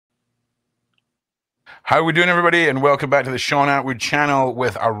How are we doing, everybody? And welcome back to the Sean Atwood channel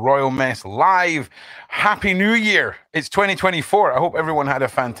with a Royal Mess Live. Happy New Year. It's 2024. I hope everyone had a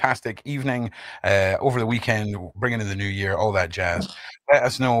fantastic evening over the weekend, bringing in the new year, all that jazz. Let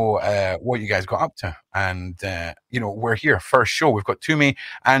us know what you guys got up to. And, we're here. First show. We've got Toomey,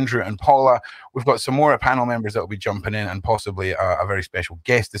 Andrew, and Paula. We've got some more panel members that will be jumping in and possibly a very special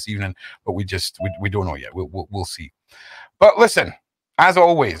guest this evening. But we don't know yet. We'll see. But listen. As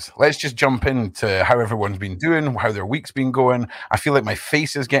always, let's just jump into how everyone's been doing, how their week's been going. I feel like my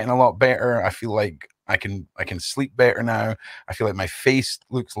face is getting a lot better. I feel like I can sleep better now. I feel like my face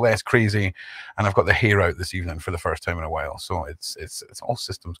looks less crazy, and I've got the hair out this evening for the first time in a while. So it's all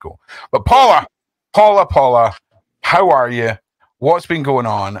systems go. But Paula, how are you? What's been going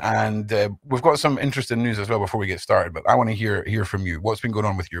on? And we've got some interesting news as well before we get started. But I want to hear from you. What's been going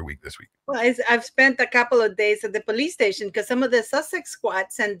on with your week this week? Well, I've spent a couple of days at the police station because some of the Sussex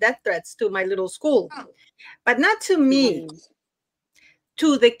squad sent death threats to my little school, but not to me,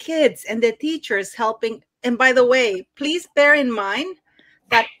 to the kids and the teachers helping. And by the way, please bear in mind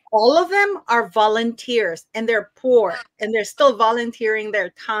that all of them are volunteers and they're poor and they're still volunteering their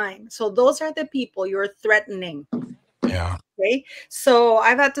time. So those are the people you're threatening. Yeah. Okay. So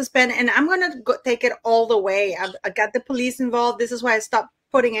I've had to spend, and I'm going to take it all the way. I got the police involved. This is why I stopped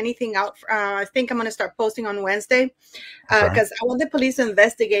putting anything out. I think I'm going to start posting on Wednesday because I want the police to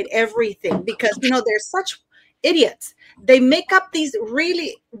investigate everything because, they're such idiots. They make up these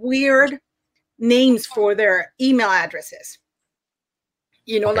really weird names for their email addresses.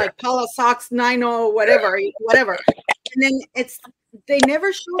 Like Paula Socks 90 whatever. And then they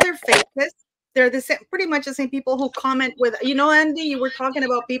never show their faces. They're the same, pretty much the same people who comment with, Andy, you were talking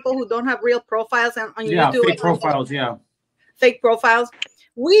about people who don't have real profiles on YouTube. Fake profiles, Fake profiles.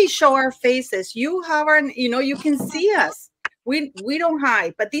 We show our faces. You have our, you can see us. We don't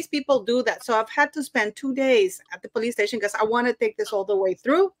hide, but these people do that. So I've had to spend 2 days at the police station because I want to take this all the way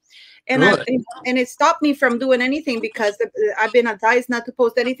through. And it stopped me from doing anything because I've been advised not to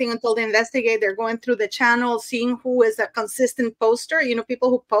post anything until they investigate. They're going through the channel, seeing who is a consistent poster, people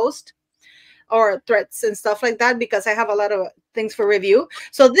who post or threats and stuff like that, because I have a lot of things for review.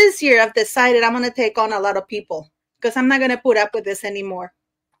 So this year I've decided I'm going to take on a lot of people because I'm not going to put up with this anymore.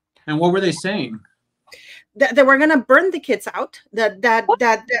 And what were they saying? That they were going to burn the kids out, that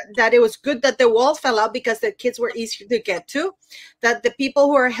it was good that the walls fell out because the kids were easier to get to, that the people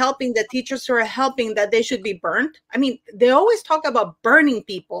who are helping, the teachers who are helping, that they should be burned. I mean, they always talk about burning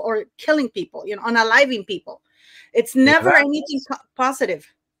people or killing people, unaliving people. It's never anything positive.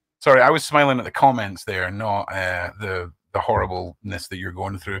 Sorry, I was smiling at the comments there, not the horribleness that you're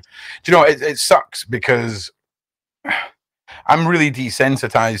going through. Do you know, it sucks because I'm really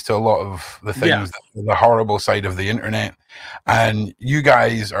desensitized to a lot of the things, the horrible side of the internet. And you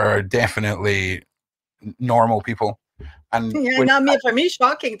guys are definitely normal people. And for me,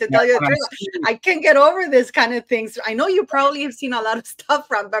 shocking to tell you the truth. I can't get over this kind of things. I know you probably have seen a lot of stuff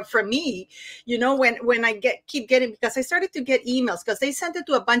but for me, when I keep getting, because I started to get emails because they sent it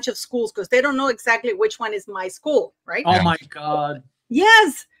to a bunch of schools because they don't know exactly which one is my school, right? Oh my God.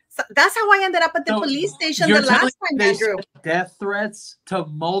 Yes. So that's how I ended up at the police station the last time, Andrew. Death threats to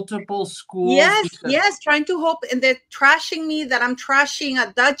multiple schools. Yes, trying to hope, and they're trashing me that I'm trashing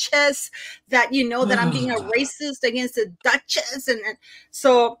a duchess, that that I'm being a racist against a duchess,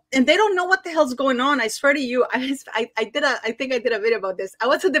 and they don't know what the hell's going on. I swear to you, I think I did a video about this. I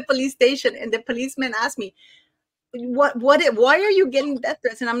was at the police station, and the policeman asked me, why are you getting death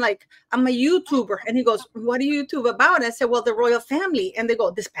threats? And I'm like, I'm a YouTuber. And he goes, what do you YouTube about? And I said, well, the royal family. And they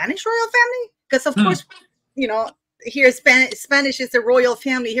go, the Spanish royal family? Because of course, here Spanish is the royal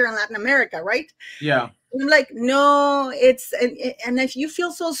family here in Latin America, right? Yeah. And I'm like, no, it's and if you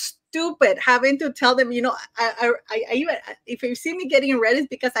feel so stupid having to tell them, I even, if you see me getting red, it's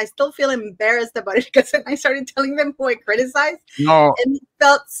because I still feel embarrassed about it because I started telling them who I criticized. No. And it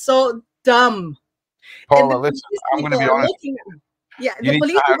felt so dumb. Paula, listen, I'm going to be honest. The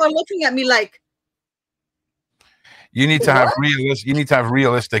police people are looking at me like, you need to have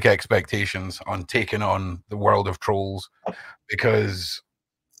realistic expectations on taking on the world of trolls, because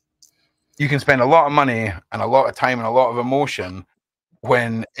you can spend a lot of money and a lot of time and a lot of emotion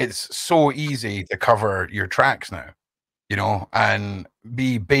when it's so easy to cover your tracks now. And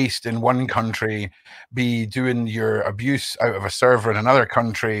be based in one country, be doing your abuse out of a server in another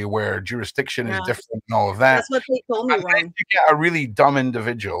country where jurisdiction is different and all of that. That's what they told me. And then you get a really dumb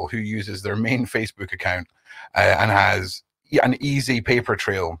individual who uses their main Facebook account and has an easy paper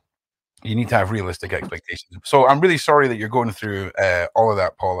trail. You need to have realistic expectations. So I'm really sorry that you're going through all of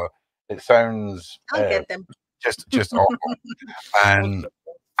that, Paula. It sounds I'll get them. just awful. And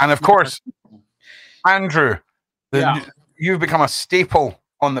of course, Andrew, Yeah. you've become a staple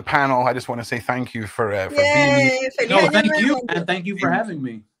on the panel. I just want to say thank you for No, thank you, and thank you for having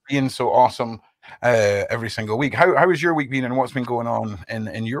me. being so awesome every single week. How has your week been, and what's been going on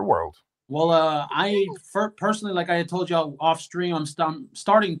in your world? Well, personally, like I had told y'all off stream, I'm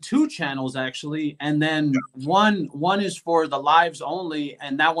starting 2 channels actually, and then one is for the lives only,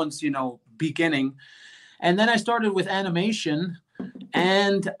 and that one's beginning, and then I started with animation,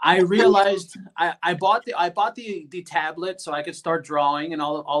 and I realized I bought the tablet so I could start drawing, and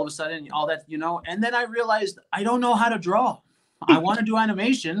all of a sudden all that and then I realized I don't know how to draw. I want to do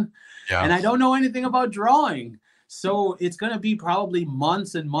animation, and I don't know anything about drawing. So it's going to be probably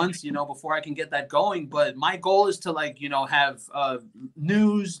months and months, before I can get that going. But my goal is to have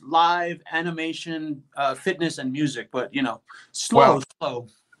news, live, animation, fitness, and music. But, slow.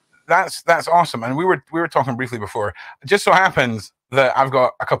 That's awesome. And we were talking briefly before. It just so happens that I've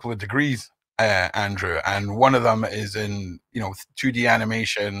got a couple of degrees, Andrew, and one of them is in 2D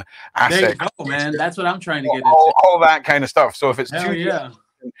animation, asset. There you go, man. That's what I'm trying to get into. All that kind of stuff. So if it's Hell 2D,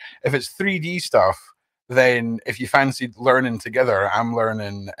 if it's 3D stuff, then if you fancied learning together, I'm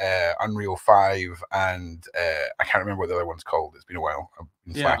learning Unreal 5 and I can't remember what the other one's called. It's been a while. I've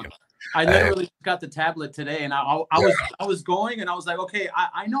been slacking. I literally got the tablet today, and I was going, and I was like, okay,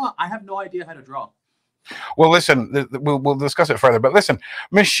 I know I have no idea how to draw. Well, listen, we'll discuss it further. But listen,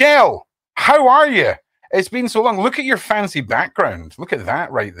 Michelle, how are you? It's been so long. Look at your fancy background. Look at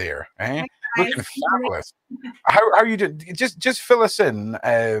that right there. Looking fabulous. How are you doing? Just fill us in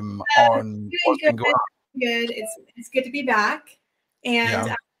on what's been going on. Good. It's good to be back.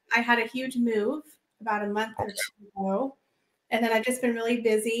 And I had a huge move about a month or 2 ago. And then I've just been really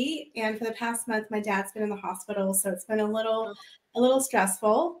busy. And for the past month, my dad's been in the hospital. So it's been a little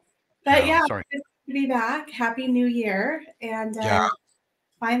stressful. But good to be back. Happy New Year. And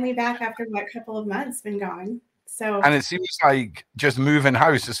finally back after a couple of months been gone. And it seems like just moving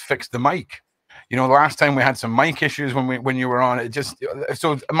house has fixed the mic. The last time we had some mic issues when you were on. It just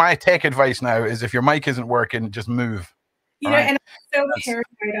so my tech advice now is if your mic isn't working, just move. And I'm so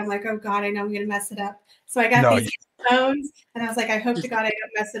paranoid. I'm like, oh God, I know I'm going to mess it up. So I got these headphones, and I was like, I hope to God I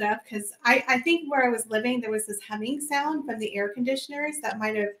don't mess it up, because I think where I was living there was this humming sound from the air conditioners that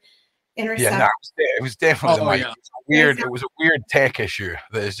might have intercepted. Yeah, it was definitely the mic. It was a weird tech issue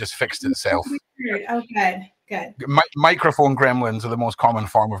that has just fixed itself. Weird. Oh, good. Microphone gremlins are the most common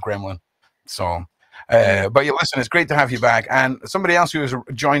form of gremlin. So, but listen, it's great to have you back. And somebody else who has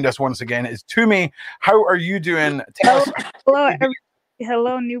joined us once again is Toomey. How are you doing?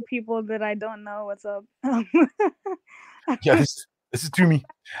 Hello, new people that I don't know. What's up? This is Toomey.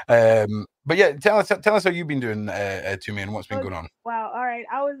 But yeah, tell us how you've been doing, Toomey, and what's been going on. Wow. All right.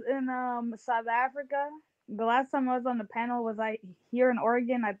 I was in South Africa. The last time I was on the panel was here in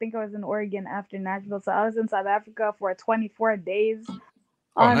Oregon. I think I was in Oregon after Nashville. So I was in South Africa for 24 days.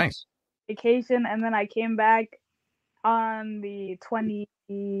 Oh, nice. Vacation, and then I came back on the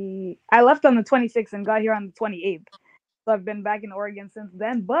I left on the 26th and got here on the 28th. So I've been back in Oregon since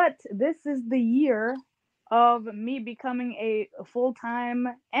then. But this is the year of me becoming a full-time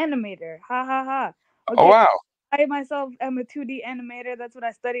animator. Ha ha ha. Okay. Oh wow. I myself am a 2D animator. That's what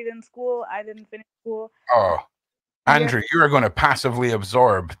I studied in school. I didn't finish school. Oh, Andrew, you are going to passively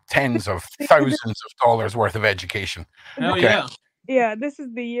absorb tens of thousands of dollars worth of education. Hell yeah. Yeah, this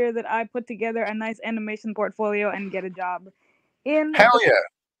is the year that I put together a nice animation portfolio and get a job. Hell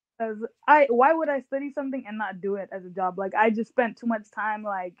yeah. Why would I study something and not do it as a job? Like, I just spent too much time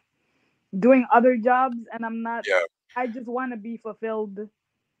like doing other jobs, and I'm not. Yeah. I just want to be fulfilled.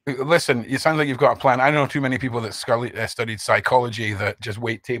 Listen, it sounds like you've got a plan. I know too many people that studied psychology that just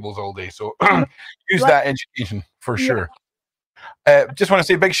wait tables all day. So use that education for sure. Just want to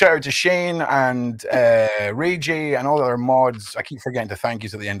say a big shout out to Shane and Ray J and all the other mods. I keep forgetting to thank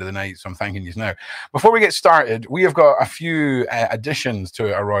you at the end of the night, so I'm thanking you now. Before we get started, we have got a few additions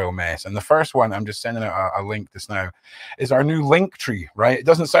to a Royal Mess, and the first one, I'm just sending out a link just now, is our new link tree. Right? It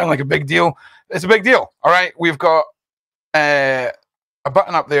doesn't sound like a big deal. It's a big deal. All right, we've got a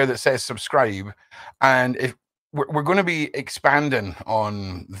button up there that says subscribe, and if we're going to be expanding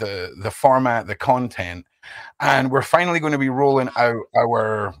on the format, the content. And we're finally going to be rolling out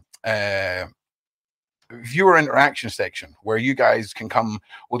our viewer interaction section where you guys can come.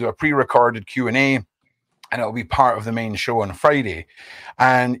 We'll do a pre-recorded Q&A, and it'll be part of the main show on Friday.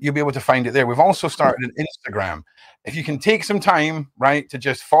 And you'll be able to find it there. We've also started an Instagram. If you can take some time, right, to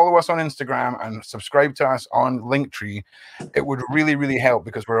just follow us on Instagram and subscribe to us on Linktree, it would really, really help,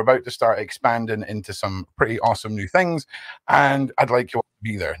 because we're about to start expanding into some pretty awesome new things. And I'd like you all to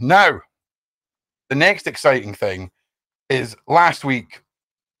be there. Now, the next exciting thing is last week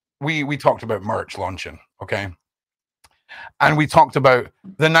we talked about merch launching, okay? And we talked about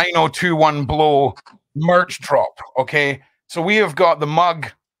the 9021 Blow merch drop, okay? So we have got the mug,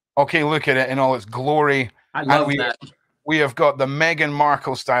 okay, look at it in all its glory. I love that. We have got the Meghan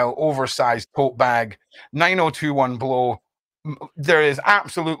Markle style oversized tote bag, 9021 Blow. There is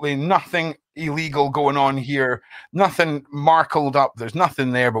absolutely nothing illegal going on here, nothing markled up. There's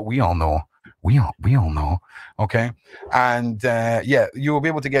nothing there, but we all know. We all know, okay? And yeah, you will be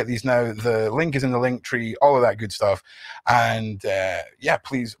able to get these now. The link is in the link tree, all of that good stuff. And yeah,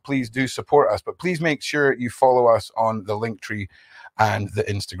 please do support us. But please make sure you follow us on the link tree and the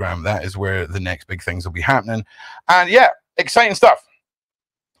Instagram. That is where the next big things will be happening. And yeah, exciting stuff.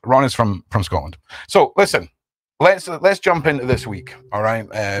 Ron is from Scotland. So listen, let's jump into this week. All right.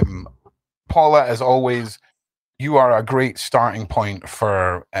 Paula, as always, you are a great starting point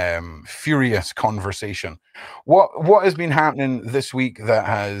for furious conversation. What has been happening this week that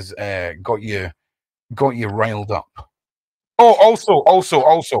has got you riled up? Oh,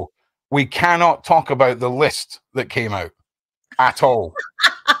 also, we cannot talk about the list that came out at all.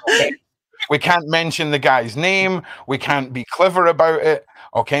 Okay? We can't mention the guy's name. We can't be clever about it.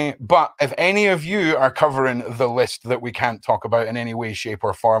 Okay, but if any of you are covering the list that we can't talk about in any way, shape,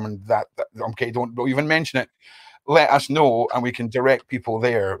 or form, and that okay, don't even mention it. Let us know, and we can direct people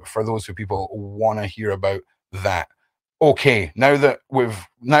there for those who people want to hear about that. Okay, now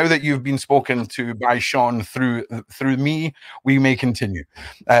that you've been spoken to by Sean through me, we may continue.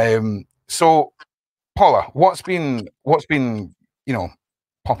 So, Paula, what's been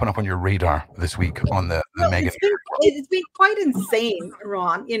popping up on your radar this week on the Meghan? It's been quite insane,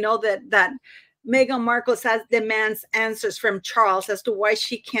 Ron. That Meghan Markle demands answers from Charles as to why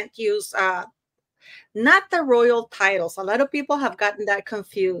she can't use not the royal titles. A lot of people have gotten that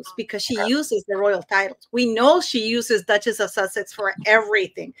confused because she uses the royal titles. We know she uses Duchess of Sussex for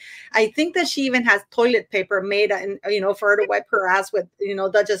everything. I think that she even has toilet paper made, for her to wipe her ass with,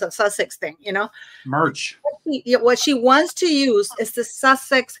 Duchess of Sussex thing, Merch. What she wants to use is the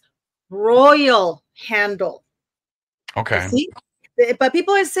Sussex royal handle. Okay. See? But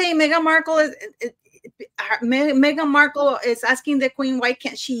people are saying Meghan Markle is asking the Queen, why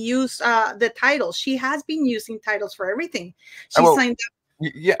can't she use the titles? She has been using titles for everything. She signed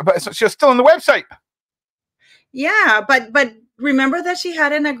up. Yeah, but she's still on the website. Yeah, but remember that she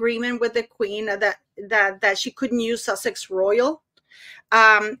had an agreement with the Queen that she couldn't use Sussex Royal.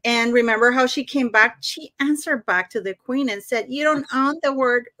 And remember how she came back? She answered back to the Queen and said, "You don't own the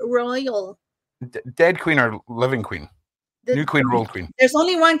word royal." Dead Queen or living Queen? New Queen, old Queen. There's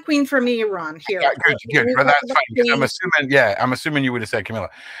only one Queen for me, Ron. Here, yeah, good. But that's fine. I'm assuming you would have said Camilla.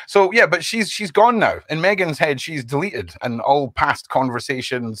 So yeah, but she's gone now. In Meghan's head, she's deleted, and all past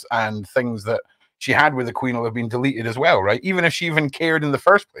conversations and things that she had with the Queen will have been deleted as well, right? Even if she even cared in the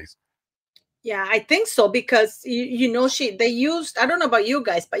first place. Yeah, I think so, because they used, I don't know about you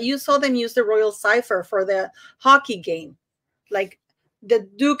guys, but you saw them use the royal cipher for the hockey game, like the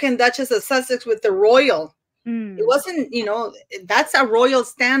Duke and Duchess of Sussex with the royal. It wasn't, that's a royal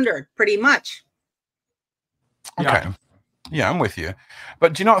standard, pretty much. Okay. Yeah, I'm with you.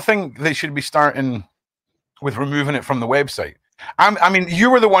 But do you not think they should be starting with removing it from the website? I mean, you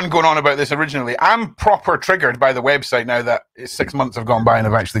were the one going on about this originally. I'm proper triggered by the website now that 6 months have gone by and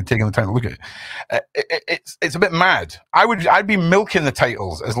I've actually taken the time to look at it. It's a bit mad. I'd be milking the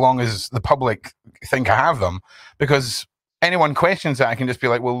titles as long as the public think I have them, because anyone questions that, I can just be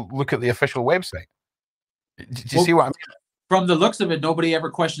like, well, look at the official website. Do you see what I mean? From the looks of it, nobody ever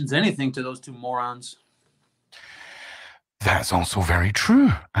questions anything to those two morons. That's also very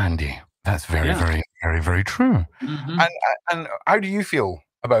true, Andy. That's very, very, very, very true. Mm-hmm. And how do you feel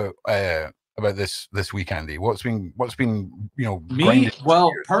about this week, Andy? What's been me?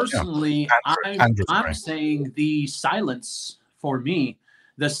 Well, personally, I'm saying the silence for me.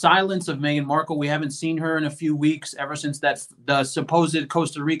 The silence of Meghan Markle. We haven't seen her in a few weeks, ever since the supposed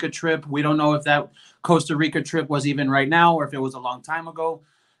Costa Rica trip. We don't know if that Costa Rica trip was even right now or if it was a long time ago.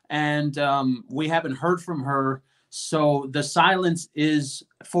 And we haven't heard from her. So the silence is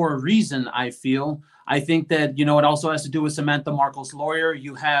for a reason, I feel. I think that, it also has to do with Samantha Markle's lawyer.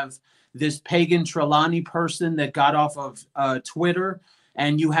 You have this pagan Trelawney person that got off of Twitter,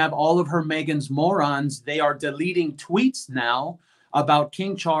 and you have all of her Meghan's morons. They are deleting tweets now about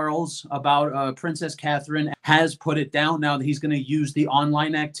King Charles, about Princess Catherine. Has put it down now that he's going to use the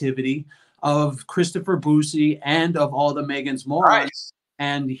online activity of Christopher Boosie and of all the Meghan's morons. Nice.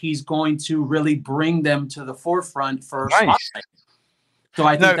 And he's going to really bring them to the forefront for spotlight. So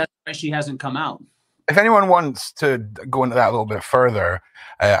I think that's why she hasn't come out. If anyone wants to go into that a little bit further,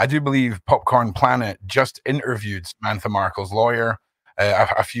 I do believe Popcorn Planet just interviewed Samantha Markle's lawyer.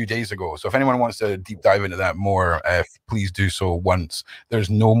 a few days ago. So if anyone wants to deep dive into that more, please do so once there's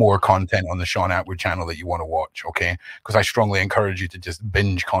no more content on the Sean Atwood channel that you want to watch, okay? Because I strongly encourage you to just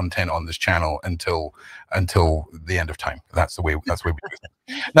binge content on this channel until the end of time. That's the way we do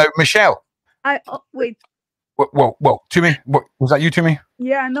it. Now, Michelle. Wait. Well, to me, was that you, to me?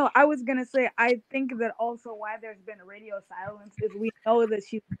 Yeah, no, I was gonna say, I think that also why there's been radio silence is we know that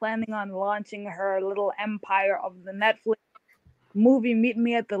she's planning on launching her little empire of the Netflix movie Meet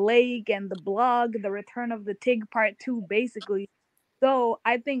Me at the Lake and the blog, The Return of the Tig Part 2, basically. So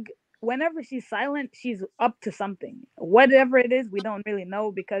I think whenever she's silent, she's up to something. Whatever it is, we don't really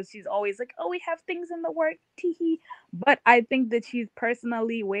know because she's always like, oh, we have things in the work, teehee. But I think that she's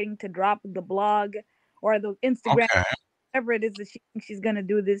personally waiting to drop the blog or the Instagram, whatever it is that she thinks she's going to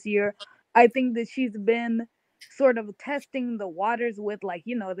do this year. I think that she's been sort of testing the waters with, like,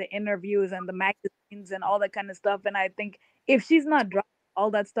 you know, the interviews and the magazines and all that kind of stuff. And I think if she's not dropping all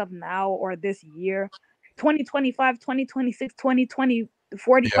that stuff now or this year, 2025, 2026,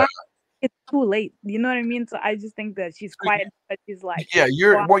 2045, it's too late. You know what I mean? So I just think that she's quiet, but she's like,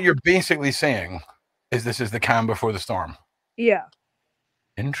 yeah, what you're basically saying is this is the calm before the storm. Yeah.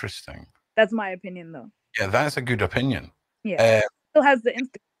 Interesting. That's my opinion, though. Yeah, that's a good opinion. Yeah. Still has the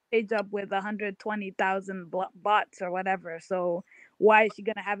Instagram page up with 120,000 bots or whatever. So why is she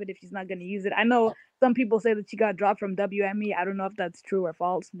gonna have it if she's not gonna use it? I know some people say that she got dropped from WME. I don't know if that's true or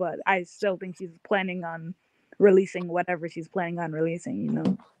false, but I still think she's planning on releasing whatever she's planning on releasing, you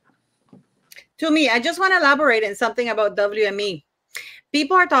know. To me, I just want to elaborate on something about WME.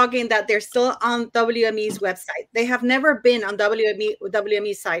 People are talking that they're still on WME's website. They have never been on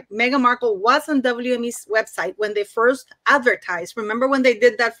WME's site. Meghan Markle was on WME's website when they first advertised. Remember when they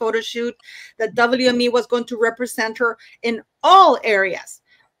did that photo shoot that WME was going to represent her in all areas?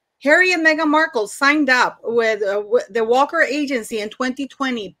 Harry and Meghan Markle signed up with the Walker Agency in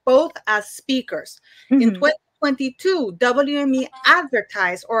 2020, both as speakers. Mm-hmm. In 2022, WME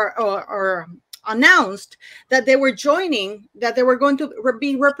advertised or announced that they were joining, that they were going to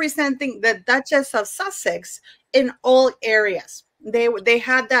be representing the Duchess of Sussex in all areas. They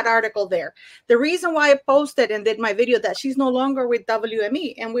had that article there. The reason why I posted and did my video that she's no longer with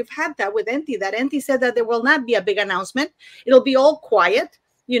WME, and we've had that with Enty, that Enty said that there will not be a big announcement. It'll be all quiet,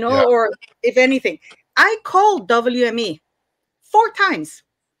 you know, or if anything. I called WME 4 times.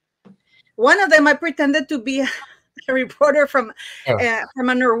 One of them, I pretended to be a reporter from a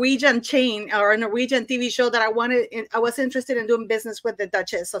Norwegian chain or a Norwegian TV show that I was interested in doing business with the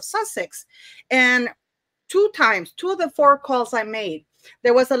Duchess of Sussex. And 2 of the 4 calls I made,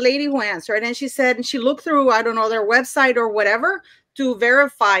 there was a lady who answered, and she said, and she looked through, I don't know, their website or whatever to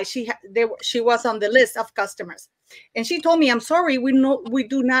verify she was on the list of customers. And she told me, I'm sorry, we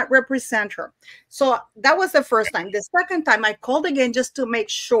do not represent her. So that was the first time. The second time I called again just to make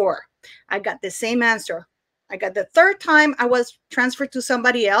sure. I got the same answer. I got the 3rd time I was transferred to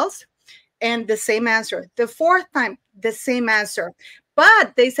somebody else and the same answer. The 4th time, the same answer.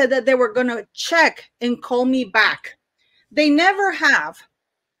 But they said that they were going to check and call me back. They never have.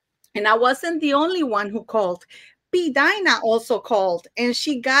 And I wasn't the only one who called. P. Dinah also called, and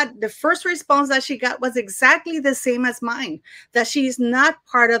she got the first response that she got was exactly the same as mine, that she's not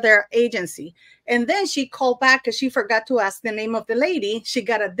part of their agency. And then she called back because she forgot to ask the name of the lady. She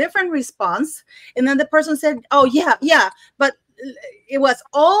got a different response. And then the person said, oh, yeah. But it was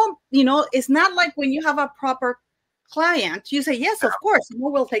all, you know, it's not like when you have a proper client, you say, yes, of course,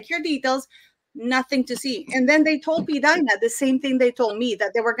 we'll take your details. Nothing to see. And then they told P. Dinah the same thing they told me,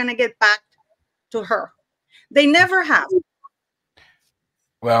 that they were going to get back to her. They never have.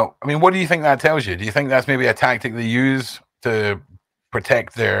 Well, I mean, what do you think that tells you? Do you think that's maybe a tactic they use to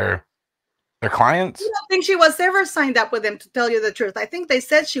protect their clients? I don't think she was ever signed up with them, to tell you the truth. I think they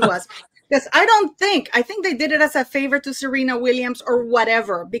said she was. Because I think they did it as a favor to Serena Williams or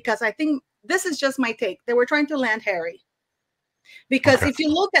whatever, because I think this is just my take. They were trying to land Harry. Because if you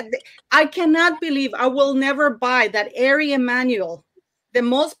look at I cannot believe, I will never buy that Harry Emanuel, the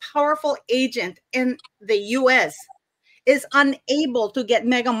most powerful agent in the U.S., is unable to get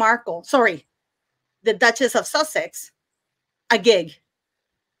Meghan Markle, the Duchess of Sussex, a gig.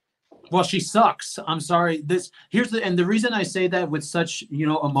 Well, she sucks. I'm sorry. The reason I say that with such,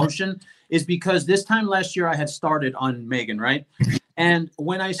 emotion is because this time last year I had started on Meghan, right? And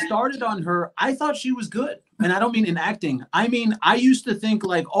when I started on her, I thought she was good. And I don't mean in acting. I mean, I used to think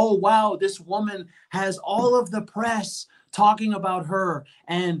like, oh, wow, this woman has all of the press talking about her,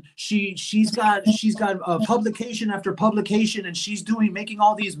 and she's got a publication after publication, and she's making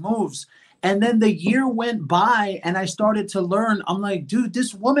all these moves. And then the year went by and I started to learn. I'm like, dude,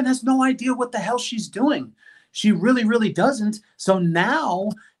 this woman has no idea what the hell she's doing. She really, really doesn't. So now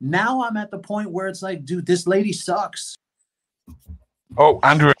I'm at the point where it's like, dude, this lady sucks. Oh,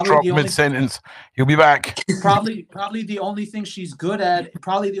 Andrew dropped mid-sentence. He'll be back. Probably the only thing she's good at.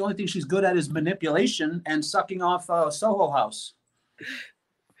 Is manipulation and sucking off Soho House.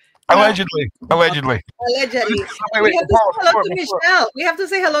 Allegedly. Wait, we have to say hello to Michelle. We have to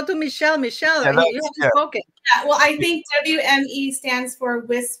say hello to Michelle. Michelle, you haven't spoken. Yeah, well, I think WME stands for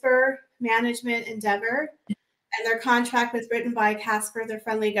Whisper Management Endeavor, and their contract was written by Casper the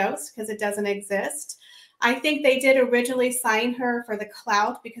Friendly Ghost because it doesn't exist. I think they did originally sign her for the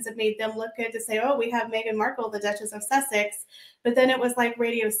clout because it made them look good to say, oh, we have Meghan Markle, the Duchess of Sussex, but then it was like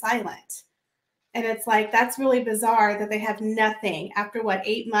radio silent. And it's like, that's really bizarre that they have nothing after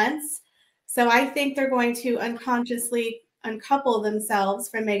 8 months. So I think they're going to unconsciously uncouple themselves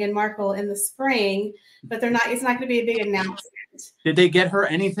from Meghan Markle in the spring, but it's not going to be a big announcement. Did they get her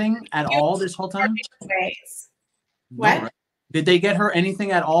anything at all this whole time? What? No, right? Did they get her anything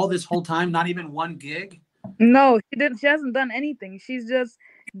at all this whole time? Not even one gig? No, she hasn't done anything.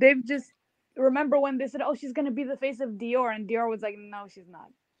 They've just, remember when they said, oh, she's going to be the face of Dior, and Dior was like, no, she's not.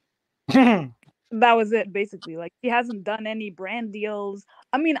 That was it, basically. Like, she hasn't done any brand deals.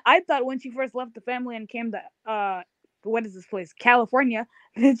 I mean, I thought when she first left the family and came to, what is this place? California,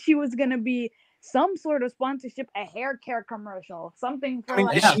 that she was going to be some sort of sponsorship, a hair care commercial, something for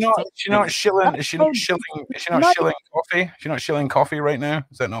Is she not shilling coffee? She's not shilling coffee right now?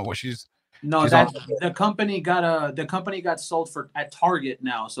 Is that not what she's... No, the company got sold at Target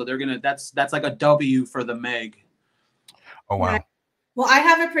now, so they're gonna. That's like a W for the Meg. Oh wow! Well, I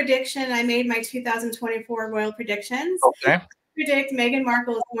have a prediction. I made my 2024 royal predictions. Okay. I predict Meghan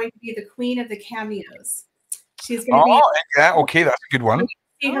Markle is going to be the queen of the cameos. She's going to be. Oh yeah, okay, that's a good one.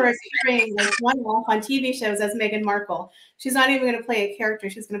 See her appearing one-off on TV shows as Meghan Markle. She's not even going to play a character.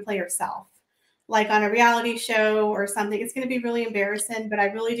 She's going to play herself. Like on a reality show or something. It's going to be really embarrassing, but I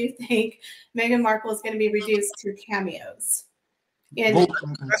really do think Meghan Markle is going to be reduced to cameos.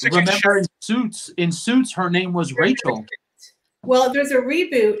 Remember in Suits, her name was Rachel. Well, there's a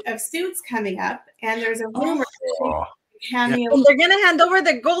reboot of Suits coming up, and there's a rumor cameo. And they're gonna hand over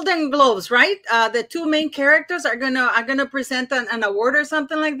the Golden Globes, right? The two main characters are gonna present an award or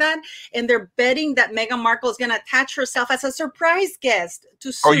something like that, and they're betting that Meghan Markle is gonna attach herself as a surprise guest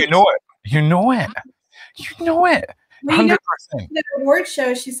to Suits. Oh, you know it. You know it. 100%. The award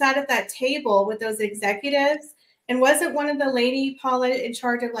show, she sat at that table with those executives, and wasn't one of the lady, Paula, in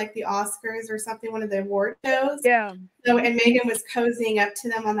charge of like the Oscars or something, one of the award shows? Yeah. So, and Meghan was cozying up to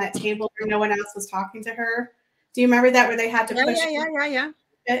them on that table where no one else was talking to her. Do you remember that, where they had to push?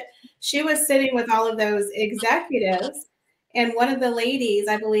 Yeah. She was sitting with all of those executives, and one of the ladies,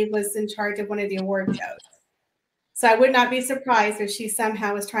 I believe, was in charge of one of the award shows. So I would not be surprised if she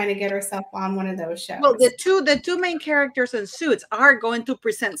somehow was trying to get herself on one of those shows. Well, the two main characters in Suits are going to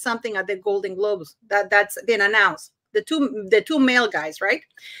present something at the Golden Globes that's been announced. The two male guys, right?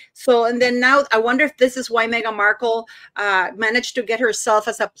 So, and then now I wonder if this is why Meghan Markle managed to get herself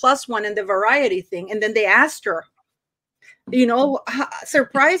as a +1 in the variety thing. And then they asked her,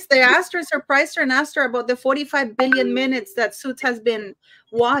 surprised her and asked her about the 45 billion minutes that Suits has been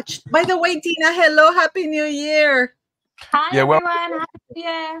watched. By the way, Tina, hello, Happy New Year. Hi, everyone. Happy New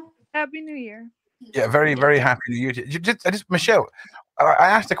Year. Happy New Year. Yeah, very, very happy New Year. Michelle, I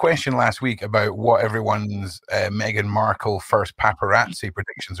asked a question last week about what everyone's Meghan Markle first paparazzi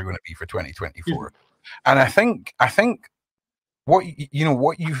predictions are going to be for 2024. And I think what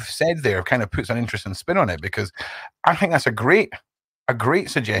you've said there kind of puts an interesting spin on it, because I think that's a great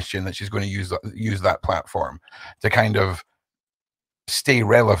suggestion that she's going to use that platform to kind of stay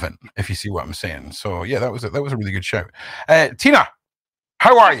relevant, if you see what I'm saying. So yeah, that was a really good shout. Tina,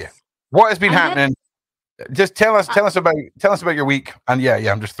 how are you? What has been happening? Just tell us about your week. And yeah,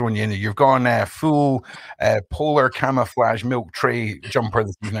 I'm just throwing you in there. You've gone full polar camouflage milk tray jumper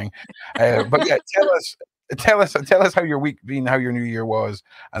this evening. But yeah, tell us how your week been, how your new year was,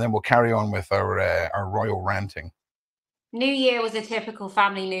 and then we'll carry on with our royal ranting. New Year was a typical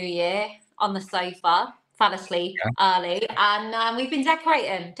family New Year on the sofa. Fell asleep early, and we've been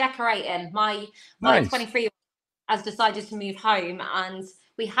decorating. My 23-year-old has decided to move home, and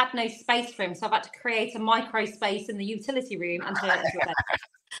we had no space for him, so I've had to create a micro space in the utility room and turn it into a bed.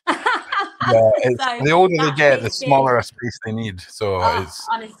 So the older they get, the smaller a space they need. So it's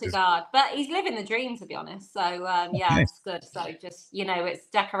honest to God, but he's living the dream, to be honest. So it's good. So just it's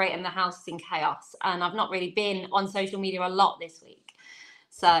decorating the house in chaos, and I've not really been on social media a lot this week.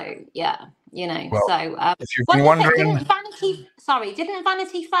 So yeah, Well, so if you've been wondering, didn't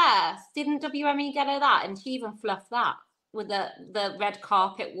Vanity Fair, didn't WME get her that, and she even fluffed that? with the red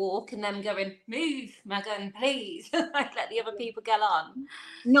carpet walk and them going, move, Meghan, please. Like, let the other people get on.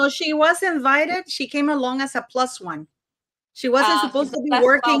 No, she was invited. She came along as a +1. She wasn't supposed to be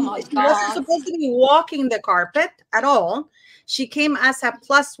working. She wasn't supposed to be walking the carpet at all. She came as a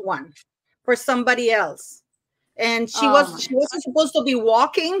 +1 for somebody else. And she wasn't supposed to be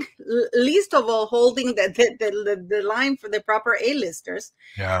walking, least of all holding the line for the proper A-listers.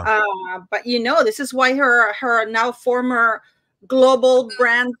 Yeah. But you know, this is why her now former global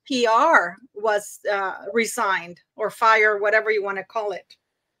brand PR was resigned or fired, whatever you want to call it.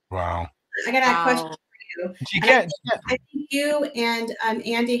 Wow. I got a question for you. I think you and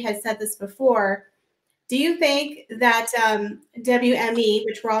Andy had said this before. Do you think that WME,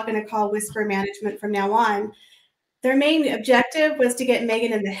 which we're all going to call Whisper Management from now on, their main objective was to get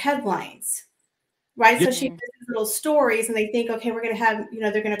Meghan in the headlines, right? So she does these little stories and they think, okay, we're going to have,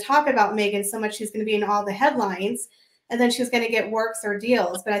 they're going to talk about Meghan so much she's going to be in all the headlines and then she's going to get works or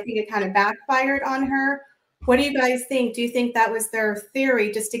deals. But I think it kind of backfired on her. What do you guys think? Do you think that was their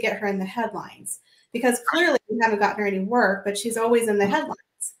theory, just to get her in the headlines? Because clearly we haven't gotten her any work, but she's always in the headlines.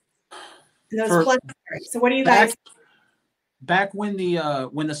 So what do you guys think? Back when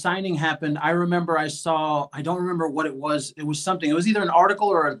the signing happened, I remember I don't remember what it was. It was something. It was either an article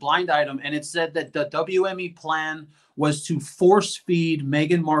or a blind item, and it said that the WME plan was to force feed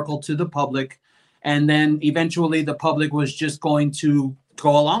Meghan Markle to the public, and then eventually the public was just going to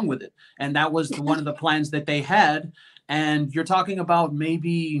go along with it. And that was one of the plans that they had. And you're talking about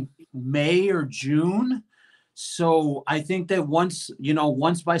maybe May or June. So I think that once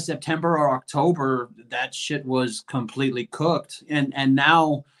by September or October, that shit was completely cooked. And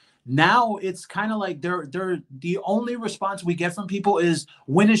now it's kind of like they're the only response we get from people is,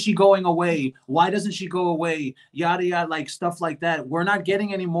 when is she going away? Why doesn't she go away? Yada yada, like stuff like that. We're not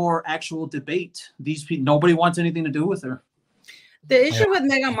getting any more actual debate. These people, nobody wants anything to do with her. The issue with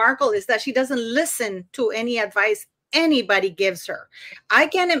Meghan Markle is that she doesn't listen to any advice anybody gives her. I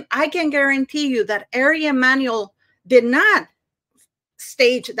can guarantee you that Ari Emanuel did not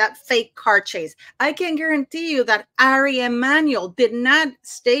stage that fake car chase. I can guarantee you that Ari Emanuel did not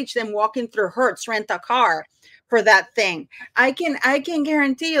stage them walking through Hertz rent a car for that thing. I can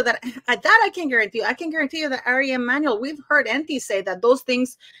guarantee you that I can guarantee you that Ari Emanuel, we've heard Auntie say that those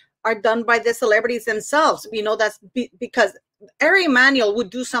things are done by the celebrities themselves. That's because Ari Emanuel would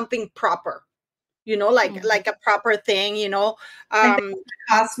do something proper. Like a proper thing,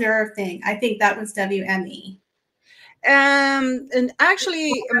 Costner thing. I think that was WME. And actually,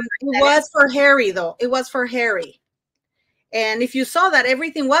 it was for Harry, though. It was for Harry. And if you saw that,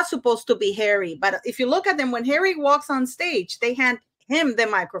 everything was supposed to be Harry. But if you look at them, when Harry walks on stage, they hand him the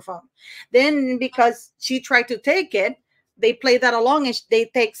microphone. Then, because she tried to take it, they play that along and they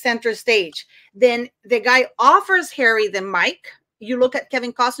take center stage. Then the guy offers Harry the mic. You look at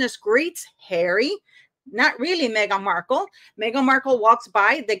Kevin Costner's greets Harry, not really Meghan Markle. Meghan Markle walks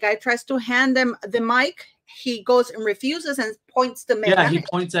by. The guy tries to hand him the mic. He goes and refuses and points to Meghan. Yeah, he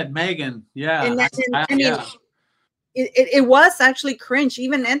points at Meghan. Yeah. It was actually cringe.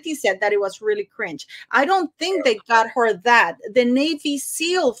 Even Auntie said that it was really cringe. I don't think they got her that. The Navy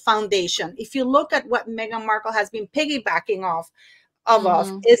SEAL Foundation, if you look at what Meghan Markle has been piggybacking off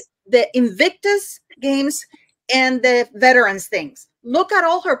is the Invictus Games and the veterans things. Look at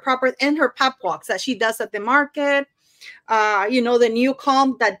all her her pop walks that she does at the market. The new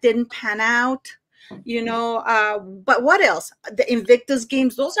comp that didn't pan out. But what else? The Invictus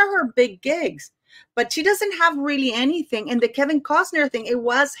Games, those are her big gigs. But she doesn't have really anything. And the Kevin Costner thing, it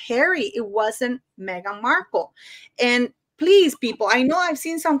was Harry. It wasn't Meghan Markle. And please, people, I know I've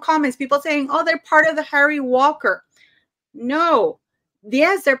seen some comments, people saying, oh, they're part of the Harry Walker. No.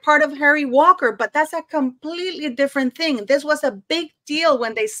 Yes, they're part of Harry Walker, but that's a completely different thing. This was a big deal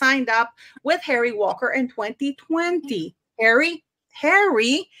when they signed up with Harry Walker in 2020. Harry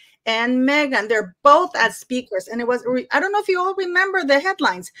and Meghan, they're both as speakers. And it was, I don't know if you all remember the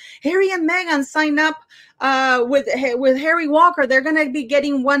headlines. Harry and Meghan signed up with Harry Walker. They're going to be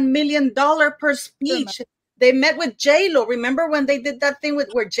getting $1 million per speech. They met with J-Lo. Remember when they did that thing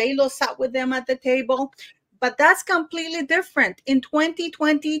where J-Lo sat with them at the table? But that's completely different. In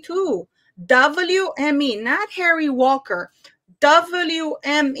 2022, WME, not Harry Walker,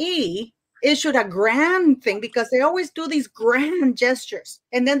 WME issued a grand thing because they always do these grand gestures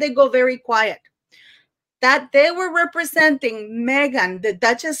and then they go very quiet. That they were representing Meghan, the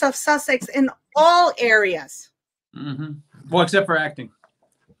Duchess of Sussex, in all areas. Mm-hmm. Well, except for acting.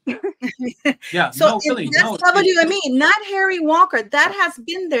 Yeah, so that's WME, not Harry Walker. That has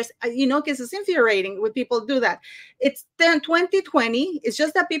been there, because it's infuriating when people do that. It's then 2020. It's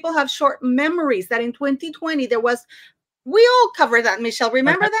just that people have short memories that in 2020 there was We all cover that, Michelle.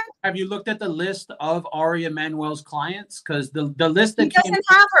 Remember that? Have you looked at the list of Ari Emanuel's clients? Because the list that he doesn't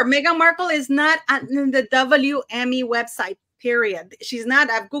have her. Meghan Markle is not in the WME website, period. She's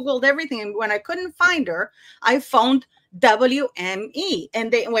not. I've Googled everything. And when I couldn't find her, I phoned WME.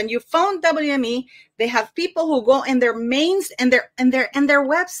 And when you phone WME, they have people who go in their mains and their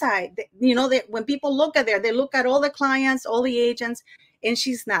website. You know, when people look at there, they look at all the clients, all the agents, and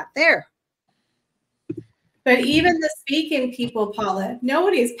she's not there. But even the speaking people, Paula,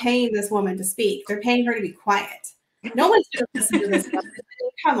 nobody is paying this woman to speak. They're paying her to be quiet. No one's going to listen to this.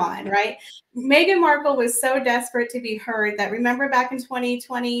 Come on, right? Meghan Markle was so desperate to be heard that, remember back in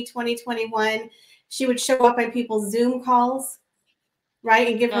 2020, 2021, she would show up on people's Zoom calls, right,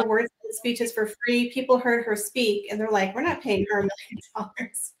 and give her words and speeches for free. People heard her speak, and they're like, we're not paying her $1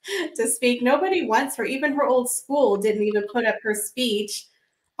 million to speak. Nobody wants her. Even her old school didn't even put up her speech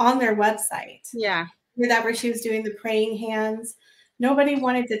on their website. Yeah. That where she was doing the praying hands. Nobody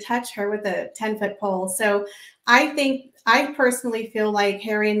wanted to touch her with a 10-foot pole. So I personally feel like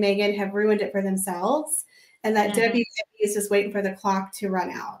Harry and Meghan have ruined it for themselves, and that WWE is just waiting for the clock to run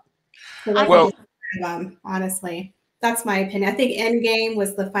out. So honestly, that's my opinion. I think Endgame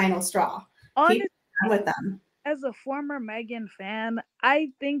was the final straw. Keep with them. As a former Meghan fan,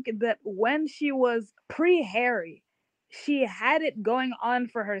 I think that when she was pre-Harry, she had it going on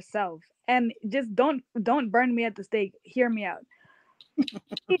for herself. And just don't burn me at the stake. Hear me out.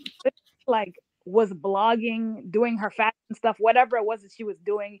 She, like, was blogging, doing her fashion stuff, whatever it was that she was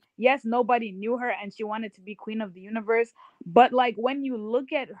doing. Yes, nobody knew her, and she wanted to be queen of the universe. But like, when you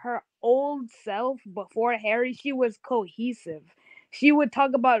look at her old self before Harry, she was cohesive. She would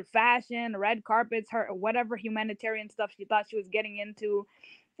talk about fashion, red carpets, her whatever humanitarian stuff she thought she was getting into,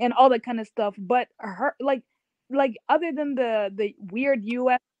 and all that kind of stuff. But her like other than the weird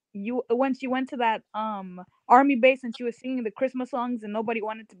when she went to that army base and she was singing the Christmas songs and nobody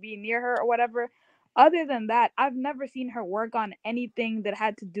wanted to be near her or whatever, other than that, I've never seen her work on anything that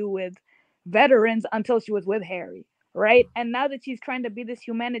had to do with veterans until she was with Harry, right? And now that she's trying to be this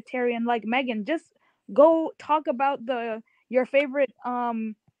humanitarian like Meghan, just go talk about your favorite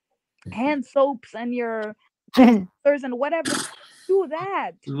hand soaps and your and whatever. Do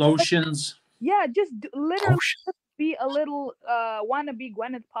that. Lotions. Yeah, just literally be a little wannabe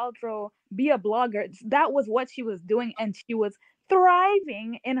Gwyneth Paltrow, be a blogger. That was what she was doing, and she was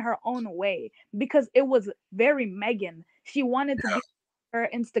thriving in her own way because it was very Meghan. She wanted to be her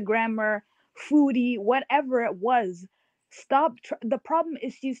Instagrammer, foodie, whatever it was. Stop. The problem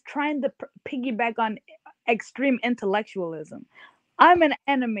is she's trying to piggyback on extreme intellectualism. I'm an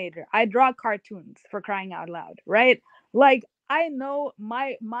animator. I draw cartoons, for crying out loud, right? Like, I know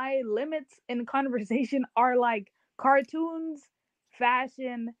my limits in conversation are like cartoons,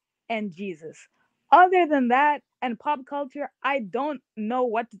 fashion, and Jesus. Other than that, and pop culture, I don't know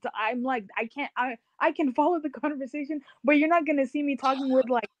what to I'm like, I can follow the conversation, but you're not gonna see me talking with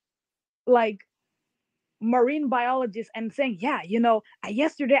like marine biologists and saying, yeah, you know,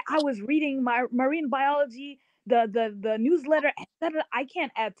 yesterday I was reading my marine biology, the newsletter, etc. I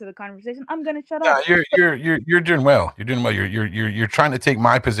can't add to the conversation. I'm gonna shut up. You're doing well. You're doing well. You're trying to take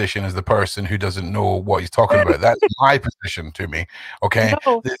my position as the person who doesn't know what he's talking about. That's my position to me. Okay,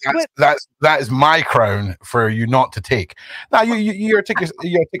 no, that is my crown for you not to take. Now you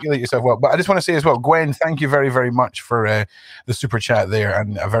articulate yourself well, but I just want to say as well, Gwen, thank you very, very much for the super chat there,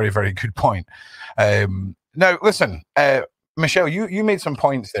 and a very, very good point. Now listen, Michelle, you made some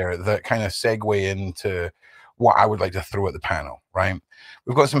points there that kind of segue into what I would like to throw at the panel, right?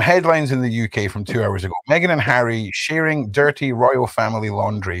 We've got some headlines in the UK from 2 hours ago. Meghan and Harry sharing dirty royal family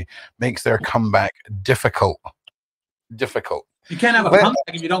laundry makes their comeback difficult. Difficult. You can't have a comeback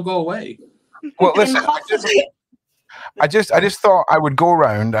if you don't go away. Well, listen, I just thought I would go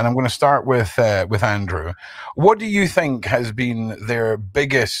around, and I'm going to start with Andrew. What do you think has been their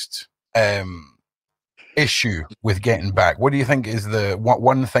biggest issue with getting back? What do you think is the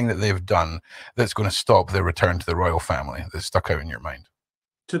one thing that they've done that's going to stop their return to the royal family that stuck out in your mind?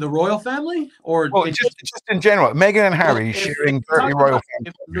 To the royal family, or just in general, Meghan and Harry sharing dirty royal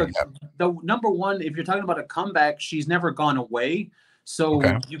family. The number one, if you're talking about a comeback, she's never gone away, so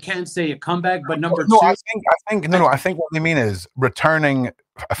you can't say a comeback. But number two, I think what they mean is returning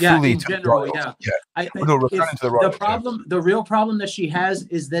fully to general, the returning to the royal. The real problem that she has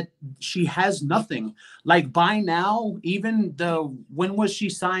is that she has nothing. Like by now, even when was she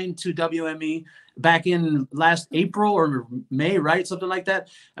signed to WME? Back in last April or May, right? Something like that.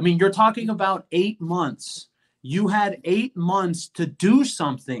 I mean, you're talking about 8 months. You had 8 months to do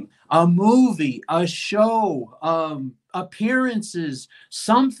something, a movie, a show, appearances,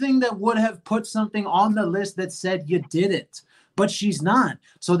 something that would have put something on the list that said you did it. But she's not.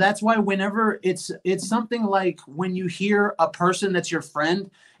 So that's why whenever it's something like when you hear a person that's your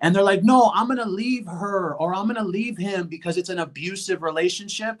friend and they're like, no, I'm going to leave her or I'm going to leave him because it's an abusive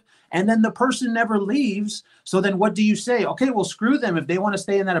relationship. And then the person never leaves. So then what do you say? Okay, well, screw them. If they want to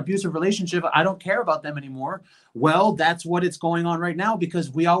stay in that abusive relationship, I don't care about them anymore. Well, that's what it's going on right now,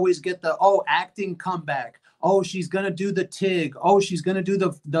 because we always get the, oh, acting comeback. Oh, she's going to do the TIG. Oh, she's going to do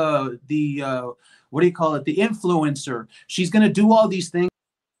the what do you call it? The influencer. She's going to do all these things.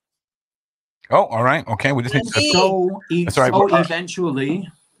 Oh, all right. Okay. We just need to. So eventually,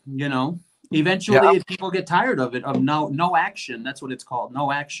 you know, people get tired of it, of no action. That's what it's called.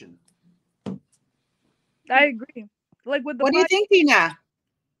 No action. I agree. Like with the what do you think, Tina?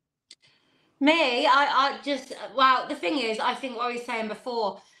 Me, I just, well, the thing is, I think what I was saying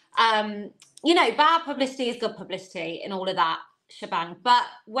before, you know, bad publicity is good publicity and all of that shebang. But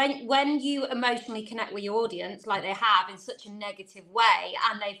when you emotionally connect with your audience, like they have in such a negative way,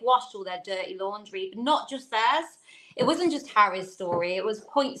 and they've washed all their dirty laundry, but not just theirs. It wasn't just Harry's story. It was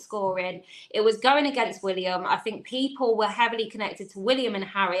point scoring. It was going against William. I think people were heavily connected to William and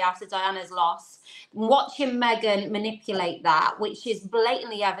Harry after Diana's loss. Watching Meghan manipulate that, which is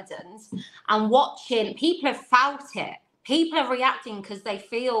blatantly evidence, and watching people have felt it. People are reacting because they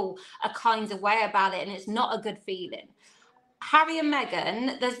feel a kind of way about it, and it's not a good feeling. Harry and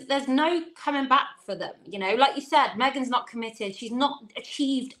Meghan, there's no coming back for them. You know, like you said, Meghan's not committed. She's not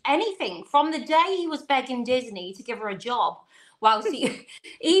achieved anything from the day he was begging Disney to give her a job. Well, see,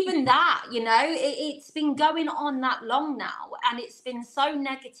 even that, you know, it's been going on that long now, and it's been so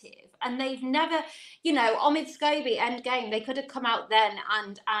negative. And they've never, you know, Omid Scobie, Endgame, they could have come out then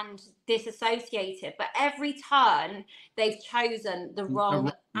and disassociated. But every turn, they've chosen the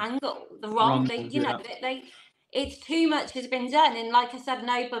wrong angle, the wrong thing. You know, it's too much has been done. And like I said,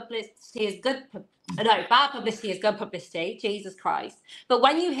 no publicity is good. No, bad publicity is good publicity. Jesus Christ. But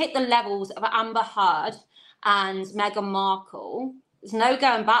when you hit the levels of Amber Heard and Meghan Markle, there's no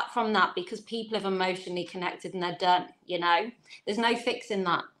going back from that, because people have emotionally connected and they're done. You know, there's no fixing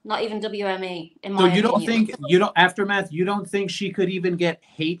that. Not even WME. In my opinion. Don't think Aftermath? You don't think she could even get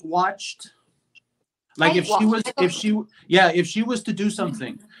hate watched? Like if she was to do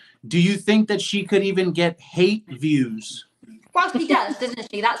something, do you think that she could even get hate views? Well, she does, doesn't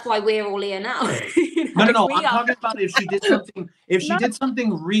she? That's why we're all here now. No. I'm talking about if she did something. If she did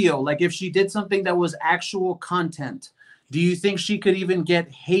something real, like if she did something that was actual content, do you think she could even get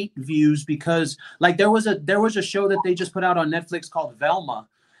hate views? Because like there was a show that they just put out on Netflix called Velma,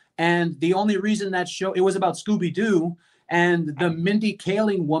 and the only reason that show, it was about Scooby-Doo, and the Mindy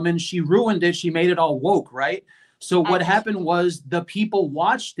Kaling woman, she ruined it. She made it all woke, right? So what happened was the people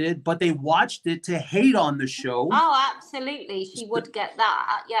watched it, but they watched it to hate on the show. Oh, absolutely. She would get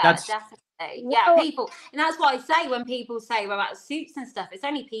that. Yeah, definitely. Yeah, people. And that's what I say when people say about Suits and stuff. It's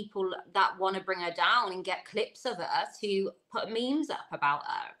only people that want to bring her down and get clips of her to put memes up about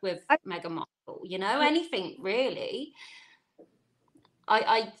her with Meghan Markle. You know, anything really.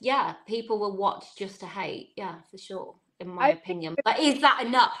 Yeah, people will watch just to hate. Yeah, for sure. In my opinion. But is that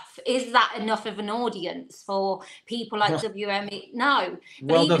enough? Is that enough of an audience for people like WME? No.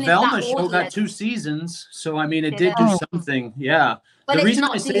 Well, the Velma show got 2 seasons, so I mean, it did do something. Yeah. But the reason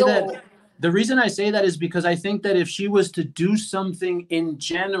I say that is because I think that if she was to do something in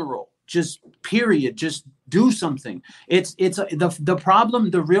general, just period, just do something. It's the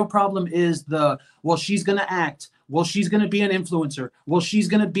problem. The real problem is she's gonna act. Well, she's going to be an influencer. Well, she's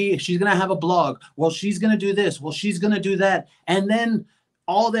going to have a blog. Well, she's going to do this. Well, she's going to do that. And then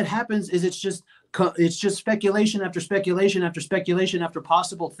all that happens is it's just speculation after speculation after speculation after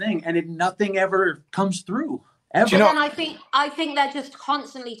possible thing. And nothing ever comes through. Ever. And I think they're just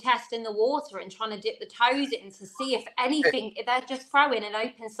constantly testing the water and trying to dip the toes in to see if anything, if they're just throwing and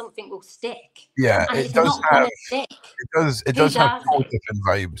hoping something will stick. Yeah, and it does have toe dipping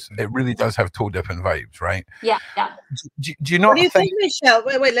vibes. It really does have toe dipping vibes, right? Yeah. Do you not What do you think, Michelle?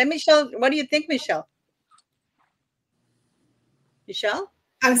 Wait, let Michelle. What do you think, Michelle? Michelle?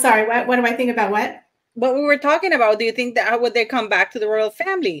 I'm sorry, what do I think about what? What we were talking about. Do you think that how would they come back to the royal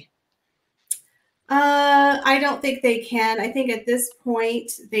family? I don't think they can. I think at this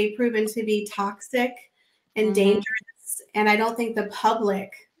point they've proven to be toxic and dangerous, and I don't think the public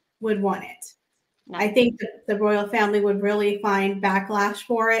would want it. No. I think the royal family would really find backlash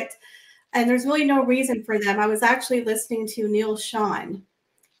for it, and there's really no reason for them. I was actually listening to Neil Sean,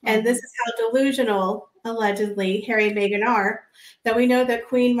 And this is how delusional, allegedly, Harry and Meghan are, that we know that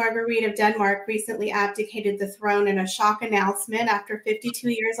Queen Marguerite of Denmark recently abdicated the throne in a shock announcement after 52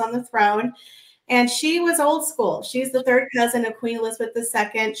 years on the throne. And she was old school. She's the third cousin of Queen Elizabeth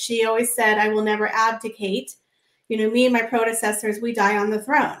II. She always said, I will never abdicate. You know, me and my predecessors, we die on the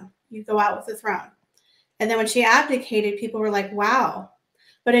throne. You go out with the throne. And then when she abdicated, people were like, wow.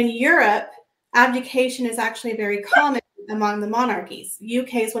 But in Europe, abdication is actually very common among the monarchies.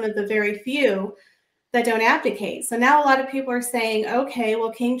 UK is one of the very few that don't abdicate. So now a lot of people are saying, okay,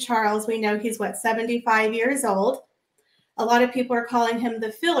 well, King Charles, we know he's 75 years old. A lot of people are calling him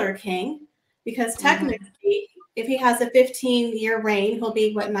the filler king because technically, if he has a 15-year reign, he'll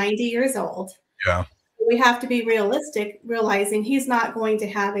be 90 years old. Yeah. We have to be realistic, realizing he's not going to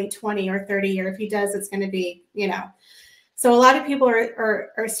have a 20 or 30 year. If he does, it's going to be, you know. So a lot of people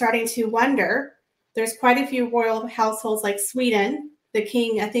are starting to wonder. There's quite a few royal households like Sweden. The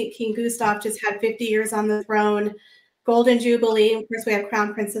king, I think King Gustav just had 50 years on the throne. Golden Jubilee. Of course, we have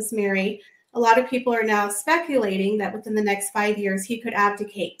Crown Princess Mary. A lot of people are now speculating that within the next 5 years, he could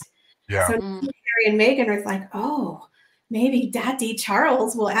abdicate. Yeah. So Harry and Meghan are like, oh, maybe Daddy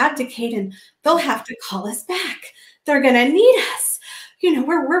Charles will abdicate and they'll have to call us back. They're going to need us. You know,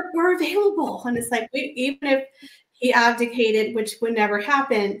 we're available. And it's like, even if he abdicated, which would never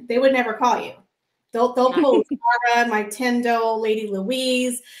happen, they would never call you. They'll pull Zara, my Tyndall, Lady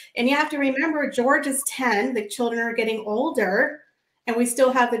Louise. And you have to remember, George is 10. The children are getting older. And we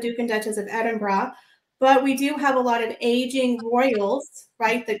still have the Duke and Duchess of Edinburgh. But we do have a lot of aging royals,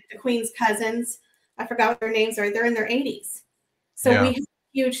 right? The Queen's cousins. I forgot what their names are. They're in their 80s. So we have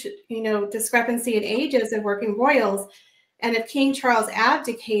huge, you know, discrepancy in ages of working royals. And if King Charles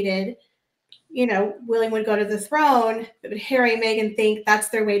abdicated, you know, William would go to the throne, but Harry and Meghan think that's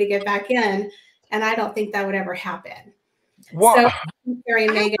their way to get back in. And I don't think that would ever happen. What? So Harry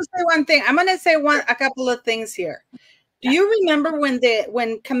and I have Meghan. to say one thing. I'm going to say a couple of things here. Do you remember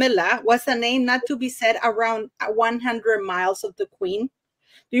when Camilla was a name not to be said around 100 miles of the Queen?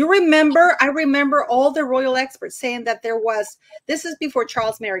 Do you remember? I remember all the royal experts saying that this is before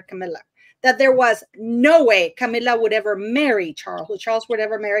Charles married Camilla, that there was no way Camilla would ever marry Charles, or Charles would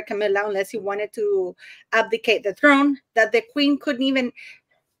ever marry Camilla unless he wanted to abdicate the throne, that the Queen couldn't even,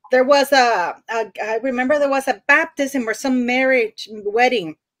 there was I remember there was a baptism or some marriage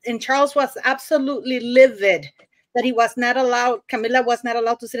wedding, and Charles was absolutely livid that he was not allowed, Camilla was not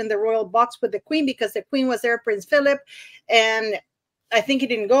allowed to sit in the royal box with the Queen because the Queen was there, Prince Philip, and I think he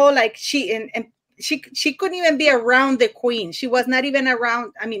didn't go. Like she couldn't even be around the Queen. She was not even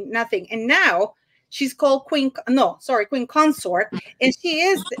around. I mean, nothing. And now she's called Queen Consort, and she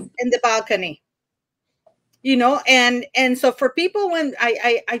is in the balcony. You know, and so for people, when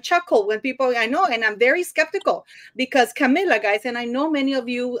I chuckle when people, I know, and I'm very skeptical because Camilla, guys, and I know many of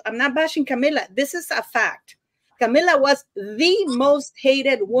you, I'm not bashing Camilla. This is a fact. Camilla was the most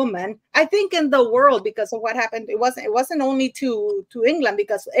hated woman, I think, in the world because of what happened. It wasn't only to England,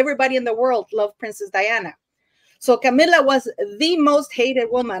 because everybody in the world loved Princess Diana. So Camilla was the most hated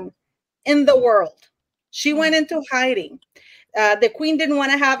woman in the world. She went into hiding. The Queen didn't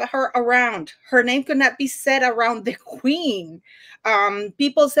want to have her around. Her name could not be said around the Queen.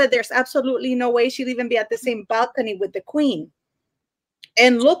 People said there's absolutely no way she'd even be at the same balcony with the Queen.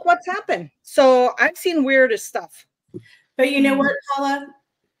 And look what's happened. So I've seen weirder stuff. But you know what, Paula?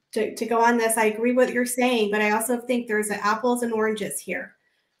 To go on this, I agree with what you're saying, but I also think there's apples and oranges here.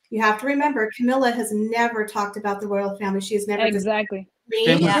 You have to remember, Camilla has never talked about the royal family. She has never exactly.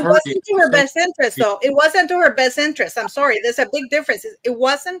 It wasn't to her best interest, though. It wasn't to her best interest. I'm sorry. There's a big difference. It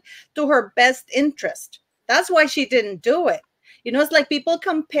wasn't to her best interest. That's why she didn't do it. You know, it's like people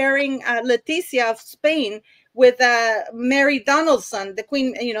comparing Letizia of Spain with Mary Donaldson, the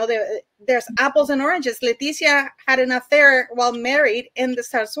Queen. You know, there's apples and oranges. Letizia had an affair while married in the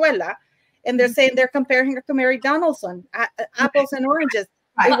Zarzuela, and they're saying they're comparing her to Mary Donaldson. Apples and oranges.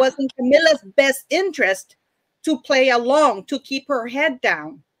 It wasn't Camilla's best interest to play along, to keep her head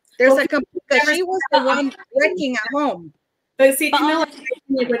down. Because she was the one wrecking at home. But see, Camilla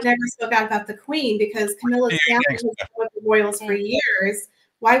would never spoke out about the Queen because Camilla's family was with the royals for years.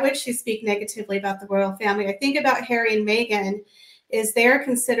 Why would she speak negatively about the royal family? I think about Harry and Meghan is they're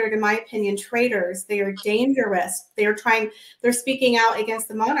considered, in my opinion, traitors. They are dangerous. They're speaking out against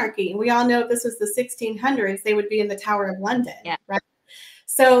the monarchy. And we all know if this was the 1600s, they would be in the Tower of London, right?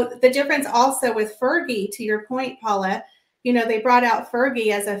 So the difference also with Fergie, to your point, Paula, you know, they brought out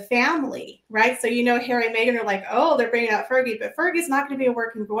Fergie as a family, right? So, you know, Harry and Meghan are like, oh, they're bringing out Fergie, but Fergie's not going to be a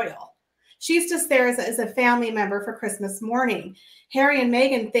working royal. She's just there as a family member for Christmas morning. Harry and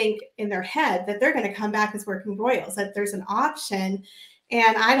Meghan think in their head that they're going to come back as working royals, that there's an option.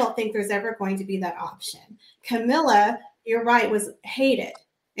 And I don't think there's ever going to be that option. Camilla, you're right, was hated.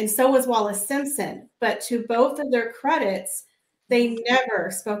 And so was Wallace Simpson. But to both of their credits, they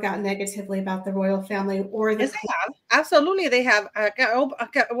never spoke out negatively about the royal family or the. Yes, they have. Absolutely, they have.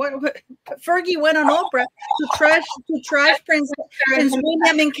 Fergie went on Oprah to trash Prince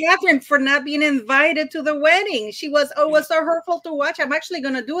William and Catherine for not being invited to the wedding. It was so hurtful to watch. I'm actually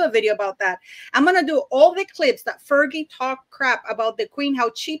going to do a video about that. I'm going to do all the clips that Fergie talked crap about the Queen, how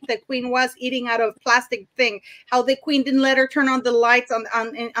cheap the Queen was eating out of plastic thing, how the Queen didn't let her turn on the lights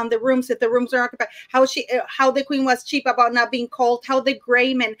on the rooms if the rooms are occupied, how the Queen was cheap about not being called, how the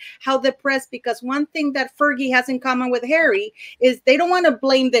Greyman, how the press, because one thing that Fergie has in common with Harry is they don't want to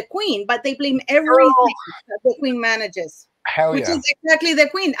blame the Queen, but they blame everything that the Queen manages. Which is exactly the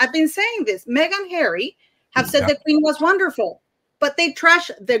Queen. I've been saying this. Meghan and Harry have said the Queen was wonderful, but they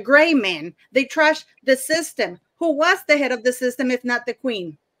trash the gray man. They trash the system. Who was the head of the system if not the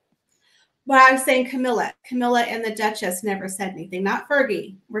Queen? Well, I was saying Camilla and the Duchess never said anything. Not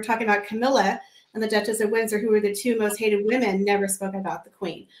Fergie. We're talking about Camilla and the Duchess of Windsor, who were the two most hated women, never spoke about the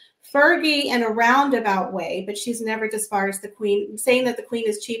Queen. Fergie in a roundabout way, but she's never disparaged the Queen. Saying that the Queen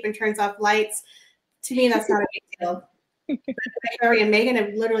is cheap and turns off lights, to me, that's not a big deal. Harry and Meghan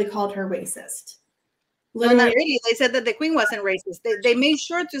have literally called her racist. Literally. No, not really. They said that the Queen wasn't racist. They made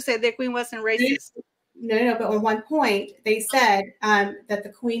sure to say the Queen wasn't racist. No, but at one point they said that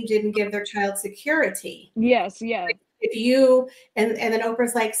the Queen didn't give their child security. Yes. If you and then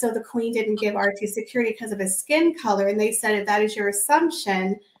Oprah's like, so the Queen didn't give Archie security because of his skin color, and they said if that is your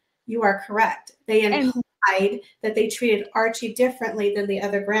assumption, you are correct. They implied that they treated Archie differently than the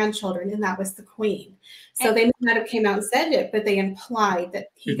other grandchildren, and that was the Queen. So they may not have came out and said it, but they implied that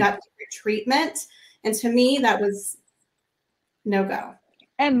he got different treatment. And to me, that was no go.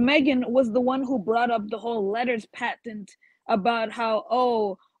 And Meghan was the one who brought up the whole letters patent about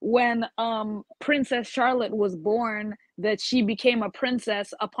how, when Princess Charlotte was born, that she became a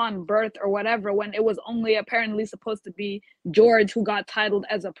princess upon birth or whatever, when it was only apparently supposed to be George who got titled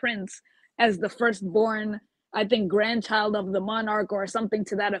as a prince, as the firstborn, I think, grandchild of the monarch or something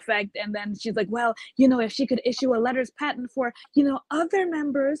to that effect. And then she's like, well, if she could issue a letters patent for, other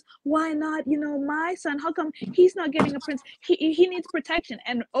members, why not, my son? How come he's not getting a prince? He needs protection.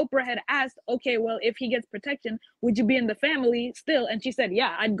 And Oprah had asked, okay, well, if he gets protection, would you be in the family still? And she said,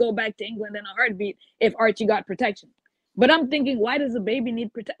 yeah, I'd go back to England in a heartbeat if Archie got protection. But I'm thinking, why does a baby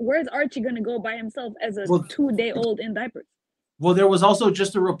need protection? Where's Archie going to go by himself as a 2-day-old in diapers? Well, there was also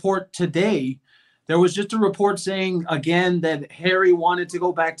just a report today. There was just a report saying, again, that Harry wanted to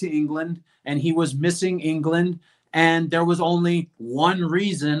go back to England and he was missing England. And there was only one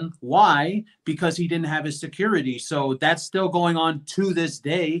reason why, because he didn't have his security. So that's still going on to this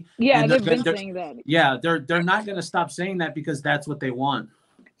day. Yeah, they've been saying that. Yeah, they're not going to stop saying that because that's what they want.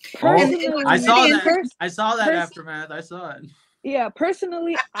 I saw that. I saw that aftermath. I saw it. Yeah,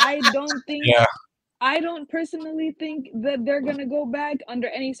 personally, I don't think... Yeah. I don't personally think that they're going to go back under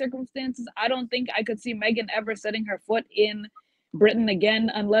any circumstances. I don't think I could see Meghan ever setting her foot in Britain again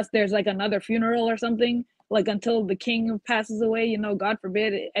unless there's like another funeral or something, like until the king passes away, God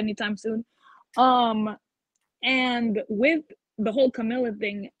forbid, anytime soon. And with the whole Camilla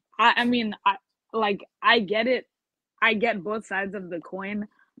thing, I mean, I get it. I get both sides of the coin,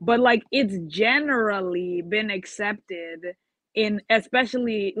 but like it's generally been accepted in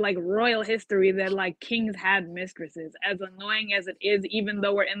especially like royal history that like kings had mistresses, as annoying as it is, even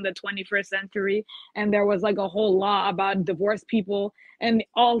though we're in the 21st century and there was like a whole law about divorced people, and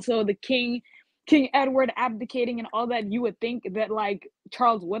also the King Edward abdicating and all that. You would think that like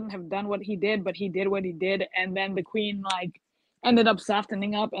Charles wouldn't have done what he did, but he did what he did, and then the Queen like ended up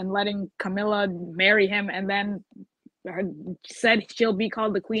softening up and letting Camilla marry him, and then said she'll be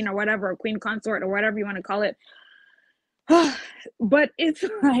called the Queen or whatever, or Queen Consort or whatever you want to call it. But it's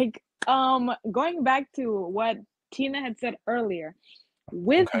like going back to what Tina had said earlier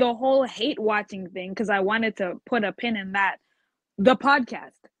with the whole hate watching thing, because I wanted to put a pin in that. The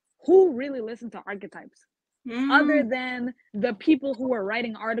podcast, who really listened to archetypes other than the people who were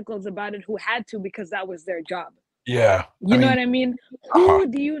writing articles about it, who had to because that was their job? Yeah. You know what I mean? Who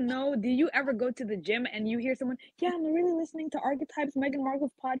do you know? Do you ever go to the gym and you hear someone, yeah, I'm really listening to archetypes, Meghan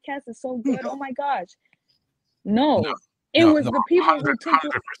Markle's podcast is so good, oh my gosh? No. It was the people who took 100%.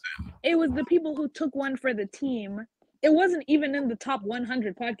 It was the people who took one for the team. It wasn't even in the top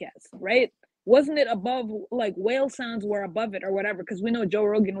 100 podcasts, right? Wasn't it above, like whale sounds were above it or whatever, because we know Joe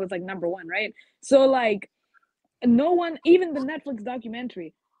Rogan was like number one, right? So like no one, even the Netflix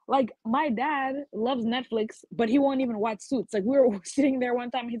documentary, like my dad loves Netflix, but he won't even watch Suits. Like we were sitting there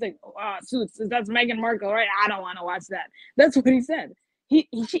one time, he's like, Suits, that's Meghan Markle, right? I don't want to watch that. That's what he said.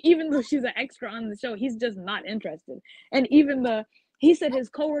 even though she's an extra on the show, he's just not interested. And even he said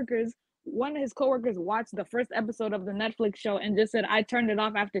one of his coworkers watched the first episode of the Netflix show and just said, I turned it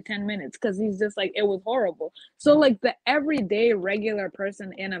off after 10 minutes because he's just like, it was horrible. So like the everyday regular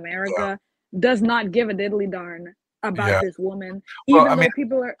person in America does not give a diddly darn about this woman, even though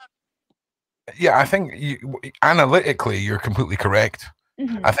people are. Yeah, I think analytically, you're completely correct.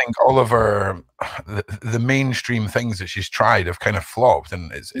 Mm-hmm. I think all of her, the mainstream things that she's tried have kind of flopped,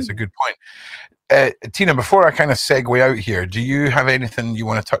 and it's a good point. Tina, before I kind of segue out here, do you have anything you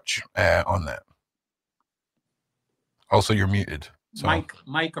want to touch on that? Also, you're muted. So.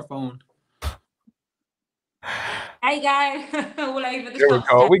 Microphone. Hey, guys. All over the There we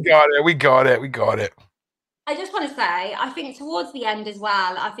go. We got it. I just want to say, I think towards the end as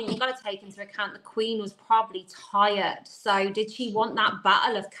well, I think you've got to take into account the Queen was probably tired. So did she want that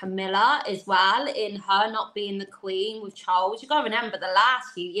battle of Camilla as well in her not being the Queen with Charles? You've got to remember the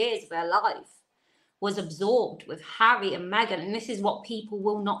last few years of her life was absorbed with Harry and Meghan. And this is what people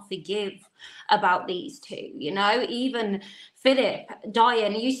will not forgive about these two. You know, even Philip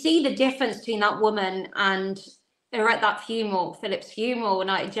dying, you see the difference between that woman and they were at that funeral, Philip's funeral,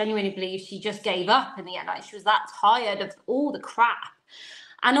 and I genuinely believe she just gave up in the end. Like she was that tired of all the crap.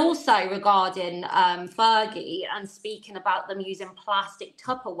 And also regarding Fergie and speaking about them using plastic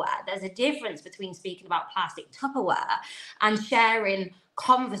Tupperware, there's a difference between speaking about plastic Tupperware and sharing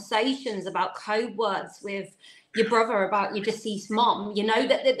conversations about code words with your brother about your deceased mom. You know,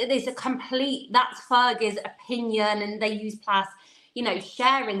 that there's that's Fergie's opinion, and they use plastic, you know,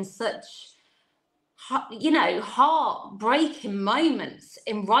 sharing such, you know, heartbreaking moments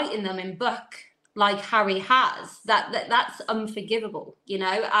in writing them in book like Harry has, that's unforgivable, you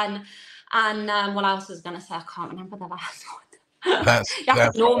know. And what else was going to say? I can't remember the last one. You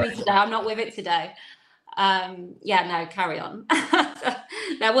have to ignore me today. I'm not with it today. No, carry on.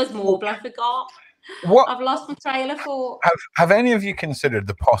 There was more, but I forgot. I've lost my trail of thought. Have any of you considered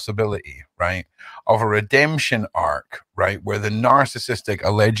the possibility, right, of a redemption arc, right, where the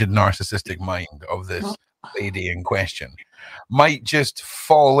alleged narcissistic mind of this lady in question might just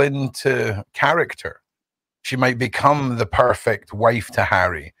fall into character? She might become the perfect wife to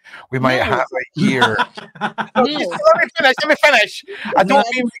Harry. We might have a year. Let me finish. Let me finish. I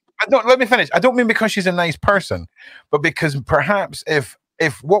don't mean because she's a nice person, but because perhaps if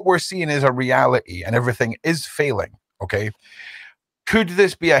what we're seeing is a reality and everything is failing, okay, could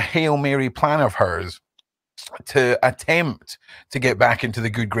this be a Hail Mary plan of hers to attempt to get back into the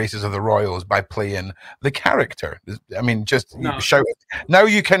good graces of the royals by playing the character? I mean, shout. Now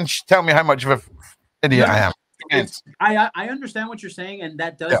you can tell me how much of an idiot I am. I understand what you're saying, and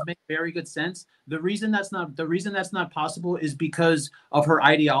that does make very good sense. The reason that's not possible is because of her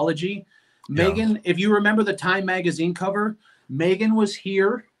ideology. Meghan, if you remember the Time magazine cover, Meghan was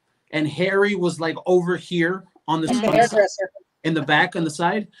here and Harry was like over here on the in the back on the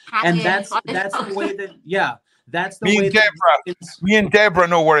side, and that's the way that that's the way me and Deborah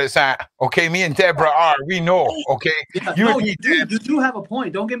know where it's at. Okay, me and Deborah we know. Okay, you do have a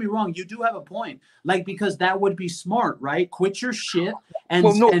point. Don't get me wrong, you do have a point. Like, because that would be smart, right? Quit your shit and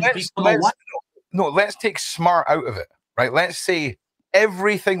become a wife. No, let's take smart out of it, right? Let's say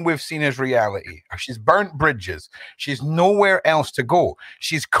everything we've seen is reality. She's burnt bridges. She's nowhere else to go.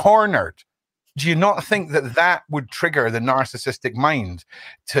 She's cornered. Do you not think that would trigger the narcissistic mind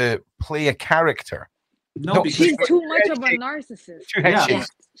to play a character? No, she's too much of a narcissist.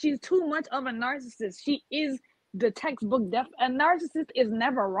 She's too much of a narcissist. She is the textbook a narcissist is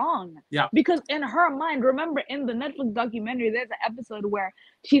never wrong. Yeah. Because in her mind, remember in the Netflix documentary, there's an episode where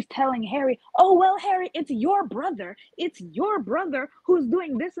she's telling Harry, "Oh well, Harry, it's your brother. It's your brother who's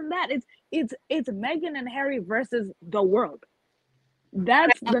doing this and that. It's Meghan and Harry versus the world."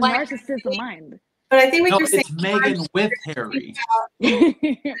 That's the narcissist mind. But I think what you're saying, it's Meghan with Harry.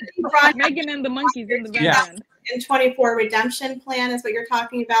 Meghan and the monkeys in the background. In 24 redemption plan is what you're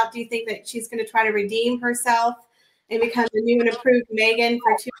talking about. Do you think that she's going to try to redeem herself and become the new and approved Meghan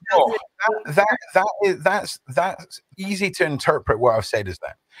for 2000? That's easy to interpret. What I've said is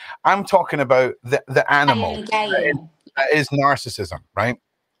that I'm talking about the animal that is narcissism, right?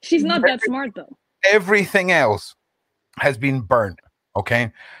 She's not that smart though. Everything else has been burnt.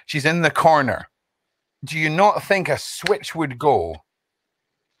 Okay, she's in the corner. Do you not think a switch would go?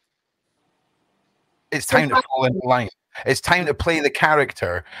 It's time to fall into line. It's time to play the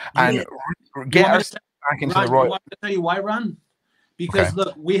character and get her back into the royal. I want to tell you why, Ron. Because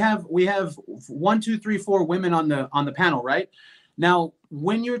look, we have 1, 2, 3, 4 women on the panel, right? Now,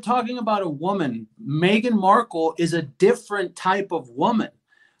 when you're talking about a woman, Meghan Markle is a different type of woman.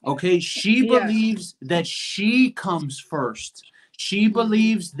 Okay, she believes that she comes first. She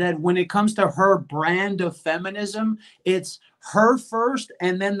believes that when it comes to her brand of feminism, it's her first,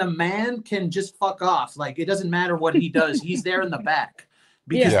 and then the man can just fuck off. Like, it doesn't matter what he does. He's there in the back.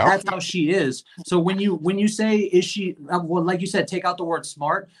 Because that's how she is. So when you say, is she, well, like you said, take out the word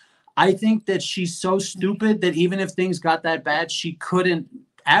smart. I think that she's so stupid that even if things got that bad, she couldn't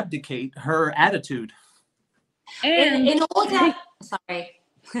abdicate her attitude. And in order, sorry.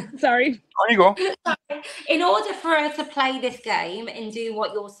 There you go. In order for her to play this game and do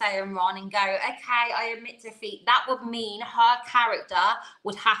what you're saying, Ron, and go, okay, I admit defeat, that would mean her character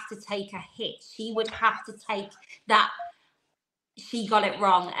would have to take a hit. She would have to take that. She got it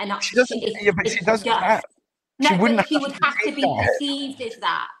wrong, and she doesn't. But she doesn't. She wouldn't. She would have to be perceived as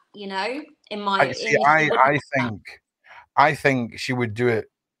that, you know. In my, I think she would do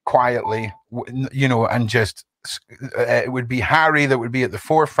it quietly, you know, and just it would be Harry that would be at the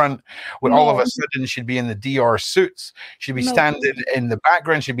forefront. When all of a sudden she'd be in the DR suits, she'd be standing in the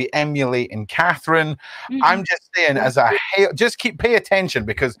background, she'd be emulating Catherine. I'm just saying, just pay attention,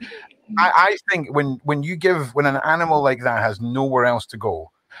 because I think when an animal like that has nowhere else to go,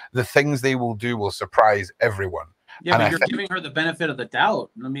 the things they will do will surprise everyone. Yeah, but you're giving her the benefit of the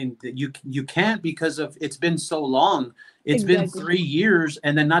doubt. I mean, you can't, because of it's been so long. It's been 3 years,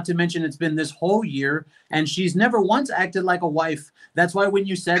 and then not to mention it's been this whole year, and she's never once acted like a wife. That's why when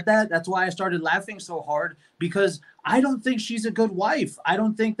you said that, that's why I started laughing so hard, because I don't think she's a good wife. I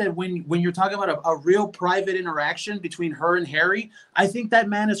don't think that when you're talking about a real private interaction between her and Harry, I think that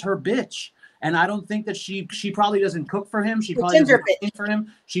man is her bitch. And I don't think that she probably doesn't cook for him. She probably doesn't clean for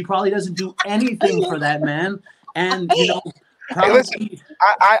him. She probably doesn't do anything for that man. And you know, probably, listen,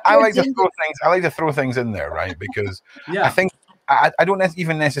 I like to throw things. I like to throw things in there, right? Because I think I don't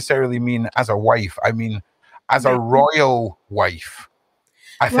even necessarily mean as a wife. I mean as a royal wife.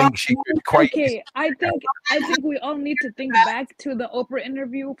 I think she could quite. Okay, I think we all need to think back to the Oprah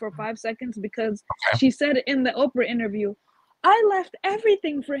interview for 5 seconds, because she said in the Oprah interview, I left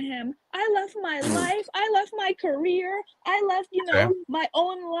everything for him. I left my life. I left my career. I left, you know, my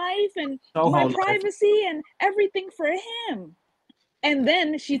own life and my privacy and everything for him. And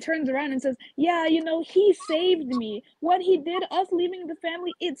then she turns around and says, yeah, you know, he saved me. What he did, us leaving the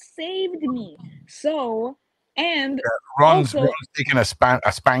family, it saved me. So, and Ron's taking a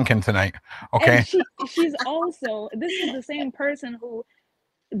spanking tonight. Okay. And she's also, this is the same person who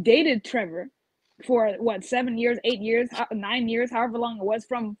dated Trevor for what, 7 years, 8 years, 9 years, however long it was,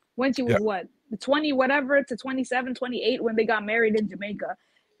 from when she was 20 whatever to 27, 28 when they got married in Jamaica.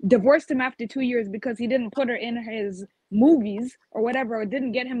 Divorced him after 2 years because he didn't put her in his movies or whatever, or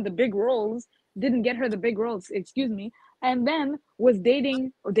didn't get him the big roles, didn't get her the big roles, excuse me. And then was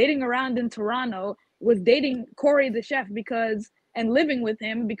dating around in Toronto, was dating Corey the chef and living with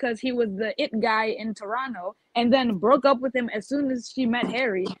him because he was the it guy in Toronto, and then broke up with him as soon as she met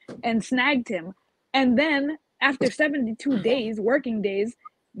Harry and snagged him. And then after 72 days, working days,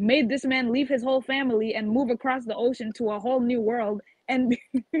 made this man leave his whole family and move across the ocean to a whole new world. And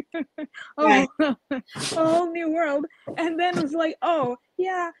a whole new world. And then it was like, oh,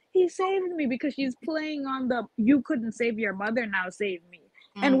 yeah, he saved me, because she's playing on the, you couldn't save your mother, now save me.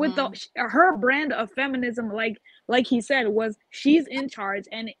 And with her brand of feminism, like he said, was she's in charge,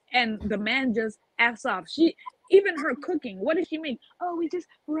 and the man just F's off. Even her cooking, what does she make? Oh, we just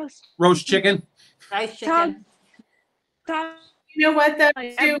roast chicken. Roast chicken. You know what, though,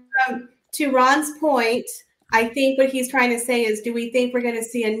 to Ron's point, I think what he's trying to say is, do we think we're going to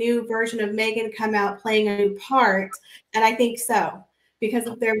see a new version of Meghan come out playing a new part? And I think so, because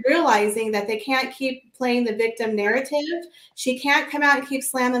they're realizing that they can't keep playing the victim narrative. She can't come out and keep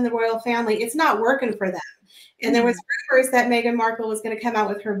slamming the royal family. It's not working for them. And there was rumors that Meghan Markle was going to come out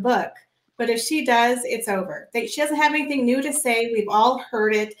with her book. But if she does, it's over. She doesn't have anything new to say. We've all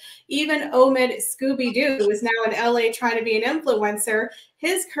heard it. Even Omid Scooby-Doo is now in LA trying to be an influencer.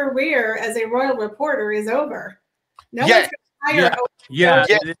 His career as a royal reporter is over. No one's going to hire Omid. You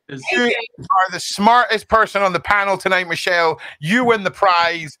are the smartest person on the panel tonight, Michelle. You win the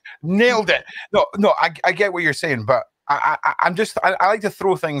prize. Nailed it. No, I get what you're saying, but I like to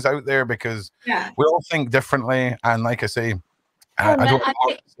throw things out there because we all think differently. And like I say, I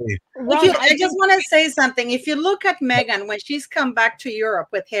just want to say something. If you look at Meghan, when she's come back to Europe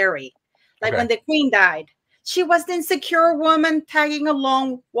with Harry, when the Queen died, she was the insecure woman tagging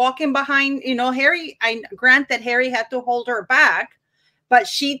along, walking behind, Harry. I grant that Harry had to hold her back, but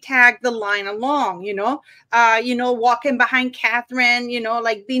she tagged the line along, walking behind Catherine,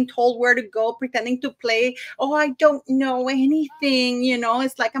 being told where to go, pretending to play. Oh, I don't know anything,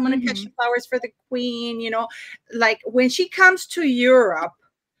 it's like, I'm going to catch the flowers for the Queen, like when she comes to Europe,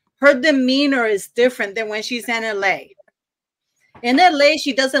 her demeanor is different than when she's in LA. In LA,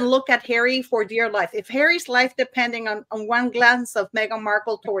 she doesn't look at Harry for dear life. If Harry's life depending on one glance of Meghan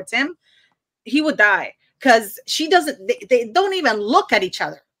Markle towards him, he would die, because she doesn't, they don't even look at each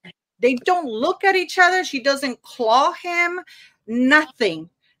other. They don't look at each other. She doesn't claw him, nothing.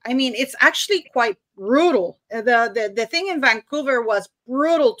 I mean, it's actually quite brutal. The thing in Vancouver was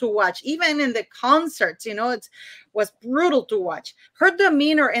brutal to watch. Even in the concerts, you know, it was brutal to watch. Her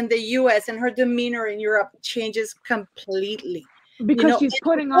demeanor in the US and her demeanor in Europe changes completely. Because, you know, she's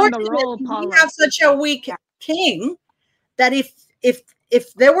putting on the role, Paula. We have such a weak king that if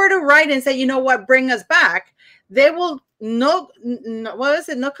they were to write and say, you know what, bring us back, they will no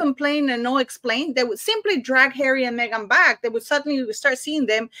complain and no explain. They would simply drag Harry and Meghan back. They would suddenly start seeing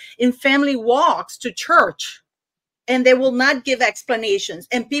them in family walks to church, and they will not give explanations.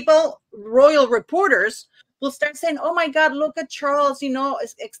 And people, royal reporters, will start saying, oh my God, look at Charles, you know,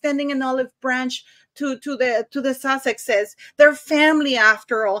 extending an olive branch to the Sussexes. They're family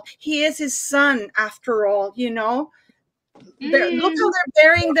after all. He is his son after all, you know. Look how they're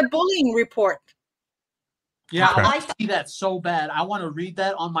burying the bullying report. Yeah, I see that so bad. I want to read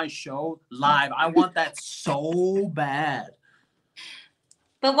that on my show live. I want that so bad.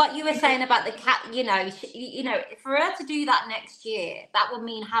 But what you were saying about the cat, you know, for her to do that next year, that would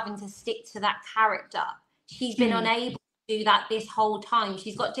mean having to stick to that character. She's been unable to do that this whole time.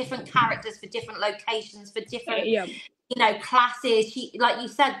 She's got different characters for different locations, for different, you know, classes. She, like you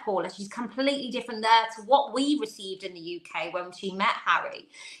said, Paula, she's completely different there to what we received in the UK when she met Harry.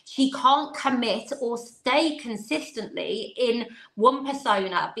 She can't commit or stay consistently in one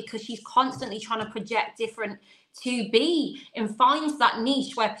persona because she's constantly trying to project different to be, and finds that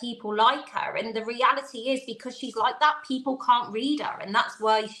niche where people like her. And the reality is, because she's like that, people can't read her, and that's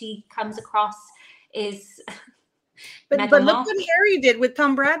why she comes across is but look what Harry did with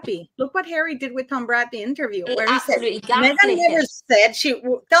Tom Bradby. Look what Harry did with Tom Bradby interview, where he said Meghan never said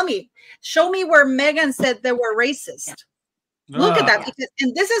show me where Meghan said they were racist. Look at that.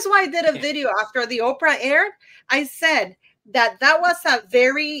 And this is why I did a video after the Oprah aired. I said that was a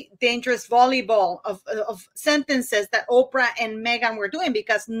very dangerous volleyball of sentences that Oprah and Meghan were doing,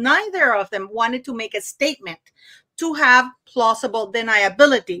 because neither of them wanted to make a statement to have plausible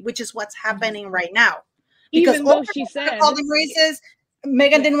deniability, which is what's happening right now. Because even though she said call them racist,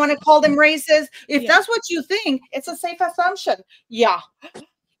 Meghan didn't want to call them racist. If that's what you think, it's a safe assumption. Yeah.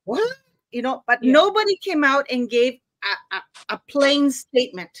 What? You know, but nobody came out and gave a plain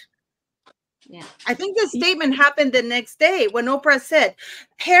statement. Yeah. I think the statement happened the next day when Oprah said,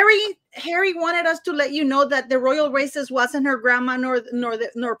 Harry wanted us to let you know that the royal racist wasn't her grandma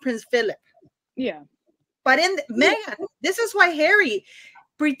nor Prince Philip. Yeah. But in Meghan, this is why Harry,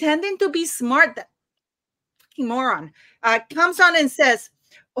 pretending to be smart, that fucking moron, comes on and says,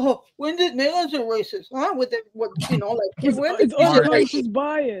 "Oh, when did Meghan's a racist? Huh? With you know, like it's all racist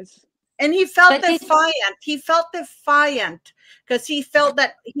bias." And he felt defiant. He felt defiant because he felt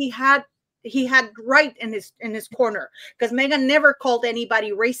that he had right in his corner, because Meghan never called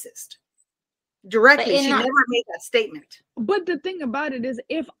anybody racist directly. She never made that statement. But the thing about it is,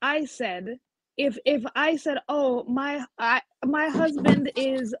 if I said, oh, my husband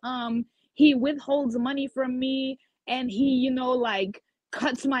is he withholds money from me, and he, you know, like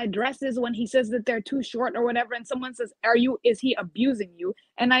cuts my dresses when he says that they're too short or whatever, and someone says, is he abusing you?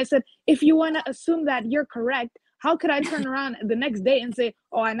 And I said, if you want to assume that, you're correct. How could I turn around the next day and say,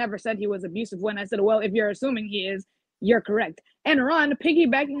 oh, I never said he was abusive, when I said, well, if you're assuming he is, you're correct. And Ron,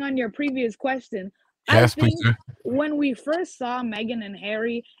 piggybacking on your previous question, yes, I think when we first saw Meghan and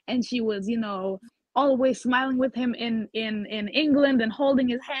Harry, and she was, you know, always smiling with him in England and holding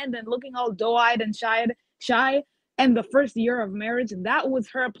his hand and looking all doe-eyed and shy, and the first year of marriage, that was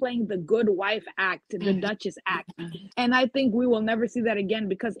her playing the good wife act, the Duchess act. And I think we will never see that again,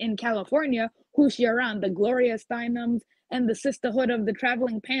 because in California, who's she around? The Gloria Steinems and the sisterhood of the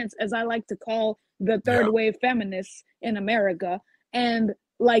traveling pants, as I like to call the third wave feminists in America. And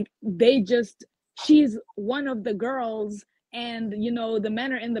like, she's one of the girls, and, you know, the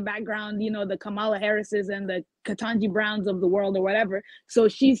men are in the background, you know, the Kamala Harrises and the Ketanji Browns of the world or whatever. So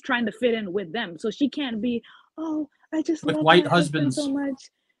she's trying to fit in with them. So she can't be, oh, I just love white my husbands husband so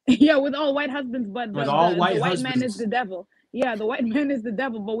much. Yeah, with all white husbands, but the white man is the devil. Yeah, the white man is the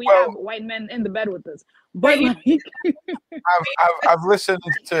devil, but we have white men in the bed with us. But I've listened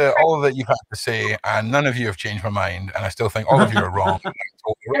to all that you've had to say, and none of you have changed my mind, and I still think all of you are wrong. Totally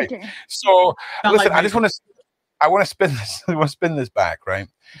right. Okay. So listen, I just want I want to spin this. I want to spin this back, right?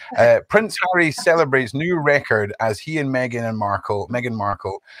 Prince Harry celebrates new record as he and Meghan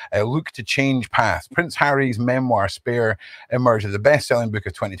Markle look to change paths. Prince Harry's memoir *Spare* emerged as the best-selling book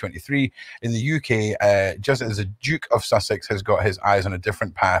of 2023 in the UK, just as the Duke of Sussex has got his eyes on a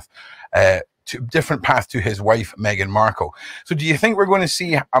different path. To his wife Meghan Markle. So, do you think we're going to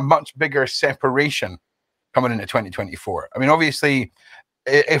see a much bigger separation coming into 2024? I mean, obviously,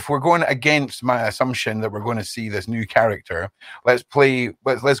 if we're going against my assumption that we're going to see this new character, let's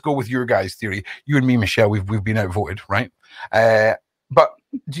go with your guys' theory. You and me, Michelle, we've been outvoted, right? But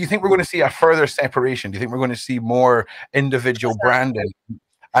do you think we're going to see a further separation? Do you think we're going to see more individual branding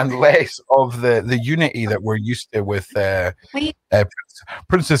and less of the unity that we're used to with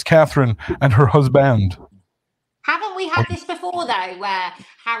Princess Catherine and her husband? Haven't we had this before, though, where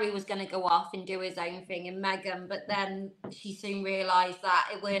Harry was going to go off and do his own thing and Meghan, but then she soon realised that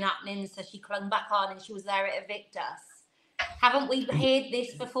it weren't happening, so she clung back on and she was there to evict us? Haven't we heard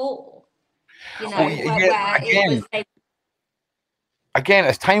this before? You know, Again,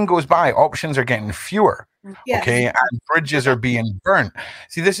 as time goes by, options are getting fewer. Yes. Okay, and bridges are being burnt.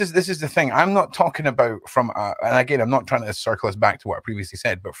 See, this is the thing. I'm not talking about and again, I'm not trying to circle us back to what I previously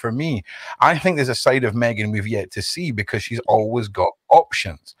said, but for me, I think there's a side of Meghan we've yet to see because she's always got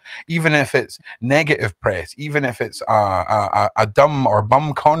options, even if it's negative press, even if it's a dumb or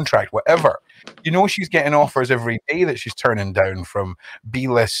bum contract, whatever. You know, she's getting offers every day that she's turning down from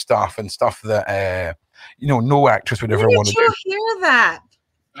B-list stuff and stuff that no actress would ever want to do. Did you hear that?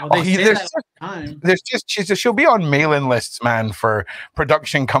 She'll be on mailing lists, man, for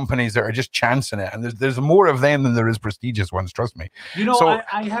production companies that are just chancing it, and there's more of them than there is prestigious ones. Trust me. You know, so,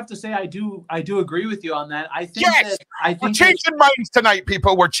 I have to say, I do agree with you on that. I think we're changing minds tonight,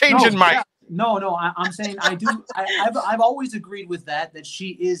 people. We're changing minds. Yeah. No, I'm saying I do. I've always agreed with that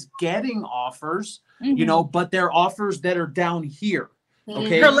she is getting offers, but they're offers that are down here.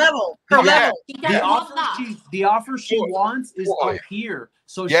 Okay, her level. The offer she wants is up here,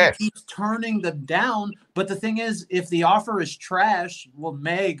 so she keeps turning them down. But the thing is, if the offer is trash, well,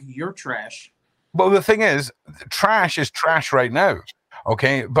 Meg, you're trash. Well, the thing is, trash is trash right now.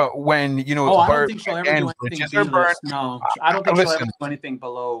 Okay, but when I don't think she'll ever do anything B-list. No, I don't think she'll ever do anything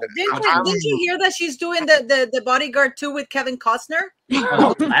below. Didn't you hear that she's doing the Bodyguard 2 with Kevin Costner?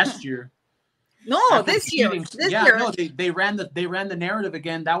 That was last year. No, this year. No, they ran the narrative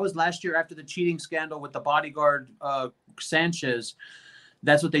again. That was last year after the cheating scandal with the Bodyguard Sanchez.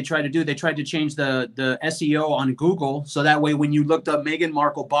 That's what they tried to do. They tried to change the SEO on Google so that way when you looked up Meghan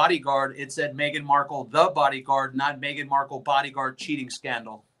Markle bodyguard, it said Meghan Markle the bodyguard, not Meghan Markle bodyguard cheating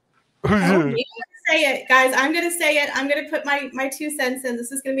scandal. I'm going to say it, guys. I'm going to say it. I'm going to put my 2 cents in.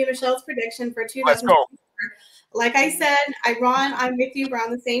 This is going to be Michelle's prediction for 2024. Let's go. Like I said, I'm with you. We're on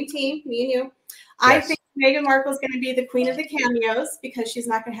the same team, me and you. Yes. I think Meghan Markle is going to be the queen of the cameos because she's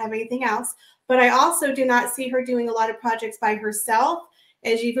not going to have anything else. But I also do not see her doing a lot of projects by herself.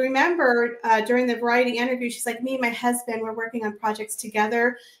 As you remember, during the Variety interview, she's like, me and my husband, we're working on projects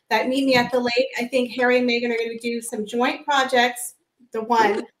together that meet me at the lake. I think Harry and Meghan are going to do some joint projects, the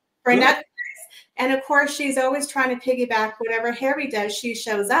one for Netflix. And of course, she's always trying to piggyback whatever Harry does, she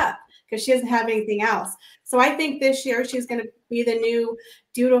shows up because she doesn't have anything else. So I think this year she's going to be the new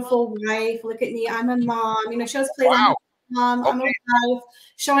dutiful wife. Look at me, I'm a mom. She always plays a mom. I'm a wife,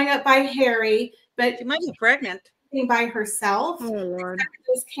 showing up by Harry, but she might be pregnant by herself. Oh Lord,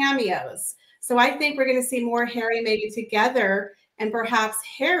 those cameos. So I think we're going to see more Harry maybe together, and perhaps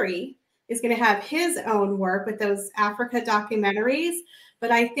Harry is going to have his own work with those Africa documentaries.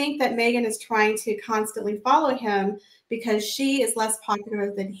 But I think that Meghan is trying to constantly follow him because she is less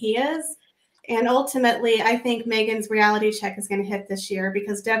popular than he is. And ultimately, I think Meghan's reality check is going to hit this year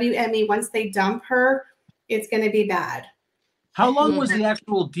because WME, once they dump her, it's going to be bad. How long was the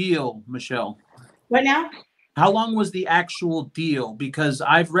actual deal, Michelle? What now? How long was the actual deal? Because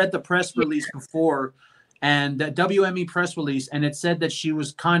I've read the press release before, and the WME press release, and it said that she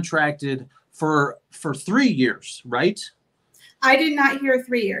was contracted for 3 years, right? I did not hear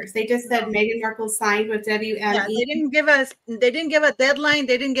 3 years. They just said Meghan Markle signed with WME. Yeah, they didn't give a deadline.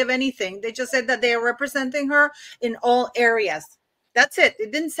 They didn't give anything. They just said that they are representing her in all areas. That's it.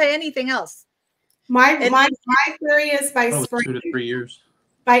 It didn't say anything else. My theory is by spring, 2 to 3 years.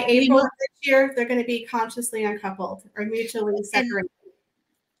 By April of this year, they're going to be consciously uncoupled or mutually separated.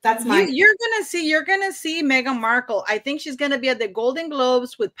 That's my. You're gonna see Meghan Markle. I think she's gonna be at the Golden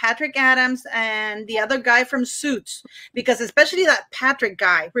Globes with Patrick Adams and the other guy from Suits, because especially that Patrick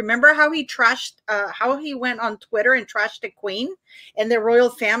guy. Remember how he trashed, how he went on Twitter and trashed the Queen and the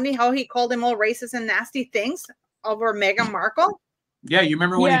royal family? How he called them all racist and nasty things over Meghan Markle. Yeah, you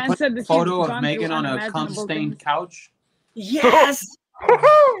remember when he put a photo of Meghan on a cum-stained couch? Yes.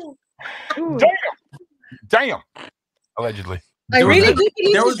 Damn. Allegedly. I really do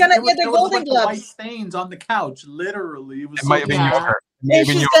believe she's gonna get the Golden Globes. White stains on the couch, literally. It might have been your. And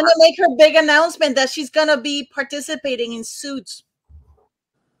she's gonna make her big announcement that she's gonna be participating in Suits.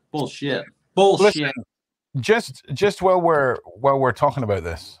 Bullshit. Listen, just while we're talking about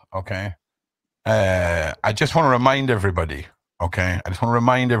this, okay. I just want to remind everybody,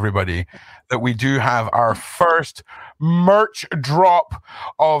 that we do have our first merch drop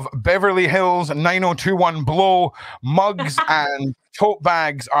of Beverly Hills 9021 Blow mugs and tote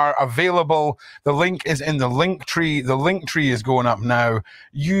bags are available. The link is in the link tree. The link tree is going up now.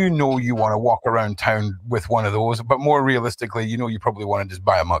 You know you want to walk around town with one of those, but more realistically, you know you probably want to just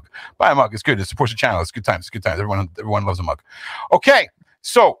buy a mug. Buy a mug. It's good. It supports the channel. It's good times. It's good times. Everyone loves a mug. Okay,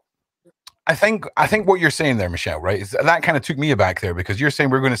 so I think what you're saying there, Michelle, right, is that kind of took me aback there, because you're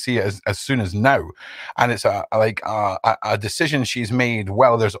saying we're going to see it as soon as now, and it's a decision she's made.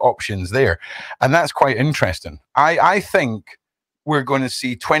 Well, there's options there, and that's quite interesting. I think we're going to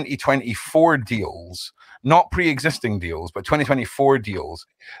see 2024 deals, not pre-existing deals, but 2024 deals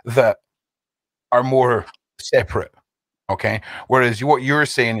that are more separate. Okay, whereas what you're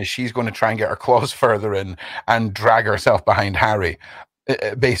saying is she's going to try and get her claws further in and drag herself behind Harry.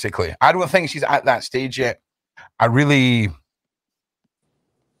 Basically, I don't think she's at that stage yet. I really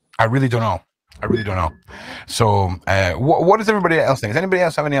don't know. So, what does everybody else think? Does anybody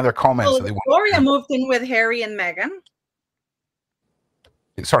else have any other comments? Well, Gloria moved in with Harry and Meghan.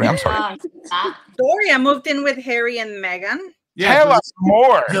 Sorry, I'm sorry. Doria moved in with Harry and Meghan. Yeah, tell us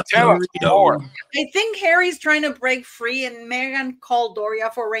more. Tell us more. I think Harry's trying to break free, and Meghan called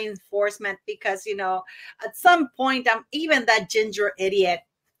Doria for reinforcement because, you know, at some point, even that ginger idiot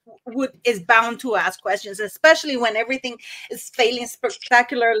is bound to ask questions, especially when everything is failing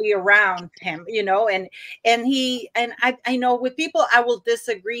spectacularly around him, you know. And I know with people I will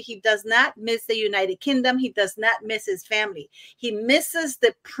disagree. He does not miss the United Kingdom. He does not miss his family. He misses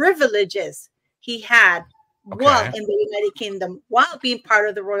the privileges he had while in the United Kingdom, while being part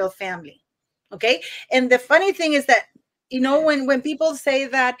of the royal family. Okay. And the funny thing is that, you know, when people say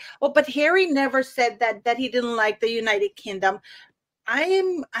that, oh, but Harry never said that he didn't like the United Kingdom.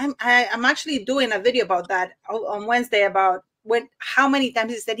 I'm actually doing a video about that on Wednesday about how many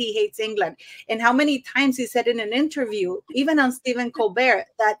times he said he hates England, and how many times he said in an interview, even on Stephen Colbert,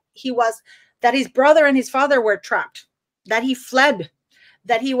 that his brother and his father were trapped, that he fled,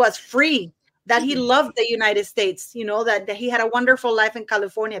 that he was free, that he loved the United States, you know, that he had a wonderful life in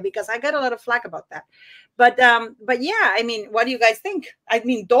California, because I got a lot of flack about that. But yeah, I mean, what do you guys think? I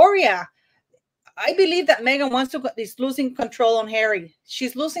mean, Doria, I believe that Meghan is losing control on Harry.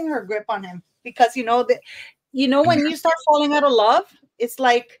 She's losing her grip on him, because, you know, when you start falling out of love, it's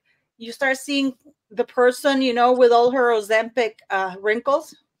like you start seeing the person, you know, with all her Ozempic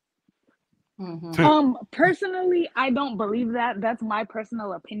wrinkles. Personally, I don't believe that. That's my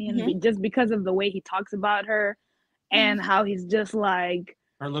personal opinion, just because of the way he talks about her and how he's just like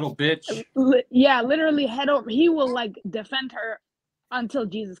her little bitch. Yeah, literally head over. He will like defend her until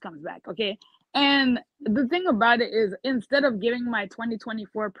Jesus comes back. Okay. And the thing about it is, instead of giving my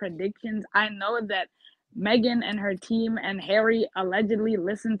 2024 predictions, I know that Meghan and her team and Harry allegedly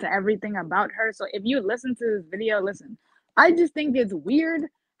listen to everything about her. So if you listen to this video, listen, I just think it's weird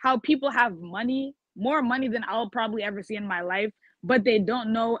how people have money, more money than I'll probably ever see in my life, but they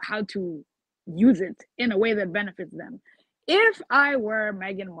don't know how to use it in a way that benefits them. If I were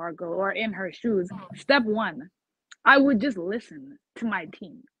Meghan Markle or in her shoes, step one, I would just listen to my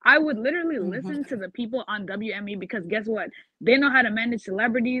team. I would literally listen to the people on WME, because guess what? They know how to manage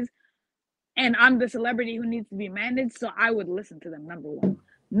celebrities, and I'm the celebrity who needs to be managed, so I would listen to them, number one.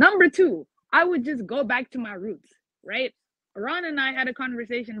 Number two, I would just go back to my roots, right? Ron and I had a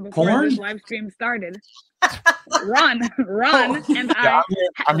conversation before this live stream started. Ron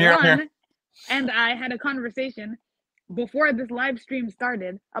and I had a conversation before this live stream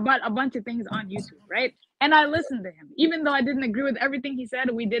started about a bunch of things on YouTube, right? And I listened to him. Even though I didn't agree with everything he said,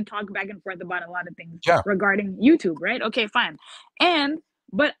 we did talk back and forth about a lot of things regarding YouTube, right? Okay, fine.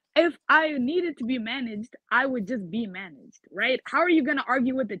 But if I needed to be managed, I would just be managed, right? How are you going to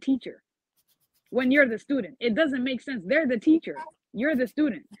argue with the teacher when you're the student? It doesn't make sense. They're the teacher. You're the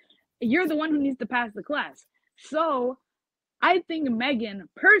student. You're the one who needs to pass the class. So I think Meghan,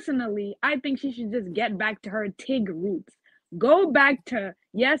 personally, I think she should just get back to her Tig roots. Go back to,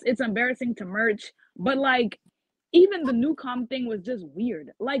 yes, it's embarrassing to merch, but like, even the Newcom thing was just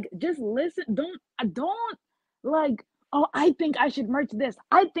weird. Like, just listen. Don't like, oh, I think I should merch this.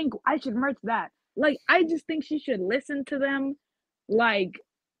 I think I should merch that. Like, I just think she should listen to them, like,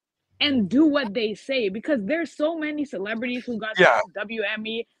 and do what they say, because there's so many celebrities who got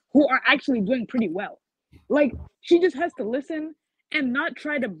WME who are actually doing pretty well. Like, she just has to listen and not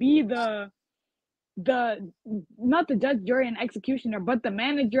try to be the not the judge, jury, and executioner, but the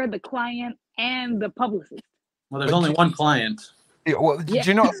manager, the client, and the publicist. Well, there's only one client. Yeah, well, do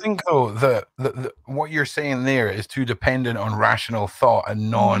you not think though that what you're saying there is too dependent on rational thought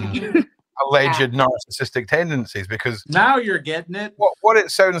and non-alleged narcissistic tendencies? Because now you're getting it. What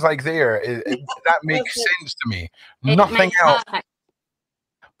it sounds like there is that makes sense to me. Nothing else,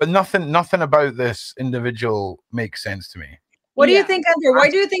 but nothing about this individual makes sense to me. What do you think, Andrew? Why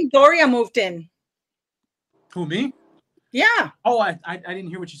do you think Doria moved in? Who, me? Yeah. Oh, I didn't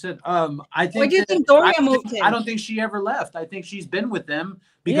hear what you said. I think. Why do you think Doria moved in? I don't think she ever left. I think she's been with them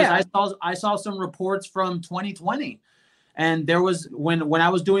because I saw some reports from 2020, and there was when I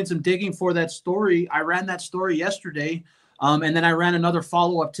was doing some digging for that story. I ran that story yesterday, and then I ran another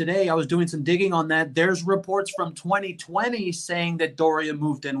follow up today. I was doing some digging on that. There's reports from 2020 saying that Doria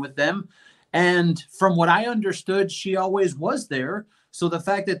moved in with them, and from what I understood, she always was there. So the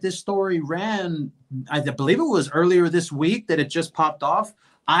fact that this story ran, I believe it was earlier this week that it just popped off.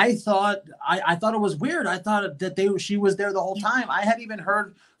 I thought it was weird. I thought that she was there the whole time. I had even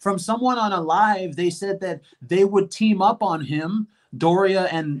heard from someone on a live. They said that they would team up on him, Doria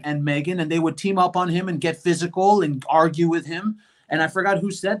and Meghan, and they would team up on him and get physical and argue with him. And I forgot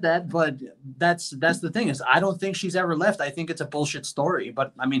who said that, but that's the thing is I don't think she's ever left. I think it's a bullshit story.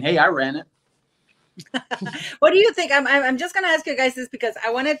 But I mean, hey, I ran it. What do you think? I'm just going to ask you guys this because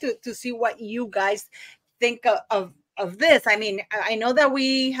I wanted to see what you guys think of this. I mean, I know that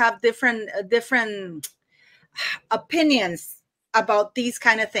we have different opinions about these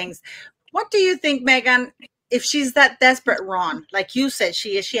kind of things. What do you think, Meghan, if she's that desperate, Ron, like you said,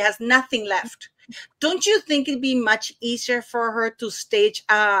 she has nothing left? Don't you think it'd be much easier for her to stage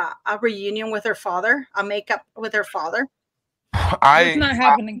a reunion with her father, a makeup with her father? It's not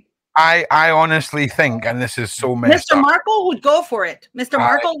happening. I honestly think, and this is so messed Mr. up. Markle would go for it. Mr.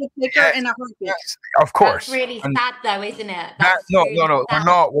 Markle would take her in a heartbeat. Yes, of course. That's really sad, though, isn't it? No.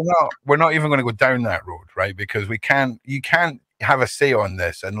 We're not even going to go down that road, right? Because you can't have a say on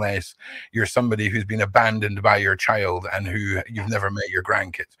this unless you're somebody who's been abandoned by your child and who you've never met your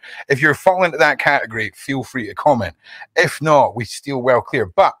grandkids. If you're falling into that category, feel free to comment. If not, we steal well clear.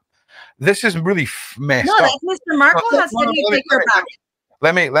 But this is really messed up. No, Mr. Markle has said he'd take her back.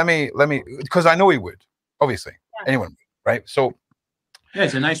 Let me, because I know he would, obviously. Anyone would, right? So, yeah,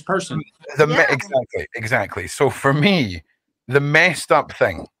 he's a nice person. Exactly. So for me, the messed up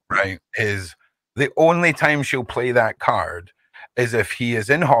thing, right, is the only time she'll play that card is if he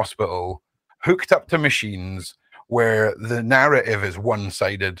is in hospital, hooked up to machines, where the narrative is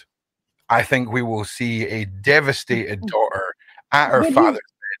one-sided. I think we will see a devastated daughter at her father's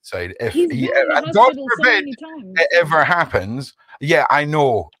bedside. If God forbid it ever happens. Yeah, I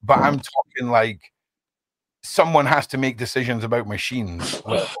know, but I'm talking like someone has to make decisions about machines.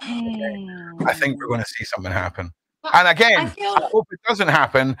 I think we're going to see something happen. And again, I hope it doesn't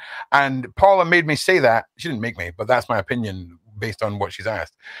happen. And Paula made me say that. She didn't make me, but that's my opinion based on what she's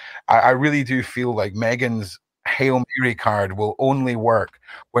asked. I really do feel like Meghan's Hail Mary card will only work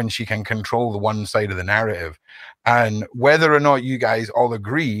when she can control the one side of the narrative. And whether or not you guys all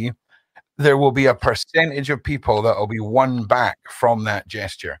agree, there will be a percentage of people that will be won back from that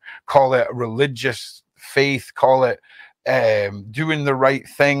gesture. Call it religious faith, call it doing the right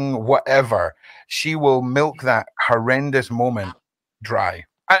thing, whatever. She will milk that horrendous moment dry.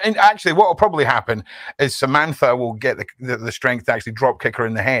 And actually, what will probably happen is Samantha will get the strength to actually drop kick her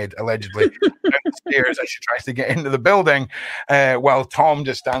in the head, allegedly, downstairs as she tries to get into the building, while Tom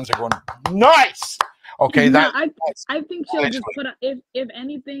just stands there going, "Nice." Okay, I think she'll just put up, if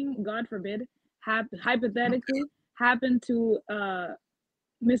anything, God forbid, hypothetically happened to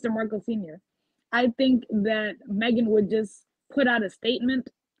Mr. Markle Sr., I think that Meghan would just put out a statement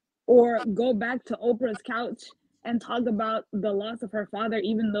or go back to Oprah's couch and talk about the loss of her father,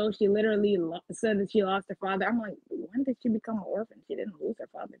 even though she literally said that she lost her father. I'm like, when did she become an orphan? She didn't lose her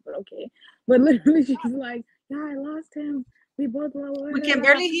father, but okay. But literally, she's like, yeah, I lost him. We both lost. We can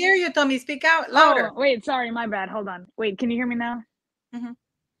barely hear you, Tommy. Speak out louder. Oh, wait, sorry, my bad. Hold on. Wait, can you hear me now? Mm-hmm.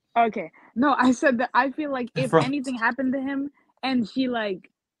 Okay. No, I said that I feel like if anything happened to him and she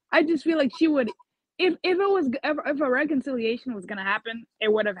I just feel like she would, if a reconciliation was gonna happen,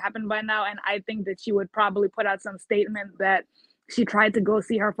 it would have happened by now. And I think that she would probably put out some statement that she tried to go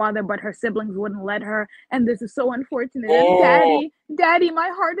see her father, but her siblings wouldn't let her. And this is so unfortunate. Oh. And Daddy, my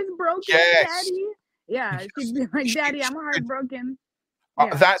heart is broken. Yes. Daddy. Yeah, she'd be like, Daddy, I'm heartbroken.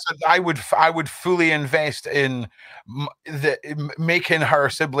 I would fully invest in making her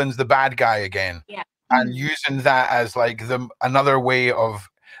siblings the bad guy again, and using that as like another way of.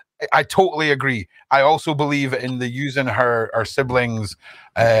 I totally agree. I also believe in the using her siblings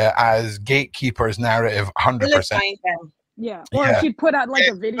as gatekeepers narrative, 100%. Yeah, or she'd put out like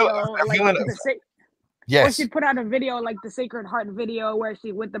a video, or she'd put out a video like the Sacred Heart video where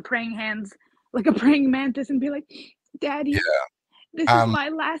she with the praying hands, like a praying mantis, and be like, "Daddy, this is my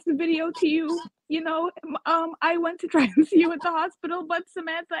last video to you. You know, I went to try and see you at the hospital, but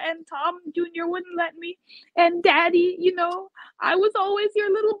Samantha and Tom Jr. wouldn't let me. And Daddy, you know, I was always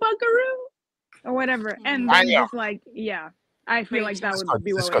your little buckaroo," or whatever. And then just like, I feel like that would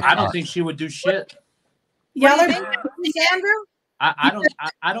be what I don't think she would do shit. Andrew?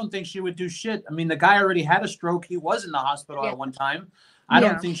 I don't think she would do shit. I mean, the guy already had a stroke. He was in the hospital at one time. I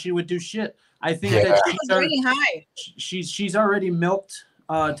don't think she would do shit. I think that she's already milked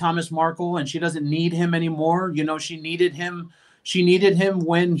Thomas Markle, and she doesn't need him anymore. You know, she needed him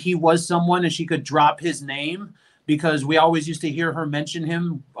when he was someone and she could drop his name, because we always used to hear her mention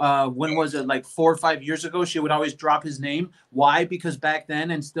him. When was it, like 4 or 5 years ago? She would always drop his name. Why? Because back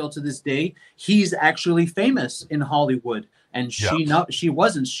then, and still to this day, he's actually famous in Hollywood. And she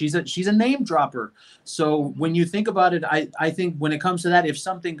wasn't. She's a name dropper. So when you think about it, I think when it comes to that, if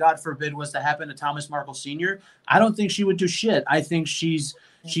something, God forbid, was to happen to Thomas Markle Sr., I don't think she would do shit. I think she's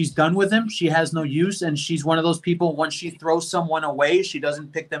done with him. She has no use, and she's one of those people, once she throws someone away, she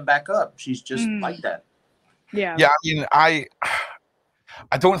doesn't pick them back up. She's just like that. Yeah. I mean, I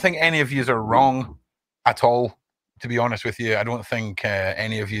don't think any of you are wrong at all. To be honest with you, I don't think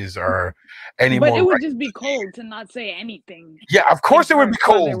any of you are any more. But it would just be cold to not say anything. Yeah, of course it would be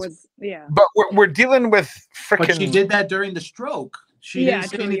cold. But we're dealing with freaking. But she did that during the stroke. She didn't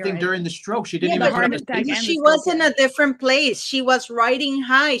say anything during the stroke. She didn't even heart attack. She was in a different place. She was riding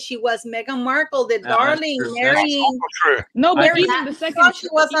high. She was Meghan Markle, the darling, marrying. No, but even the second, she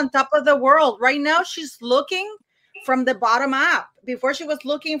was on top of the world. Right now, she's looking from the bottom up. Before she was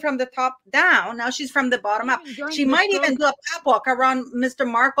looking from the top down. Now she's from the bottom up. She might even do a pep walk around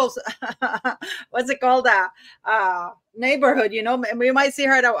Mr. Markle's what's it called, neighborhood. You know, we might see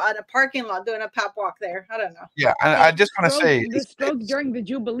her at a parking lot doing a pep walk there. I don't know. Yeah, and I just want to say the stroke during the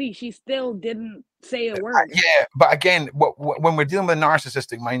Jubilee, she still didn't say a word. Yeah, but again, when we're dealing with a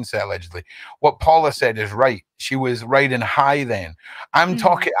narcissistic mindset, allegedly, what Paula said is right. She was riding high then. I'm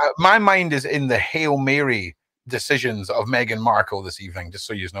talking. My mind is in the Hail Mary decisions of Meghan Markle this evening, just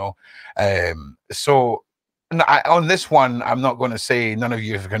so you know. So on this one, I'm not going to say none of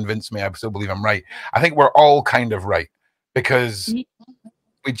you have convinced me. I still believe I'm right. I think we're all kind of right, because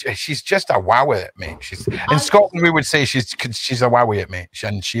she's just a wowie at me. She's in Scotland, we would say she's a wowie at me,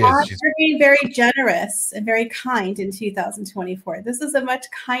 and she is. She's being very generous and very kind in 2024. This is a much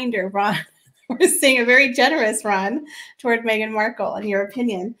kinder run. We're seeing a very generous run toward Meghan Markle, in your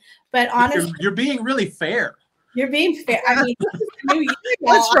opinion. But honestly, you're being really fair. You're being fair. I mean,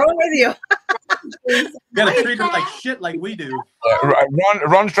 what's wrong with you? You gotta treat her like shit, like we do.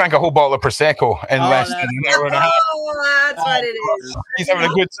 Ron's drank a whole bottle of Prosecco in less than an hour and a half. Oh, that's what it is. He's having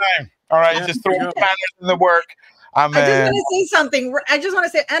a good time. All right, just throw the banners in the work. I just want to say something. I just want to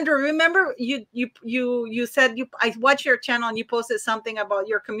say, Andrew, remember you said I watched your channel and you posted something about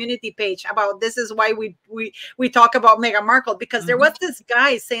your community page about this is why we talk about Meghan Markle, because there was this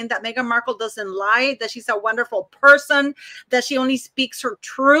guy saying that Meghan Markle doesn't lie, that she's a wonderful person, that she only speaks her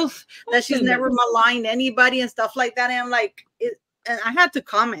truth, that she's never maligned anybody and stuff like that. And I'm like, and I had to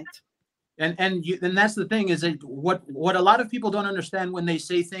comment. And that's the thing, is that what a lot of people don't understand when they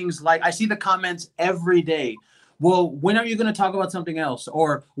say things like, I see the comments every day. Well, when are you going to talk about something else?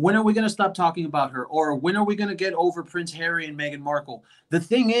 Or when are we going to stop talking about her? Or when are we going to get over Prince Harry and Meghan Markle? The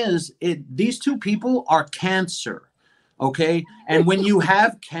thing is, these two people are cancer, okay? And when you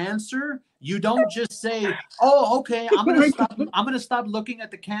have cancer, you don't just say, "Oh, okay, I'm gonna stop looking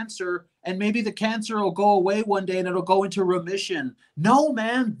at the cancer, and maybe the cancer will go away one day and it'll go into remission." No,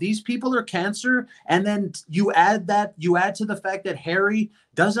 man, these people are cancer, and then you add to the fact that Harry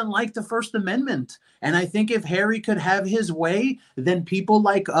doesn't like the First Amendment. And I think if Harry could have his way, then people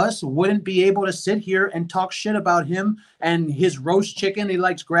like us wouldn't be able to sit here and talk shit about him and his roast chicken. He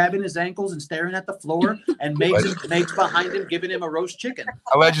likes grabbing his ankles and staring at the floor, and Meg's behind him giving him a roast chicken.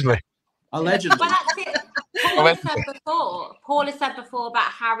 Allegedly. Well, that's it. Paula said before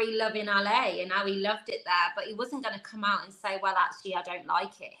about Harry loving LA and how he loved it there, but he wasn't going to come out and say, well, actually, I don't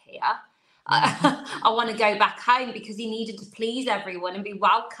like it here. I want to go back home, because he needed to please everyone and be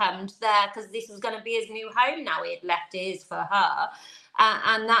welcomed there, because this was going to be his new home now. He had left his for her.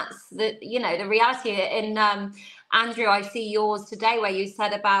 And that's the reality. And Andrew, I see yours today where you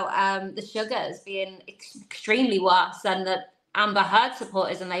said about the Sugars being extremely worse than the Amber Heard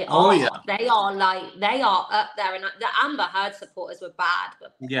supporters, and they are up there, and the Amber Heard supporters were bad,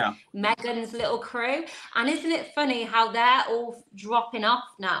 but Meghan's little crew, and isn't it funny how they're all dropping off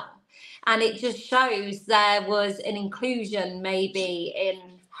now, and it just shows there was an inclusion maybe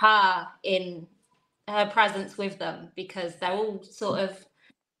in her presence with them, because they're all sort of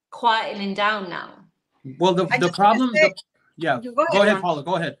quietening down now. Well, the problem, go ahead, Paula,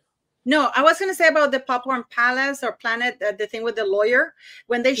 go ahead. No, I was going to say about the Popcorn Palace or Planet, the thing with the lawyer,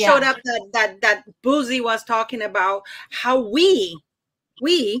 when they showed up, that Boozy was talking about how we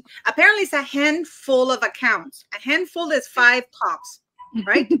apparently it's a handful of accounts. A handful is 5 tops,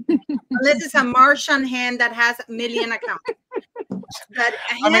 right? Unless it's a Martian hand that has 1 million accounts.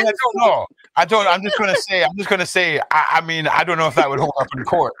 I mean, I don't know. I'm just going to say. I mean, I don't know if that would hold up in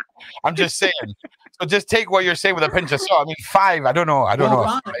court. I'm just saying. So just take what you're saying with a pinch of salt. I mean, 5. I don't know.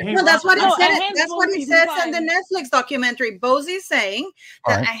 No, that's what he said. That's what he says in the Netflix documentary. Bosie's saying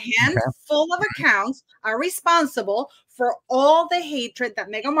that a handful of accounts are responsible for all the hatred that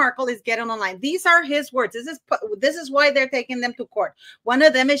Meghan Markle is getting online. These are his words. This is why they're taking them to court. One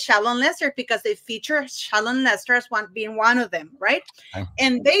of them is Shallon Lester, because they feature Shallon Lester as being one of them, right?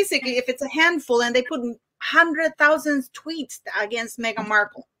 And basically, if it's a handful and they put 100,000 tweets against Meghan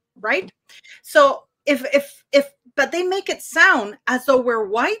Markle, right? So but they make it sound as though we're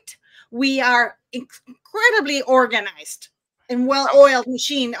white. We are incredibly organized and well-oiled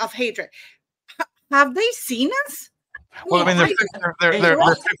machine of hatred. Have they seen us? Well, I mean, they're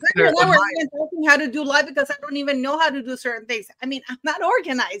talking how to do live because I don't even know how to do certain things. I mean, I'm not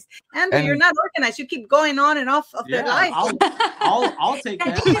organized. Andrew, you're not organized. You keep going on and off of the live. I'll take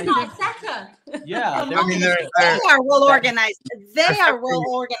that. Yeah, I mean, they are well organized. They are well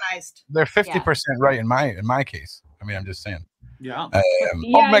organized. They're 50% right in my case. I mean, I'm just saying. Yeah.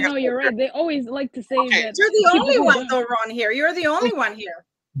 No, you're right. They always like to say that you're the only one, though, Ron. Here, you're the only one here.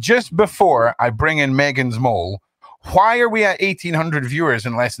 Just before I bring in Meghan's mole, why are we at 1,800 viewers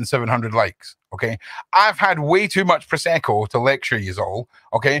and less than 700 likes? Okay, I've had way too much Prosecco to lecture you all.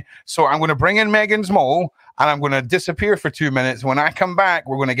 Okay, so I'm going to bring in Meghan's mole and I'm going to disappear for 2 minutes. When I come back,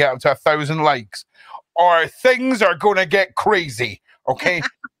 we're going to get up to 1,000 likes, or things are going to get crazy. Okay.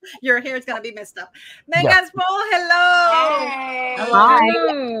 Your hair is going to be messed up. Meghan's mole, hello. Hey.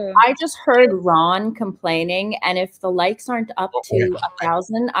 Hi. I just heard Ron complaining, and if the likes aren't up to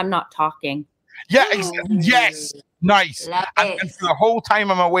 1,000, I'm not talking. Yeah, yes. Nice. And for the whole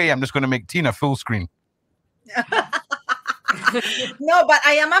time I'm away, I'm just going to make Tina full screen. No, but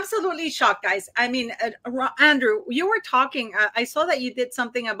I am absolutely shocked, guys. I mean, Andrew, you were talking. I saw that you did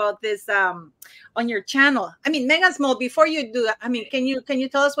something about this on your channel. I mean, Meghan's mole. Before you do that, I mean, can you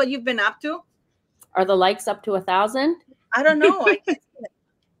tell us what you've been up to? Are the likes up to 1,000? I don't know.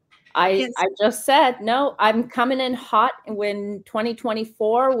 I just said, no, I'm coming in hot in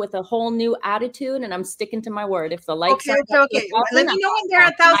 2024 with a whole new attitude, and I'm sticking to my word. If the likes okay. Let me know when there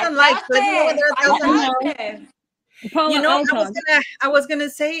are 1,000 likes. Let me know when there are 1,000 likes. Paula, you know, I was gonna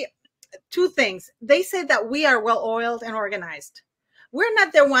say 2 things. They say that we are well-oiled and organized. We're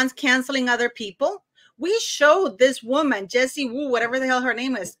not the ones canceling other people. We showed this woman, Jessie Wu, whatever the hell her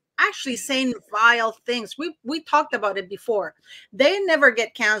name is, actually saying vile things. We talked about it before. They never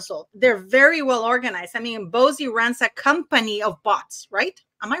get canceled. They're very well organized. I mean, Bosie runs a company of bots, right?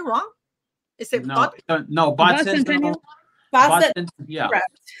 Am I wrong? Is it no? No, bots. Yeah.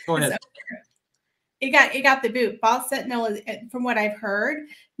 Correct. Go ahead. It got the boot. Boss Sentinel, from what I've heard,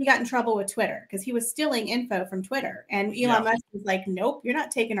 he got in trouble with Twitter because he was stealing info from Twitter. And Elon Musk was like, nope, you're not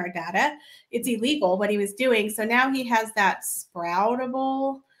taking our data. It's illegal what he was doing. So now he has that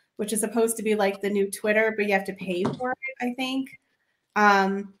Sproutable, which is supposed to be like the new Twitter, but you have to pay for it, I think.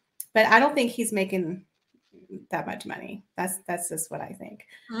 But I don't think he's making that much money. That's just what I think.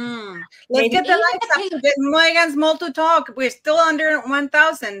 Let's get the likes up. Get Meghan's mole to talk. We're still under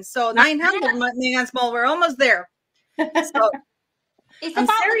 1,000, so 900 Meghan's mole. We're almost there. So it's about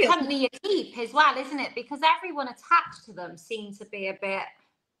the company you keep as well, isn't it? Because everyone attached to them seems to be a bit,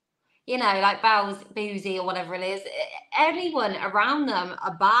 you know, like Boozy or whatever it is. Anyone around them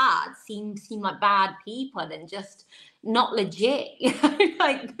are bad. Seem like bad people and just not legit.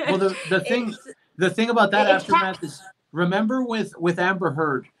 Like, well, the thing about that aftermath is, remember with Amber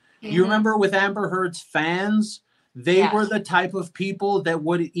Heard, you remember with Amber Heard's fans, they were the type of people that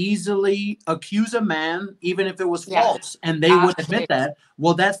would easily accuse a man, even if it was false, and they would admit that.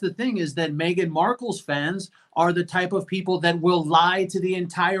 Well, that's the thing, is that Meghan Markle's fans are the type of people that will lie to the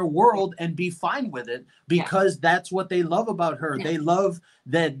entire world and be fine with it, because that's what they love about her. They love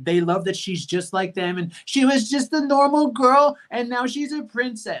that she's just like them, and she was just a normal girl and now she's a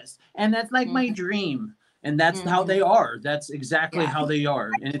princess, and that's like my dream. And that's how they are. That's exactly how they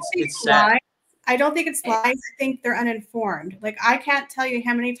are. And it's sad. I don't think it's lies. I think they're uninformed. Like, I can't tell you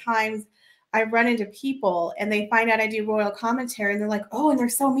how many times I've run into people and they find out I do royal commentary and they're like, oh, and they're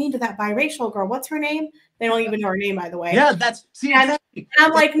so mean to that biracial girl. What's her name? They don't even know her name, by the way. Yeah, that's and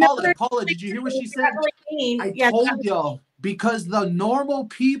I'm like, Paula, did you hear what she said? I told y'all, because the normal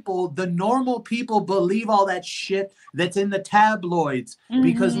people believe all that shit that's in the tabloids.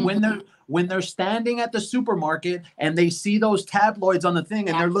 Because when they're standing at the supermarket and they see those tabloids on the thing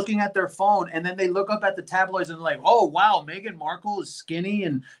and they're looking at their phone, and then they look up at the tabloids and they're like, oh, wow, Meghan Markle is skinny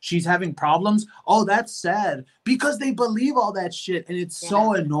and she's having problems. Oh, that's sad. Because they believe all that shit, and it's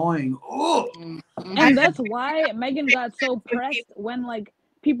so annoying. And that's why Meghan got so pressed when, like,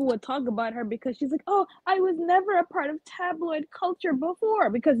 people would talk about her, because she's like, oh, I was never a part of tabloid culture before,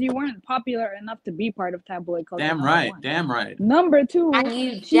 because you weren't popular enough to be part of tabloid culture. Damn right. Damn right. Number two, and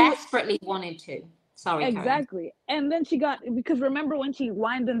you desperately wanted to. Sorry, exactly. Karen. And then she got, because remember when she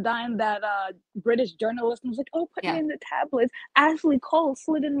wined and dined that British journalist and was like, oh, put me in the tabloids. Ashley Cole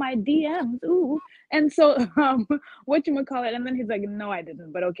slid in my DMs. Ooh. And so whatchamacallit, and then he's like, no, I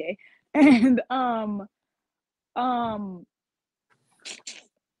didn't, but okay. And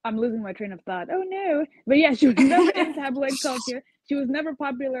I'm losing my train of thought. Oh no. But yeah, she was never in tabloid culture. She was never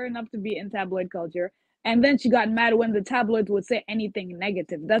popular enough to be in tabloid culture. And then she got mad when the tabloids would say anything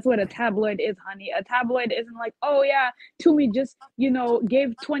negative. That's what a tabloid is, honey. A tabloid isn't like, oh yeah, Toomey just,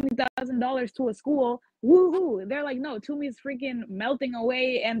 gave $20,000 to a school. Woohoo. They're like, no, Toomey's freaking melting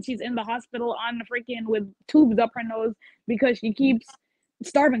away and she's in the hospital on freaking with tubes up her nose because she keeps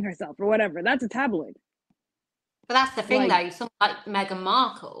starving herself or whatever. That's a tabloid. But that's the thing, though. Someone like Meghan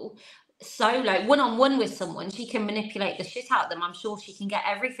Markle, solo, one-on-one with someone, she can manipulate the shit out of them. I'm sure she can get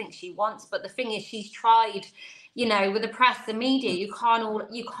everything she wants. But the thing is, she's tried, with the press, the media, you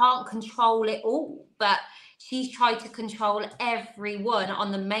can't control it all. But she's tried to control everyone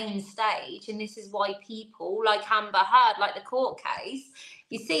on the main stage. And this is why people like Amber Heard, like the court case,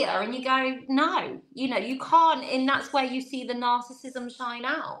 you see her and you go, no, you can't. And that's where you see the narcissism shine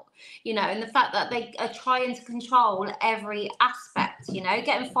out, and the fact that they are trying to control every aspect,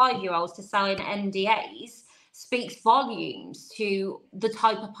 getting 5-year-olds to sign NDAs speaks volumes to the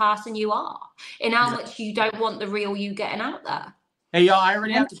type of person you are and how much you don't want the real you getting out there. Hey, y'all, I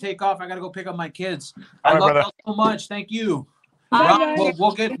already have to take off. I got to go pick up my kids. I love y'all so much. Thank you.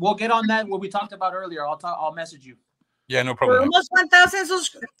 We'll get on that, what we talked about earlier. I'll message you. Yeah, no problem. We're almost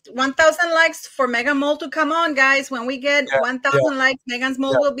 1,000 likes for Meghan Mole to come on, guys. When we get 1,000 likes, Meghan's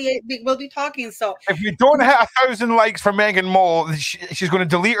Mole will be talking. So if we don't hit 1,000 likes for Meghan Mole, she's going to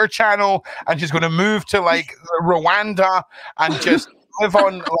delete her channel and she's going to move to like Rwanda and just live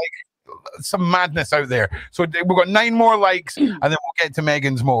on like some madness out there. So we've got 9 more likes and then we'll get to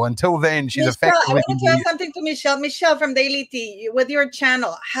Meghan's Mole. Until then, she's effectively. I want to tell something to Michelle. Michelle from Daily Tea, with your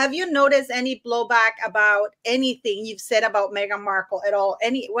channel, have you noticed any blowback about anything you've said about Meghan Markle at all?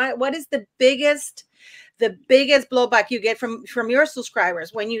 What is the biggest blowback you get from your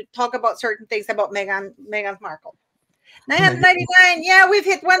subscribers when you talk about certain things about Meghan Markle? 999. Yeah, we've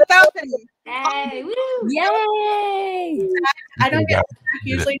hit 1,000. Hey, woo. Yay! I don't get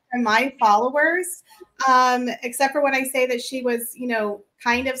usually from my followers, except for when I say that she was,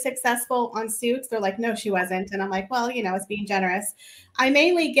 kind of successful on Suits. They're like, no, she wasn't. And I'm like, well, it's being generous. I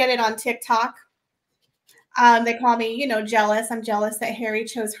mainly get it on TikTok. They call me, jealous. I'm jealous that Harry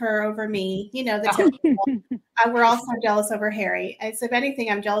chose her over me. The typical. We're also jealous over Harry. And so if anything,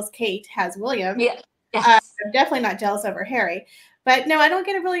 I'm jealous Kate has William. Yeah. I'm definitely not jealous over Harry. But no, I don't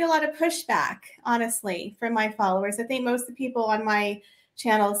get a lot of pushback, honestly, from my followers. I think most of the people on my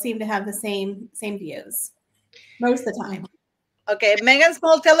channel seem to have the same views most of the time. Okay, Meghan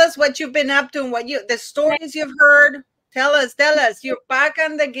Small, tell us what you've been up to and the stories you've heard. Tell us. You're back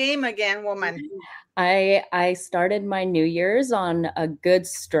on the game again, woman. I started my New Year's on a good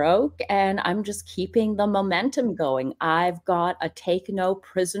stroke, and I'm just keeping the momentum going. I've got a take no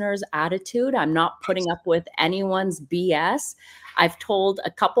prisoners attitude. I'm not putting up with anyone's BS. I've told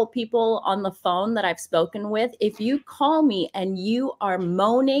a couple people on the phone that I've spoken with, if you call me and you are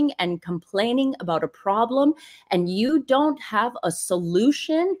moaning and complaining about a problem and you don't have a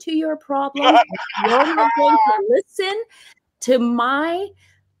solution to your problem, you're not going to listen to my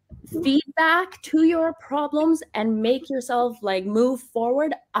feedback to your problems and make yourself like move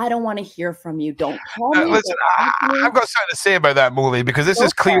forward, I don't want to hear from you. Don't call me. Listen, I've got something to say about that, Molly, because this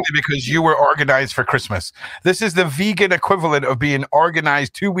is clearly because you were organized for Christmas. This is the vegan equivalent of being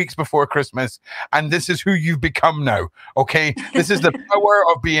organized 2 weeks before Christmas, and this is who you've become now, okay? This is the power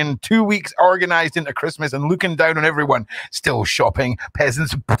of being 2 weeks organized into Christmas and looking down on everyone. Still shopping,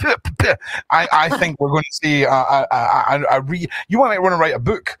 peasants. I think we're going to see you want to write a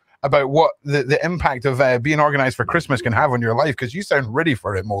book about what the impact of being organized for Christmas can have on your life, because you sound ready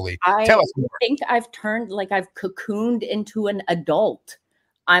for it, Molly. Tell us more. I think I've turned, like, I've cocooned into an adult.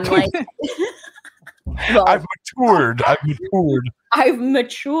 I'm like, well, I've matured. I've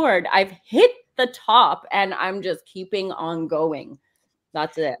matured. I've hit the top, and I'm just keeping on going.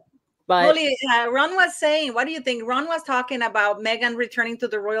 That's it. But Molly, Ron was saying, what do you think? Ron was talking about Meghan returning to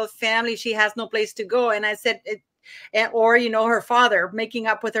the royal family. She has no place to go. And I said, or, you know, her father, making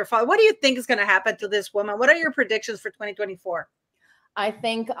up with her father. What do you think is going to happen to this woman? What are your predictions for 2024? I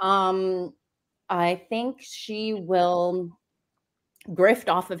think she will grift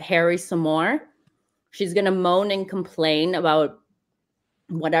off of Harry some more. She's going to moan and complain about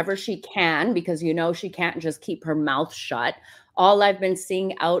whatever she can, because, you know, she can't just keep her mouth shut. All I've been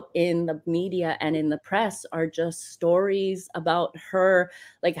seeing out in the media and in the press are just stories about her,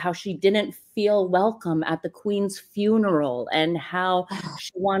 like how she didn't feel welcome at the Queen's funeral, and how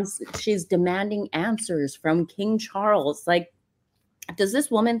she's demanding answers from King Charles. Like, does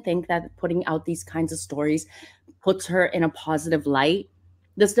this woman think that putting out these kinds of stories puts her in a positive light?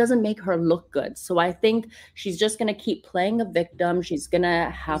 This doesn't make her look good. So I think she's just going to keep playing a victim. She's going to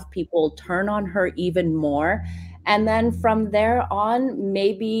have people turn on her even more. And then from there on,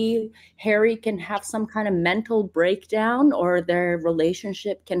 maybe Harry can have some kind of mental breakdown, or their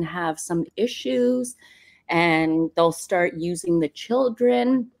relationship can have some issues, and they'll start using the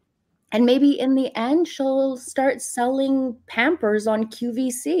children. And maybe in the end, she'll start selling Pampers on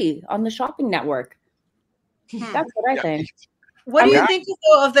QVC, on the shopping network. That's what I think. What do you think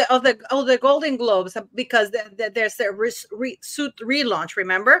of the Golden Globes? Because there's a suit relaunch,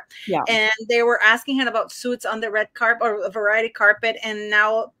 remember? Yeah. And they were asking him about suits on the red carpet or variety carpet, and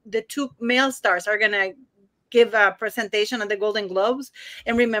now the two male stars are gonna give a presentation on the Golden Globes.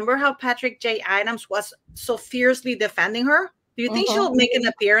 And remember how Patrick J. Adams was so fiercely defending her? Do you think she'll make an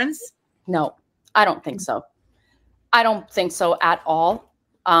appearance? No, I don't think so. I don't think so at all.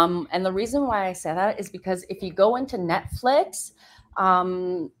 And the reason why I say that is because if you go into Netflix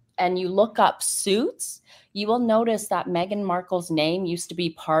and you look up Suits, you will notice that Meghan Markle's name used to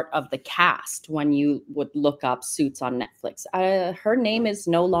be part of the cast when you would look up Suits on Netflix. Her name is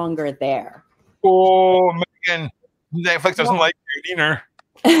no longer there. Oh, Meghan. Netflix doesn't like you either.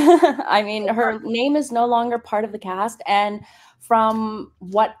 I mean, her name is no longer part of the cast. And from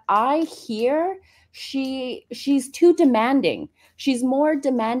what I hear, she's too demanding. She's more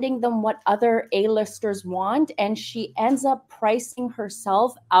demanding than what other A-listers want, and she ends up pricing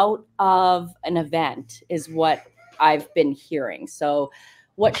herself out of an event, is what I've been hearing. So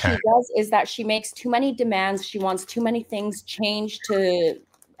what she does is that she makes too many demands. She wants too many things changed to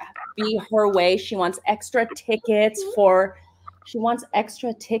be her way. She wants extra tickets for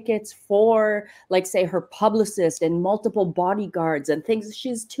like, say, her publicist and multiple bodyguards and things.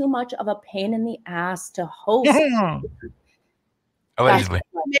 She's too much of a pain in the ass to host. Allegedly.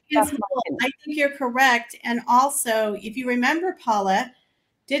 I think you're correct. And also, if you remember, Paula,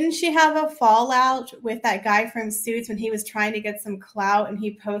 didn't she have a fallout with that guy from Suits when he was trying to get some clout, and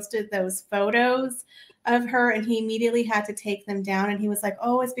he posted those photos of her, and he immediately had to take them down, and he was like,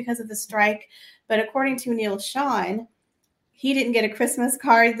 oh, it's because of the strike. But according to Neil Sean, he didn't get a Christmas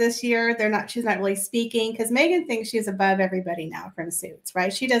card this year. She's not really speaking, because Meghan thinks she's above everybody now from Suits,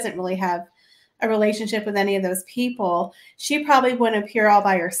 right? She doesn't really have a relationship with any of those people. She probably wouldn't appear all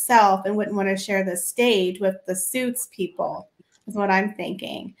by herself and wouldn't want to share the stage with the Suits people, is what I'm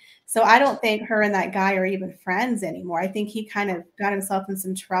thinking. So I don't think her and that guy are even friends anymore. I think he kind of got himself in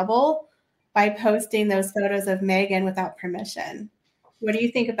some trouble by posting those photos of Meghan without permission. What do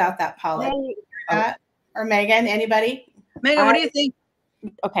you think about that, Paula? Or Meghan? Anybody? Meghan, what do you think?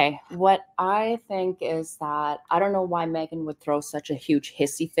 Okay, what I think is that I don't know why Meghan would throw such a huge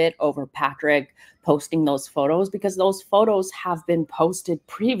hissy fit over Patrick posting those photos, because those photos have been posted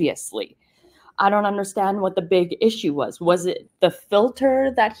previously. I don't understand what the big issue was. Was it the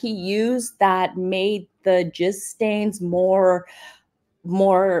filter that he used that made the jizz stains more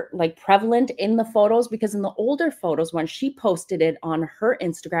like prevalent in the photos? Because in the older photos, when she posted it on her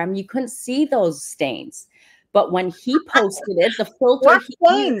Instagram, you couldn't see those stains. But when he posted it, the filter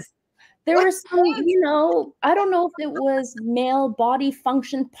There were some, you know, I don't know if it was male body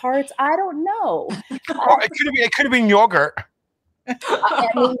function parts. I don't know. It could have been yogurt. I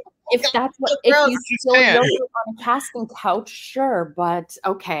mean, if that's what, if you still yogurt on a casting couch, sure, but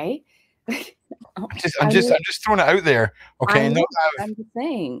okay. I'm just throwing it out there. Okay, I'm just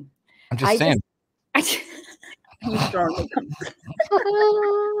saying. I'm just saying. He's throwing it.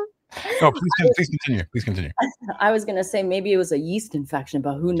 No, please continue. Please continue. I was gonna say maybe it was a yeast infection,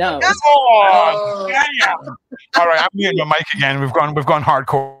 but who knows? Oh, yeah. All right, I'm muting my mic again. We've gone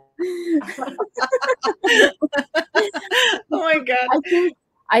hardcore. Oh my God.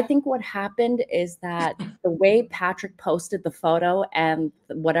 I think what happened is that the way Patrick posted the photo and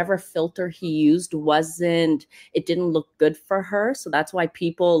whatever filter he used it didn't look good for her. So that's why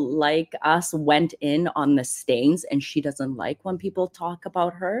people like us went in on the stains, and she doesn't like when people talk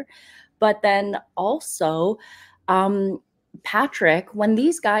about her. But then also, Patrick, when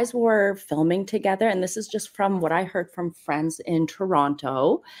these guys were filming together, and this is just from what I heard from friends in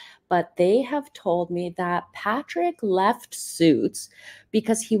Toronto, but they have told me that Patrick left Suits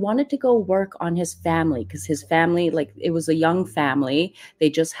because he wanted to go work on his family, because his family, like, it was a young family. They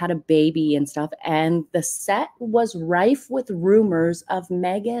just had a baby and stuff. And the set was rife with rumors of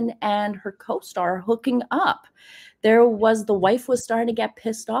Meghan and her co-star hooking up. The wife was starting to get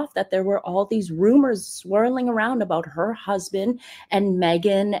pissed off that there were all these rumors swirling around about her husband and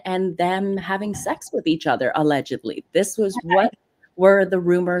Meghan and them having sex with each other, allegedly. This was what were the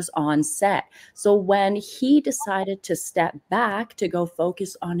rumors on set. So when he decided to step back to go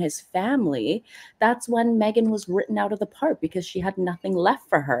focus on his family, that's when Meghan was written out of the part, because she had nothing left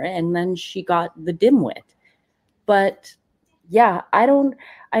for her. And then she got the dimwit. But yeah, I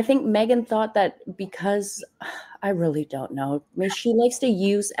think Meghan thought that, because I really don't know. I mean, she likes to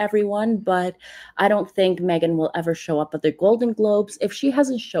use everyone, but I don't think Meghan will ever show up at the Golden Globes. If she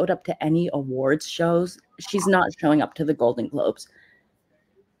hasn't showed up to any awards shows, she's not showing up to the Golden Globes.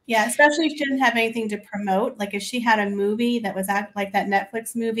 Yeah, especially if she didn't have anything to promote. Like if she had a movie that was like that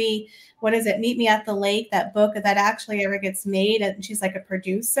Netflix movie, what is it? Meet Me at the Lake, that book that actually ever gets made, and she's like a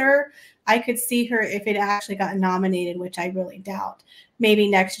producer. I could see her, if it actually got nominated, which I really doubt, maybe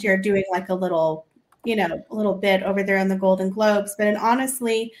next year doing like a little bit over there on the Golden Globes. But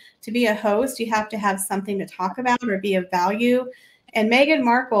honestly, to be a host, you have to have something to talk about or be of value. And Meghan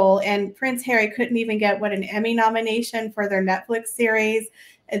Markle and Prince Harry couldn't even get an Emmy nomination for their Netflix series.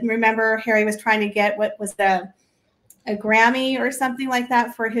 And remember, Harry was trying to get a Grammy or something like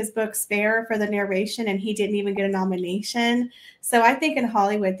that for his book Spare, for the narration, and he didn't even get a nomination. So I think in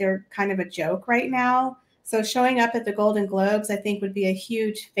Hollywood, they're kind of a joke right now. So showing up at the Golden Globes, I think, would be a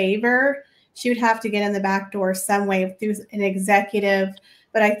huge favor. She would have to get in the back door some way through an executive.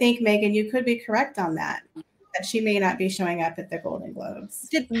 But I think, Meghan, you could be correct on that she may not be showing up at the Golden Globes.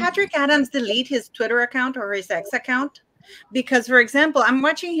 Did Patrick Adams delete his Twitter account or his X account? Because, for example, I'm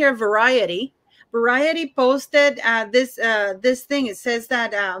watching here Variety. Variety posted this thing. It says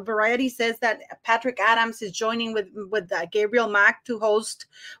that Variety says that Patrick Adams is joining with Gabriel Mack to host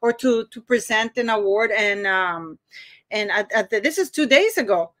or to present an award, and this is 2 days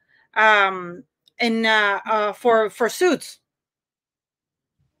ago, for Suits.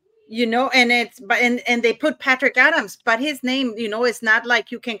 And they put Patrick Adams, but his name, it's not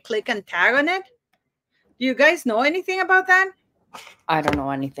like you can click and tag on it. Do you guys know anything about that? I don't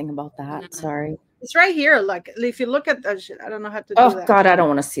know anything about that. Sorry. It's right here. Like, if you look at I don't know how to do that. Oh God, I don't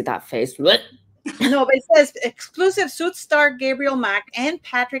want to see that face. No, but it says exclusive Suits star Gabriel Mack and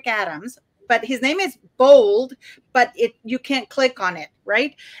Patrick Adams, but his name is bold, but you can't click on it,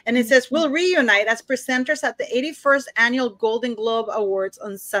 right? And it says we'll reunite as presenters at the 81st annual Golden Globe Awards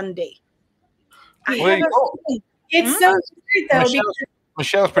on Sunday. It's so weird though.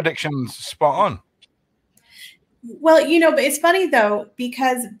 Michelle's prediction's spot on. Well, but it's funny though,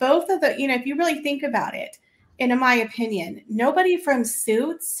 because both of the, if you really think about it, and in my opinion, nobody from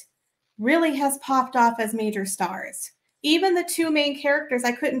Suits really has popped off as major stars. Even the two main characters,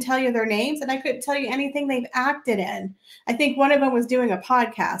 I couldn't tell you their names, and I couldn't tell you anything they've acted in. I think one of them was doing a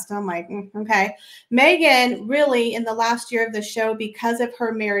podcast. I'm like, okay. Meghan really, in the last year of the show, because of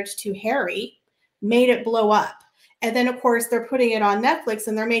her marriage to Harry, made it blow up. And then, of course, they're putting it on Netflix,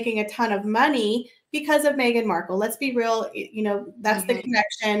 and they're making a ton of money because of Meghan Markle. Let's be real. That's the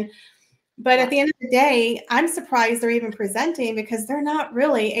connection. But at the end of the day, I'm surprised they're even presenting, because they're not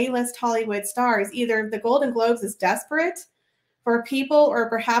really A-list Hollywood stars. Either the Golden Globes is desperate for people, or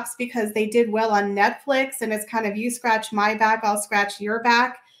perhaps because they did well on Netflix and it's kind of, you scratch my back, I'll scratch your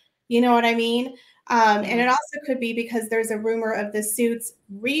back. You know what I mean? And it also could be because there's a rumor of the Suits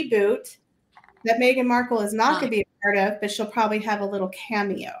reboot that Meghan Markle is not going to be a part of, but she'll probably have a little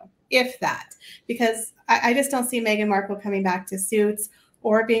cameo. if that, because I just don't see Meghan Markle coming back to Suits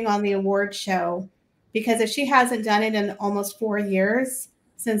or being on the award show, because if she hasn't done it in almost 4 years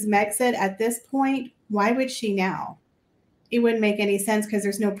since Megxit, at this point, why would she now? It wouldn't make any sense because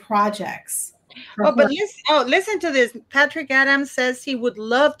there's no projects. But listen to this. Patrick Adams says he would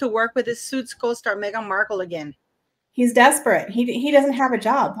love to work with his Suits co-star Meghan Markle again. He's desperate. He doesn't have a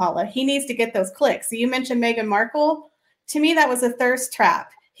job, Paula. He needs to get those clicks. So you mentioned Meghan Markle. To me, that was a thirst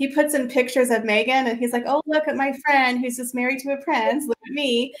trap. He puts in pictures of Meghan and he's like, oh, look at my friend who's just married to a prince. Look at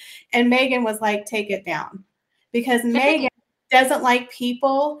me. And Meghan was like, take it down. Because Meghan doesn't like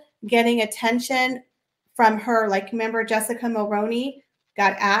people getting attention from her. Like, remember Jessica Mulroney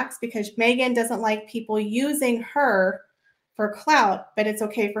got axed because Meghan doesn't like people using her for clout, but it's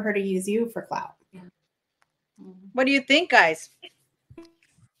okay for her to use you for clout. What do you think, guys?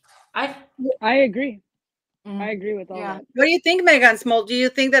 I agree. I agree with all that. What do you think, Megan Small? Do you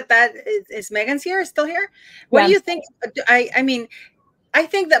think that is Megan's here? Still here? What do you think? I mean, I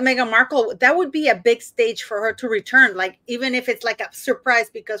think that Meghan Markle, that would be a big stage for her to return. Like, even if it's like a surprise,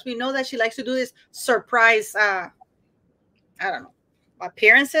 because we know that she likes to do this surprise, I don't know,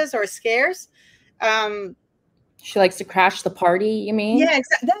 appearances or scares. She likes to crash the party, you mean? Yeah,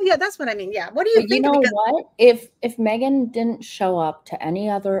 exactly. Yeah, that's what I mean. Yeah. What do you think? You know what? If Meghan didn't show up to any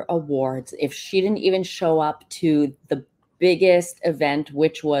other awards, if she didn't even show up to the biggest event,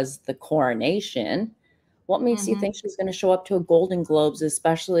 which was the coronation, what makes you think she's going to show up to a Golden Globes,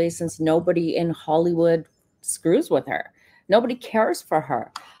 especially since nobody in Hollywood screws with her? Nobody cares for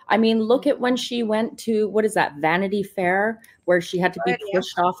her. I mean, look at when she went to, what is that, Vanity Fair, where she had to be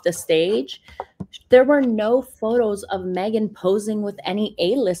pushed off the stage. There were no photos of Meghan posing with any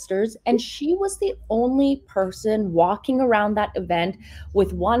A-listers, and she was the only person walking around that event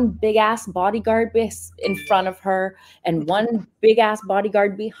with one big-ass bodyguard in front of her and one big-ass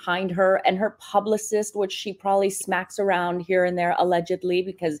bodyguard behind her, and her publicist, which she probably smacks around here and there, allegedly,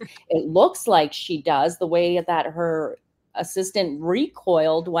 because it looks like she does, the way that her assistant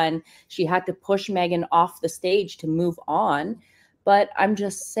recoiled when she had to push Meghan off the stage to move on. But I'm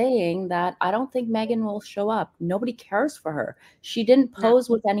just saying that I don't think Meghan will show up. Nobody cares for her. She didn't pose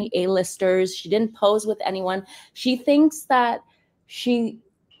with any A-listers. She didn't pose with anyone. She thinks that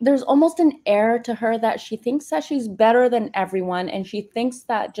there's almost an air to her that she thinks that she's better than everyone. And she thinks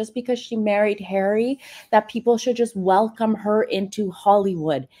that just because she married Harry, that people should just welcome her into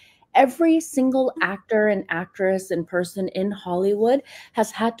Hollywood. Every single actor and actress and person in Hollywood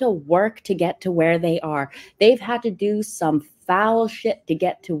has had to work to get to where they are. They've had to do some foul shit to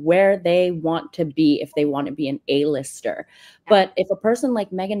get to where they want to be if they want to be an A-lister. But if a person like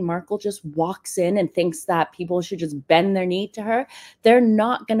Meghan Markle just walks in and thinks that people should just bend their knee to her, they're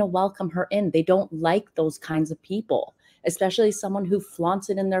not going to welcome her in. They don't like those kinds of people, especially someone who flaunts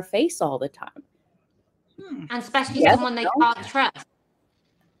it in their face all the time. And especially someone they can't trust.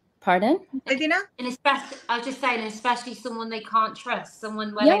 Pardon? Adina? And especially, I was just saying, especially someone they can't trust,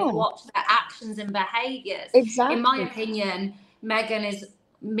 someone where they've watched their actions and behaviors. Exactly. In my opinion, Meghan has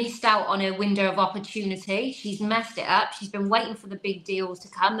missed out on a window of opportunity. She's messed it up. She's been waiting for the big deals to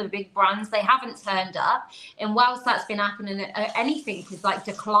come, the big brands. They haven't turned up. And whilst that's been happening, anything is like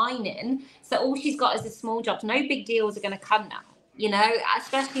declining. So all she's got is a small job. No big deals are going to come now. You know,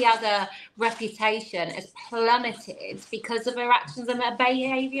 especially as her reputation has plummeted because of her actions and her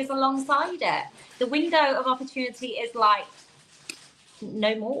behaviours alongside it. The window of opportunity is like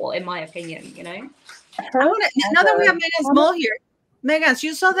no more, in my opinion, you know. Now that we have Megan Small here, Megan,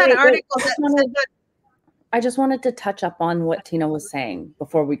 you saw that article I just wanted to touch up on what Tina was saying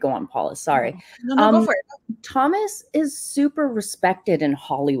before we go on, Paula. Sorry. No, go for it. Thomas is super respected in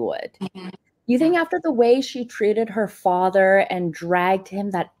Hollywood. You think after the way she treated her father and dragged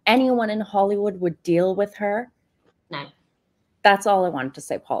him that anyone in Hollywood would deal with her? No. That's all I wanted to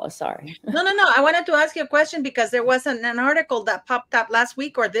say, Paula. Sorry. No. I wanted to ask you a question because there was an article that popped up last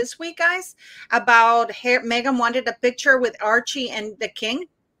week or this week, guys, about Meghan wanted a picture with Archie and the King.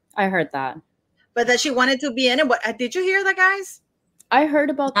 I heard that. But that she wanted to be in it. What, did you hear that, guys? I heard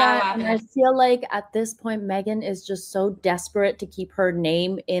about that, and I feel like at this point, Meghan is just so desperate to keep her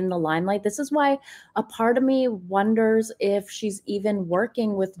name in the limelight. This is why a part of me wonders if she's even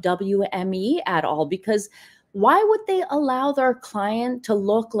working with WME at all, because why would they allow their client to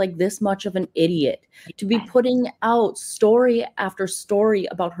look like this much of an idiot, to be putting out story after story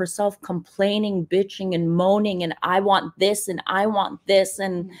about herself complaining, bitching, and moaning, and I want this, and I want this,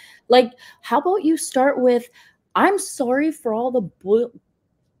 and like, how about you start with, I'm sorry for all the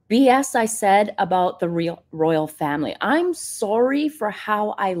BS I said about the royal family. I'm sorry for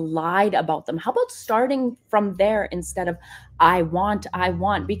how I lied about them. How about starting from there instead of I want?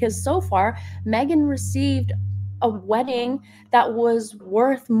 Because so far, Meghan received a wedding that was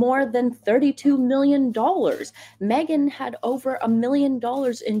worth more than $32 million. Meghan had over $1 million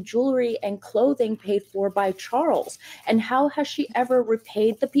in jewelry and clothing paid for by Charles. And how has she ever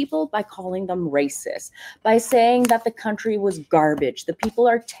repaid the people? By calling them racist, by saying that the country was garbage. The people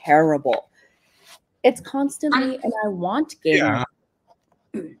are terrible. It's constantly an I want game. Yeah.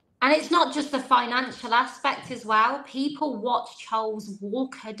 And it's not just the financial aspect as well. People watch Charles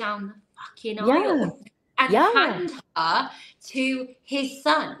walk her down the fucking aisle and hand her to his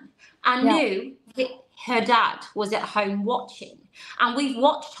son and knew that her dad was at home watching. And we've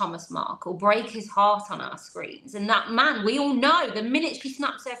watched Thomas Markle break his heart on our screens. And that man, we all know the minute she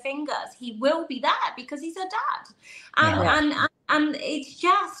snaps her fingers, he will be there because he's her dad. And it's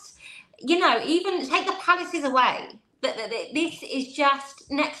just, you know, even take the palaces away. This is just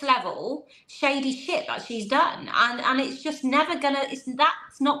next level shady shit that she's done, and it's just never gonna.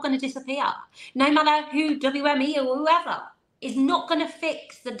 That's not gonna disappear. No matter who, WME or whoever, is not gonna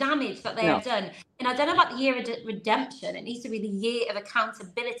fix the damage that they have done. And I don't know about the year of redemption. It needs to be the year of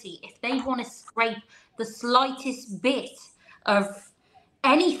accountability. If they want to scrape the slightest bit of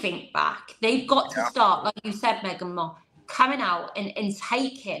anything back, they've got to start, like you said, Meghan, coming out and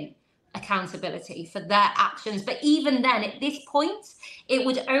taking accountability for their actions. But even then, at this point, it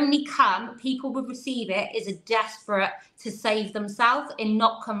would only come, people would receive it as a desperate to save themselves and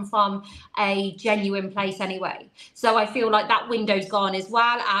not come from a genuine place anyway. So I feel like that window's gone as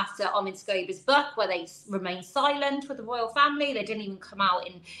well after Omid Scobie's book, where they remained silent with the royal family. They didn't even come out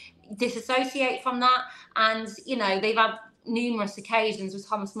and disassociate from that. And, you know, they've had numerous occasions with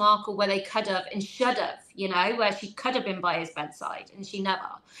Thomas Markle where they could have and should have, you know, where she could have been by his bedside and she never.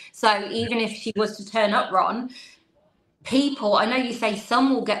 So even if she was to turn up, Ron, people, I know you say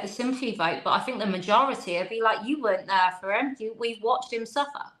some will get the sympathy vote, but I think the majority would be like, you weren't there for him. We've watched him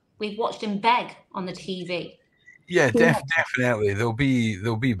suffer. We've watched him beg on the TV. Yeah, definitely. There'll be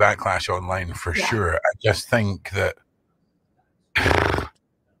backlash online for sure. I just think that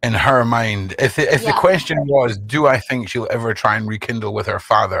in her mind, if the question was, do I think she'll ever try and rekindle with her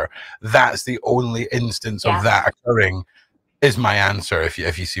father? That's the only instance of that occurring, is my answer, if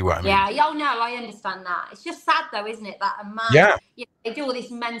you see what I mean. Yeah, no, I understand that. It's just sad though, isn't it, that a man, you know, they do all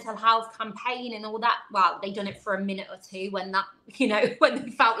this mental health campaign and all that. Well, they done it for a minute or two when that, you know, when they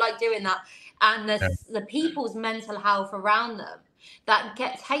felt like doing that. And the people's mental health around them that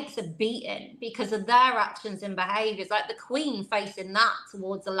takes a beating because of their actions and behaviours. Like the Queen facing that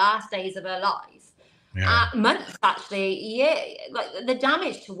towards the last days of her life. Months, actually, like the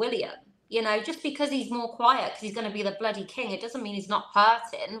damage to William. You know, just because he's more quiet, because he's going to be the bloody king, it doesn't mean he's not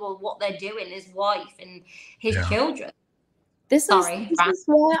hurting or what they're doing, his wife and his children. This is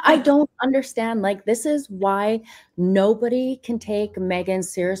why I don't understand. Like, this is why nobody can take Meghan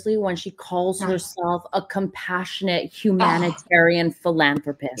seriously when she calls herself a compassionate humanitarian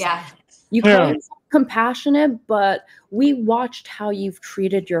philanthropist. Yeah. You call yourself compassionate, but we watched how you've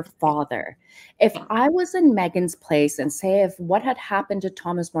treated your father. If I was in Meghan's place and say if what had happened to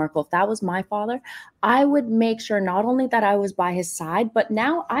Thomas Markle, if that was my father, I would make sure not only that I was by his side, but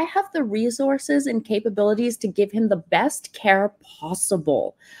now I have the resources and capabilities to give him the best care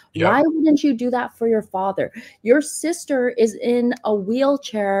possible. Yep. Why wouldn't you do that for your father? Your sister is in a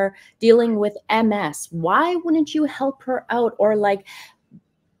wheelchair dealing with MS. Why wouldn't you help her out or like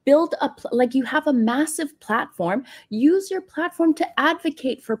build like you have a massive platform, use your platform to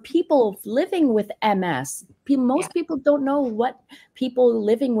advocate for people living with MS. Most people don't know what people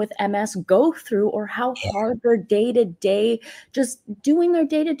living with MS go through or how hard their day-to-day, just doing their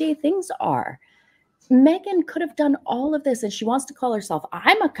day-to-day things are. Meghan could have done all of this, and she wants to call herself,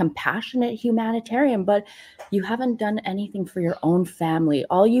 I'm a compassionate humanitarian, but you haven't done anything for your own family.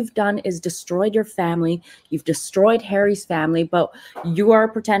 All you've done is destroyed your family. You've destroyed Harry's family, but you are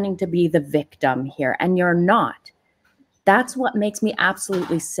pretending to be the victim here, and you're not. That's what makes me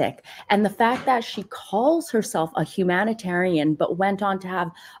absolutely sick. And the fact that she calls herself a humanitarian, but went on to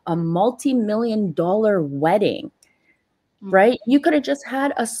have a multi-million-dollar wedding, right? You could have just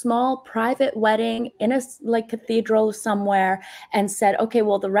had a small private wedding in a like cathedral somewhere and said, okay,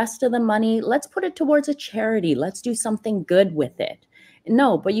 well, the rest of the money, let's put it towards a charity. Let's do something good with it.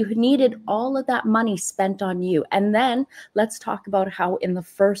 No, but you needed all of that money spent on you. And then let's talk about how in the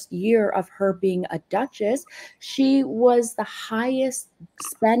first year of her being a duchess, she was the highest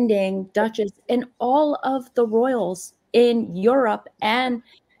spending duchess in all of the royals in Europe. And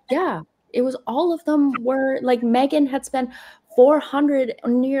it was all of them were like Meghan had spent 400,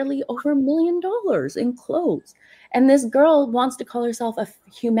 nearly over $1 million in clothes. And this girl wants to call herself a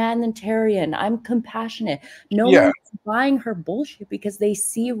humanitarian. I'm compassionate. No one's buying her bullshit because they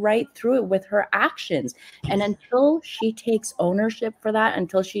see right through it with her actions. And until she takes ownership for that,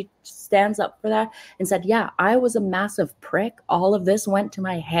 until she stands up for that and said, yeah, I was a massive prick, all of this went to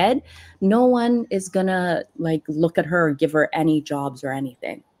my head, no one is gonna like look at her or give her any jobs or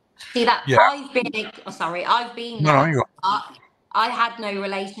anything. See that I've been there. I had no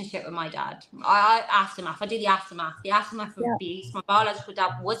relationship with my dad. I aftermath. I did the aftermath. The aftermath of abuse. My biological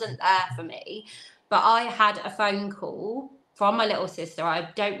dad wasn't there for me, but I had a phone call from my little sister. I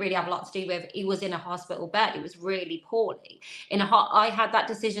don't really have a lot to do with. He was in a hospital bed. He was really poorly. I had that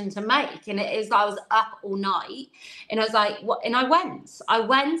decision to make, and it is. I was up all night, and I was like, "What?" And I went,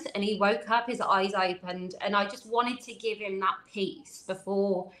 and he woke up. His eyes opened, and I just wanted to give him that peace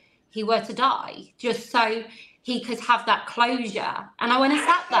before he were to die, just so he could have that closure. And I went and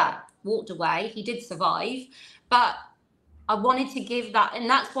sat there, walked away. He did survive, but I wanted to give that, and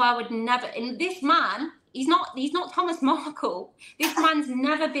that's why I would never. And this man, he's not Thomas Markle. This man's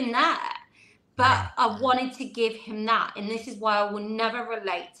never been there, but I wanted to give him that, and this is why I will never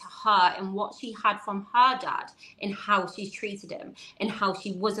relate to her and what she had from her dad and how she's treated him and how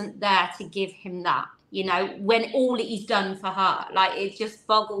she wasn't there to give him that. You know, when all he's done for her, like it just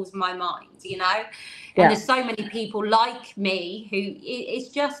boggles my mind, you know. And there's so many people like me who it's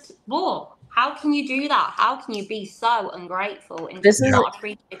just, whoa, how can you do that? How can you be so ungrateful and just not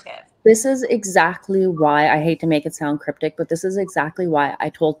appreciative? This is exactly why, I hate to make it sound cryptic, but this is exactly why I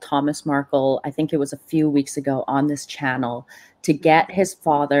told Thomas Markle, I think it was a few weeks ago on this channel, to get his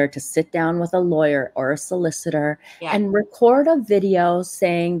father to sit down with a lawyer or a solicitor and record a video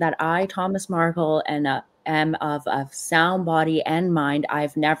saying that I, Thomas Markle, and am of sound body and mind.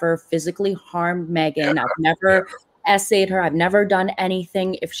 I've never physically harmed Meghan. I've never essayed her. I've never done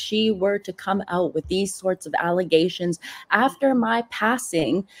anything. If she were to come out with these sorts of allegations after my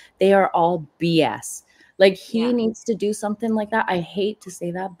passing, they are all BS. Like, he needs to do something like that. I hate to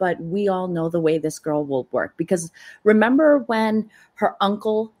say that, but we all know the way this girl will work. Because remember when her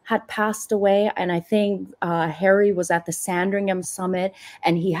uncle had passed away, and I think Harry was at the Sandringham Summit,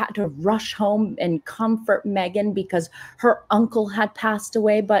 and he had to rush home and comfort Meghan because her uncle had passed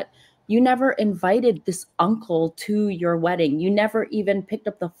away, but you never invited this uncle to your wedding. You never even picked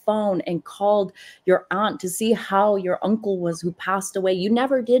up the phone and called your aunt to see how your uncle was who passed away. You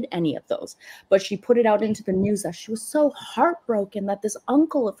never did any of those. But she put it out into the news that she was so heartbroken that this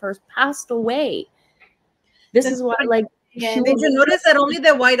uncle of hers passed away. This is what, like... Did you notice that only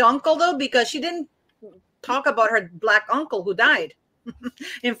the white uncle, though? Because she didn't talk about her black uncle who died.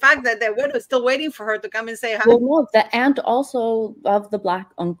 In fact, that the widow is still waiting for her to come and say hi. Well, no, the aunt also of the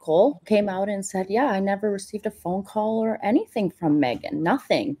black uncle came out and said, yeah, I never received a phone call or anything from Meghan.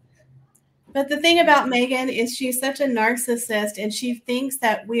 Nothing. But the thing about Meghan is she's such a narcissist, and she thinks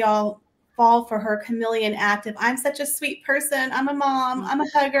that we all fall for her chameleon act of, I'm such a sweet person, I'm a mom, I'm a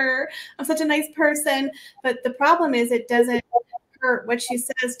hugger, I'm such a nice person. But the problem is it doesn't, what she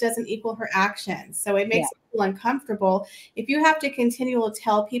says doesn't equal her actions. So it makes people uncomfortable. If you have to continually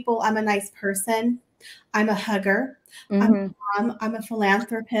tell people, I'm a nice person, I'm a hugger, I'm a mom, I'm a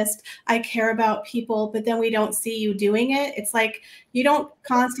philanthropist, I care about people, but then we don't see you doing it. It's like you don't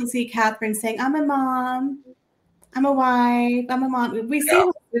constantly see Catherine saying, I'm a mom, I'm a wife, I'm a mom. We see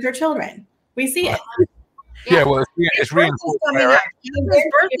it with her children. We see it. Yeah, well, it's reinforced. His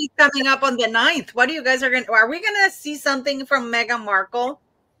birthday's coming up on the 9th. What are you guys are we going to see something from Meghan Markle?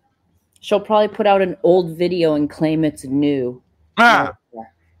 She'll probably put out an old video and claim it's new. A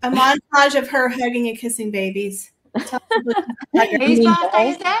montage of her hugging and kissing babies. Whose birthday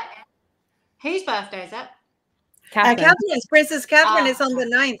is it? Whose birthday is it? Catherine's. Princess Catherine is on the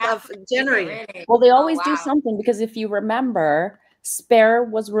 9th of January. Really? Well, they always do something, because if you remember, Spare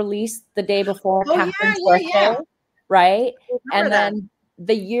was released the day before Catherine's birthday, right? And then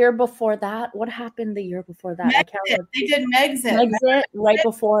the year before that, what happened the year before that? They did Megxit. Right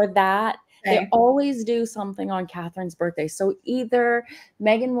before that. They always do something on Catherine's birthday. So either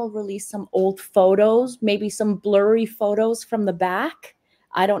Meghan will release some old photos, maybe some blurry photos from the back.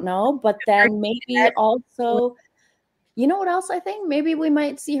 I don't know. But then maybe also, you know what else I think? Maybe we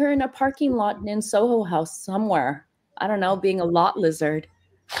might see her in a parking lot in Soho House somewhere. I don't know, being a lot lizard.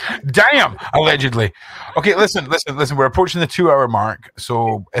 Damn, allegedly. Okay, listen. We're approaching the 2-hour mark,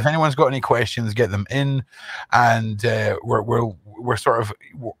 so if anyone's got any questions, get them in, and we're sort of,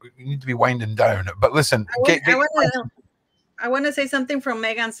 we need to be winding down. But listen, I want to say something from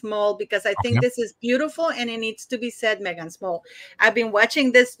Meghan Small, because I think this is beautiful and it needs to be said. Meghan Small, I've been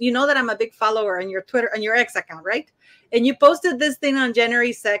watching this. You know that I'm a big follower on your Twitter, on your X account, right? And you posted this thing on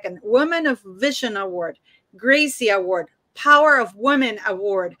January 2nd, Women of Vision Award, Gracie Award, Power of Women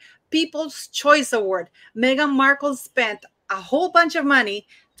Award, People's Choice Award. Meghan Markle spent a whole bunch of money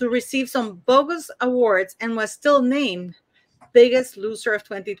to receive some bogus awards and was still named biggest loser of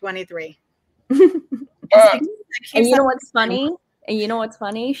 2023. And you know what's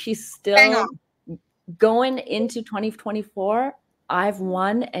funny? She's still going into 2024. I've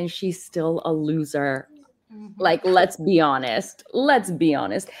won and she's still a loser. Like, let's be honest.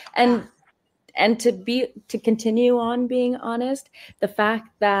 And to continue on being honest, the fact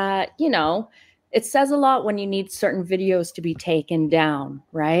that, you know, it says a lot when you need certain videos to be taken down,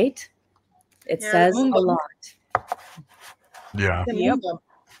 right? It says a lot. Yeah. Yep.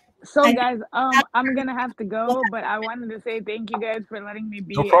 So guys, I'm gonna have to go, but I wanted to say thank you guys for letting me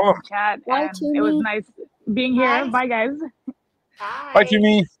be in the chat. And it was nice being here. Bye guys. Bye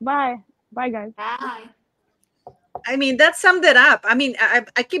Jimmy. Bye guys. Bye. I mean, that summed it up. I mean,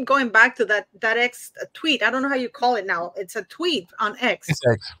 I keep going back to that X tweet. I don't know how you call it now. It's a tweet on X. It's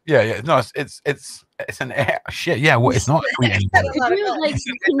X. Yeah. No, it's an shit. Yeah, well, it's not a tweet anymore. It's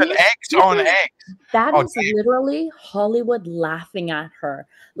an X on X. That is literally Hollywood laughing at her.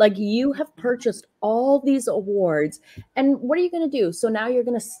 Like, you have purchased all these awards, and what are you going to do? So now you're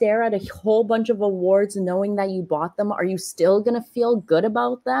going to stare at a whole bunch of awards knowing that you bought them. Are you still going to feel good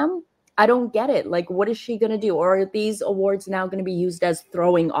about them? I don't get it. Like, what is she going to do? Or are these awards now going to be used as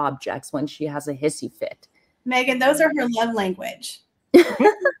throwing objects when she has a hissy fit? Meghan, those are her love language. Love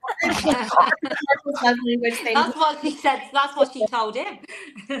language. That's what she said. That's what she told him.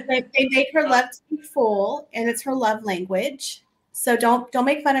 they make her love to be full, and it's her love language. So don't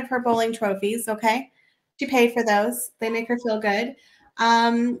make fun of her bowling trophies, okay? She paid for those. They make her feel good.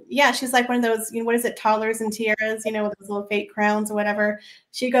 Yeah, she's like one of those, what is it, toddlers and tiaras, with those little fake crowns or whatever.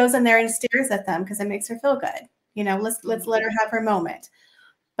 She goes in there and stares at them because it makes her feel good. Let's let her have her moment.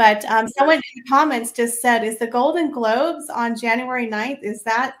 But someone in the comments just said, is the Golden Globes on January 9th? Is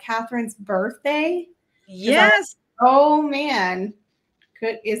that Catherine's birthday? Yes. Oh man.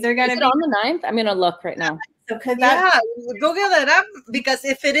 Is there gonna be on the 9th? I'm gonna look right now. So Google that up, because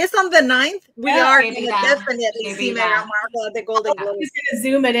if it is on the 9th, we are going to definitely see Meghan Markle at the Golden Globes. He's going to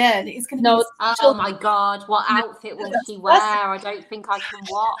zoom it in. He's going to. Oh my God! What outfit will she wear? I don't think I can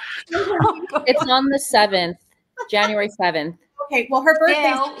watch. It's on the 7th, January 7th. Okay, well, her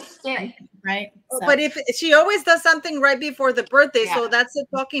birthday, right? So. But if she always does something right before the birthday, so that's a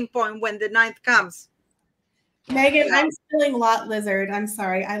talking point when the 9th comes. Meghan, I'm feeling lot lizard. I'm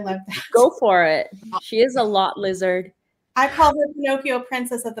sorry. I love that. Go for it. She is a lot lizard. I call her Pinocchio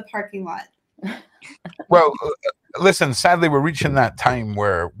Princess of the parking lot. Well, listen, sadly, we're reaching that time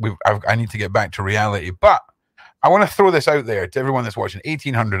where I need to get back to reality. But I want to throw this out there to everyone that's watching,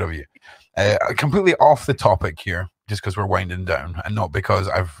 1,800 of you. Completely off the topic here, just because we're winding down, and not because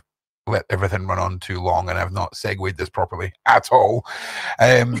I've let everything run on too long and I've not segued this properly at all.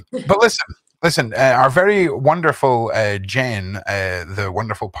 But listen, our very wonderful Jen, the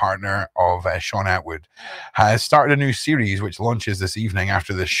wonderful partner of Sean Atwood, has started a new series which launches this evening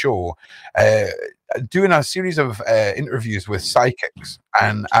after this show, doing a series of interviews with psychics.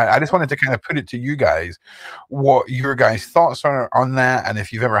 And I just wanted to kind of put it to you guys what your guys' thoughts are on that, and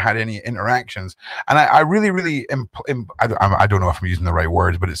if you've ever had any interactions. And I really, I don't know if I'm using the right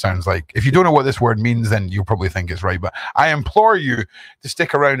words, but it sounds like, if you don't know what this word means, then you'll probably think it's right. But I implore you to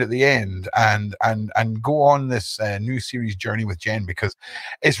stick around at the end and go on this new series journey with Jen, because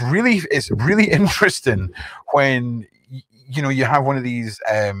it's really interesting when you have one of these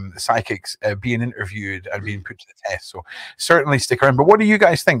psychics being interviewed and being put to the test. So certainly stick around. But what do you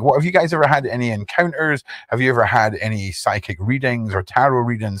guys think? What have you guys ever had any encounters? Have you ever had any psychic readings or tarot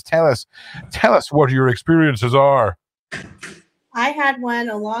readings? Tell us what your experiences are. I had one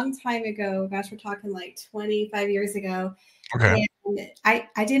a long time ago. Gosh, we're talking like 25 years ago. Okay. And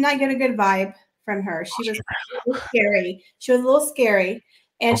I did not get a good vibe from her. She was a little scary.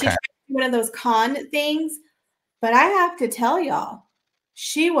 And she tried to do one of those con things. But I have to tell y'all,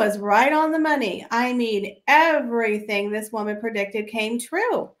 she was right on the money. I mean, everything this woman predicted came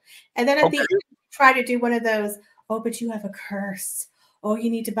true. And then at the end, try to do one of those, but you have a curse. Oh, you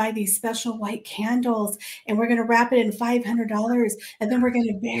need to buy these special white candles, and we're going to wrap it in $500, and then we're going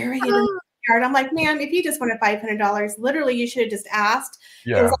to bury it in the yard. I'm like, ma'am, if you just wanted $500, literally, you should have just asked.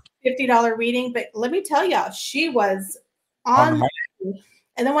 Yeah. It was like a $50 reading. But let me tell y'all, she was on the money.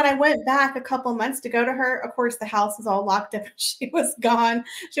 And then when I went back a couple months to go to her, of course, the house was all locked up. She was gone.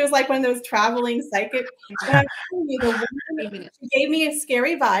 She was like one of those traveling psychics. But I'm telling you, the woman, she gave me a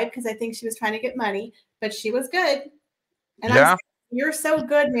scary vibe because I think she was trying to get money, but she was good. And I said, you're so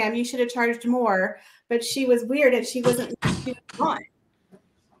good, ma'am. You should have charged more. But she was weird, and she wasn't on.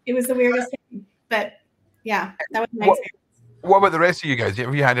 It was the weirdest thing. But yeah, that was my experience. What about the rest of you guys?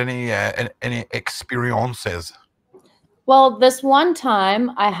 Have you had any experiences? Well, this one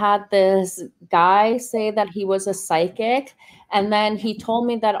time I had this guy say that he was a psychic, and then he told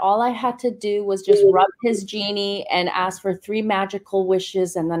me that all I had to do was just rub his genie and ask for 3 magical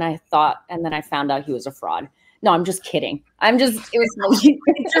wishes, and then I found out he was a fraud. No, I'm just kidding. It was. Did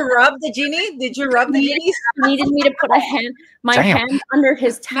you rub the genie? Did you rub the genie? He needed me to put my hand under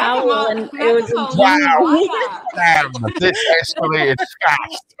his towel, and it was a wow. Damn, this escalated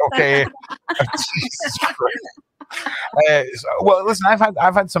fast. Okay. Jesus Christ. Well, listen,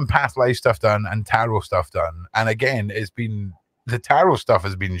 I've had some past life stuff done and tarot stuff done, and again, the tarot stuff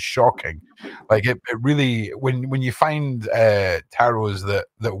has been shocking. Like it really, when you find tarots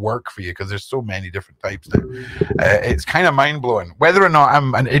that work for you, because there's so many different types now, it's kind of mind blowing. Whether or not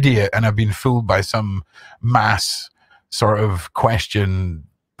I'm an idiot and I've been fooled by some mass sort of question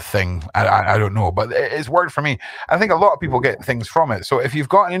thing, I don't know, but it's worked for me. I think a lot of people get things from it. So if you've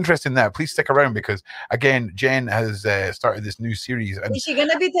got an interest in that, please stick around, because again, Jen has started this new series. And is she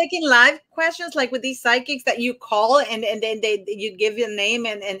gonna be taking live questions like with these psychics that you call and then you give your name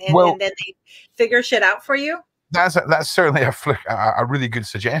and then they figure shit out for you? That's certainly a really good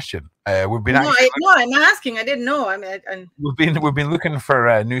suggestion. We've been I'm asking. I didn't know. I mean, we've been looking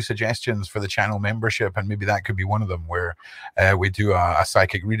for new suggestions for the channel membership, and maybe that could be one of them, where we do a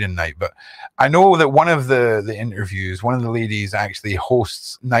psychic reading night. But I know that one of the interviews, one of the ladies actually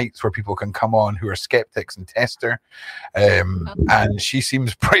hosts nights where people can come on who are skeptics and test her, and she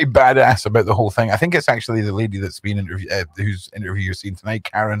seems pretty badass about the whole thing. I think it's actually the lady that's been whose interview you're seeing tonight,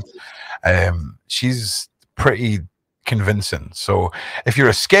 Karen. She's pretty convincing. So if you're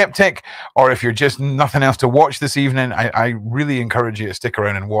a skeptic, or if you're just nothing else to watch this evening, I really encourage you to stick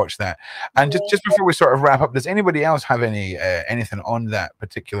around and watch that. And just before we sort of wrap up, does anybody else have anything on that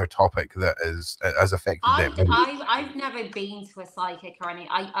particular topic that has affected them? I've never been to a psychic or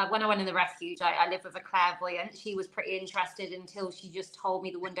anything. When I went in the refuge, I lived with a clairvoyant. She was pretty interested until she just told me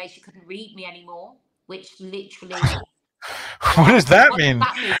the one day she couldn't read me anymore, which literally what does that mean?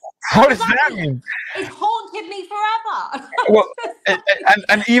 What does that mean? It's haunted me forever. Well,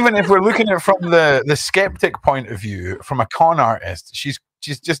 and even if we're looking at it from the skeptic point of view, from a con artist, she's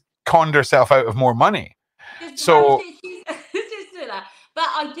just conned herself out of more money. But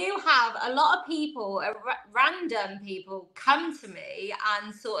I do have a lot of people, random people, come to me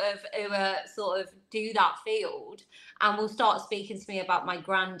and sort of do that field, and will start speaking to me about my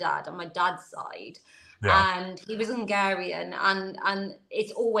granddad on my dad's side. Yeah. And he was Hungarian, and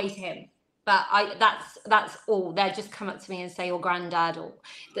it's always him. But that's all. They just come up to me and say, "Your granddad." Or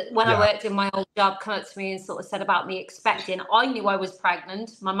when I worked in my old job, come up to me and sort of said about me expecting. I knew I was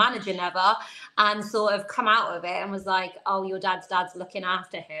pregnant. My manager never, and sort of come out of it and was like, "Oh, your dad's looking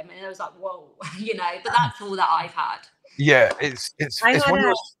after him." And I was like, "Whoa," you know. But that's all that I've had. Yeah, it's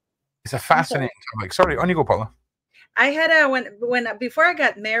a fascinating topic. Sorry, on you go, Paula. I had when before I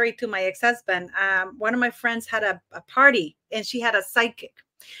got married to my ex-husband, one of my friends had a party, and she had a psychic.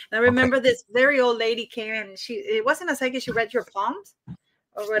 And I remember this very old lady came in. It wasn't a psychic. She read your palms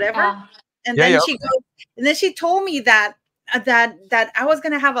or whatever. And then she told me that I was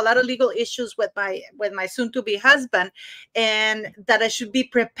going to have a lot of legal issues with my soon-to-be husband, and that I should be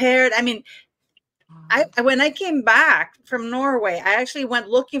prepared. I mean, when I came back from Norway, I actually went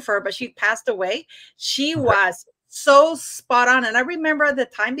looking for her, but she passed away. She was so spot on. And I remember at the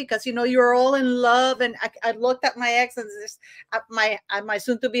time, because you were all in love, and I looked at my ex and my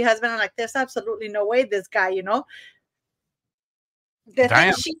soon-to-be husband, and like, there's absolutely no way this guy, the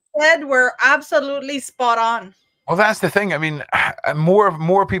things she said were absolutely spot on. Well, that's the thing. I mean,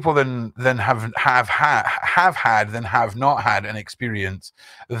 more people than have had than have not had an experience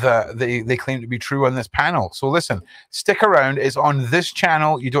that they claim to be true on this panel. So listen, stick around. It's on this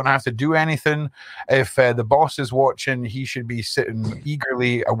channel. You don't have to do anything. If the boss is watching, he should be sitting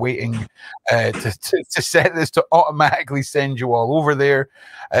eagerly awaiting to set this to automatically send you all over there.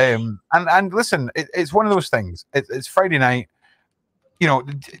 And listen, it's one of those things. It's Friday night.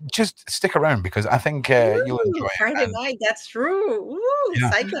 Just stick around, because I think you'll enjoy it. Friday night, that's true.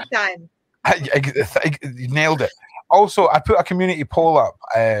 Psychic time. You nailed it. Also, I put a community poll up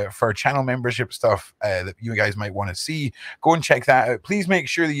for channel membership stuff that you guys might want to see. Go and check that out. Please make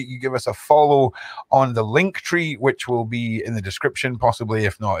sure that you give us a follow on the link tree, which will be in the description, possibly.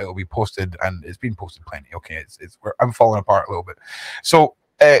 If not, it'll be posted, and it's been posted plenty. Okay, I'm falling apart a little bit. So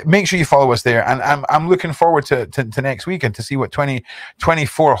make sure you follow us there, and I'm looking forward to next week and to see what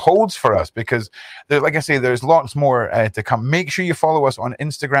 2024 holds for us, because like I say, there's lots more to come. Make sure you follow us on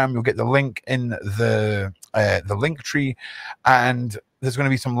Instagram. You'll get the link in the link tree, and there's going to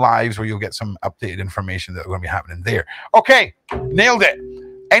be some lives where you'll get some updated information that are going to be happening there. Okay, nailed it.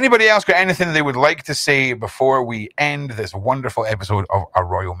 Anybody else got anything they would like to say before we end this wonderful episode of A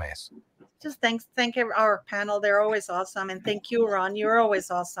Royal Mess? Just thank our panel. They're always awesome. And thank you, Ron. You're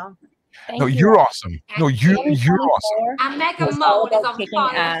always awesome. No, you're awesome. No, you're awesome. And Meghan Mole is on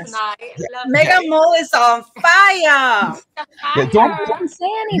fire tonight. Meghan Mole is on fire. Yeah, don't say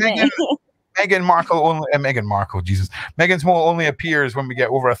anything. Meghan Markle, Jesus. Meghan's Mole only appears when we get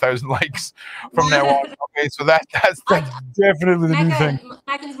over 1,000 likes from now on. Okay, so that's definitely the new thing.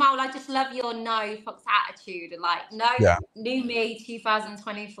 Meghan's Mole, I just love your no fucks attitude, and like new me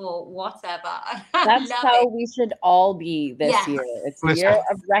 2024, whatever. That's how we should all be this year. It's the year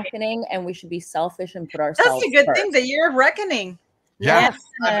of reckoning, and we should be selfish and put ourselves That's a good first. thing, the year of reckoning. Yeah,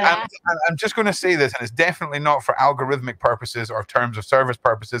 I'm just going to say this, and it's definitely not for algorithmic purposes or terms of service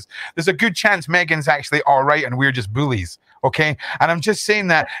purposes. There's a good chance Meghan's actually all right and we're just bullies, okay? And I'm just saying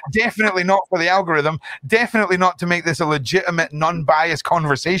that definitely not for the algorithm, definitely not to make this a legitimate, non-biased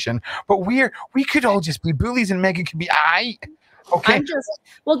conversation, but we could all just be bullies and Meghan could be aight. Okay.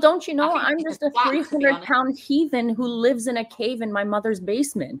 Don't you know, I'm just a 300-pound heathen who lives in a cave in my mother's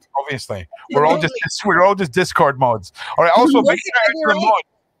basement. Obviously. We're all just Discord mods. All right, also big shout out to the mods.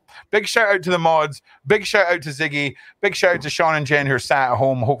 Big shout out to the mods. Big shout out to Ziggy. Big shout out to Sean and Jen who are sat at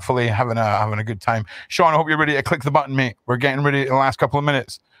home, hopefully having a good time. Sean, I hope you're ready to click the button, mate. We're getting ready in the last couple of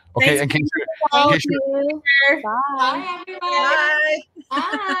minutes. Okay, Thank in case you Bye, everyone.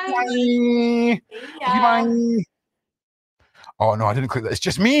 Bye. Bye. Oh no, I didn't click that. It's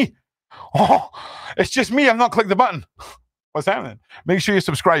just me. Oh, it's just me. I've not clicked the button. What's happening? Make sure you're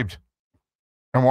subscribed.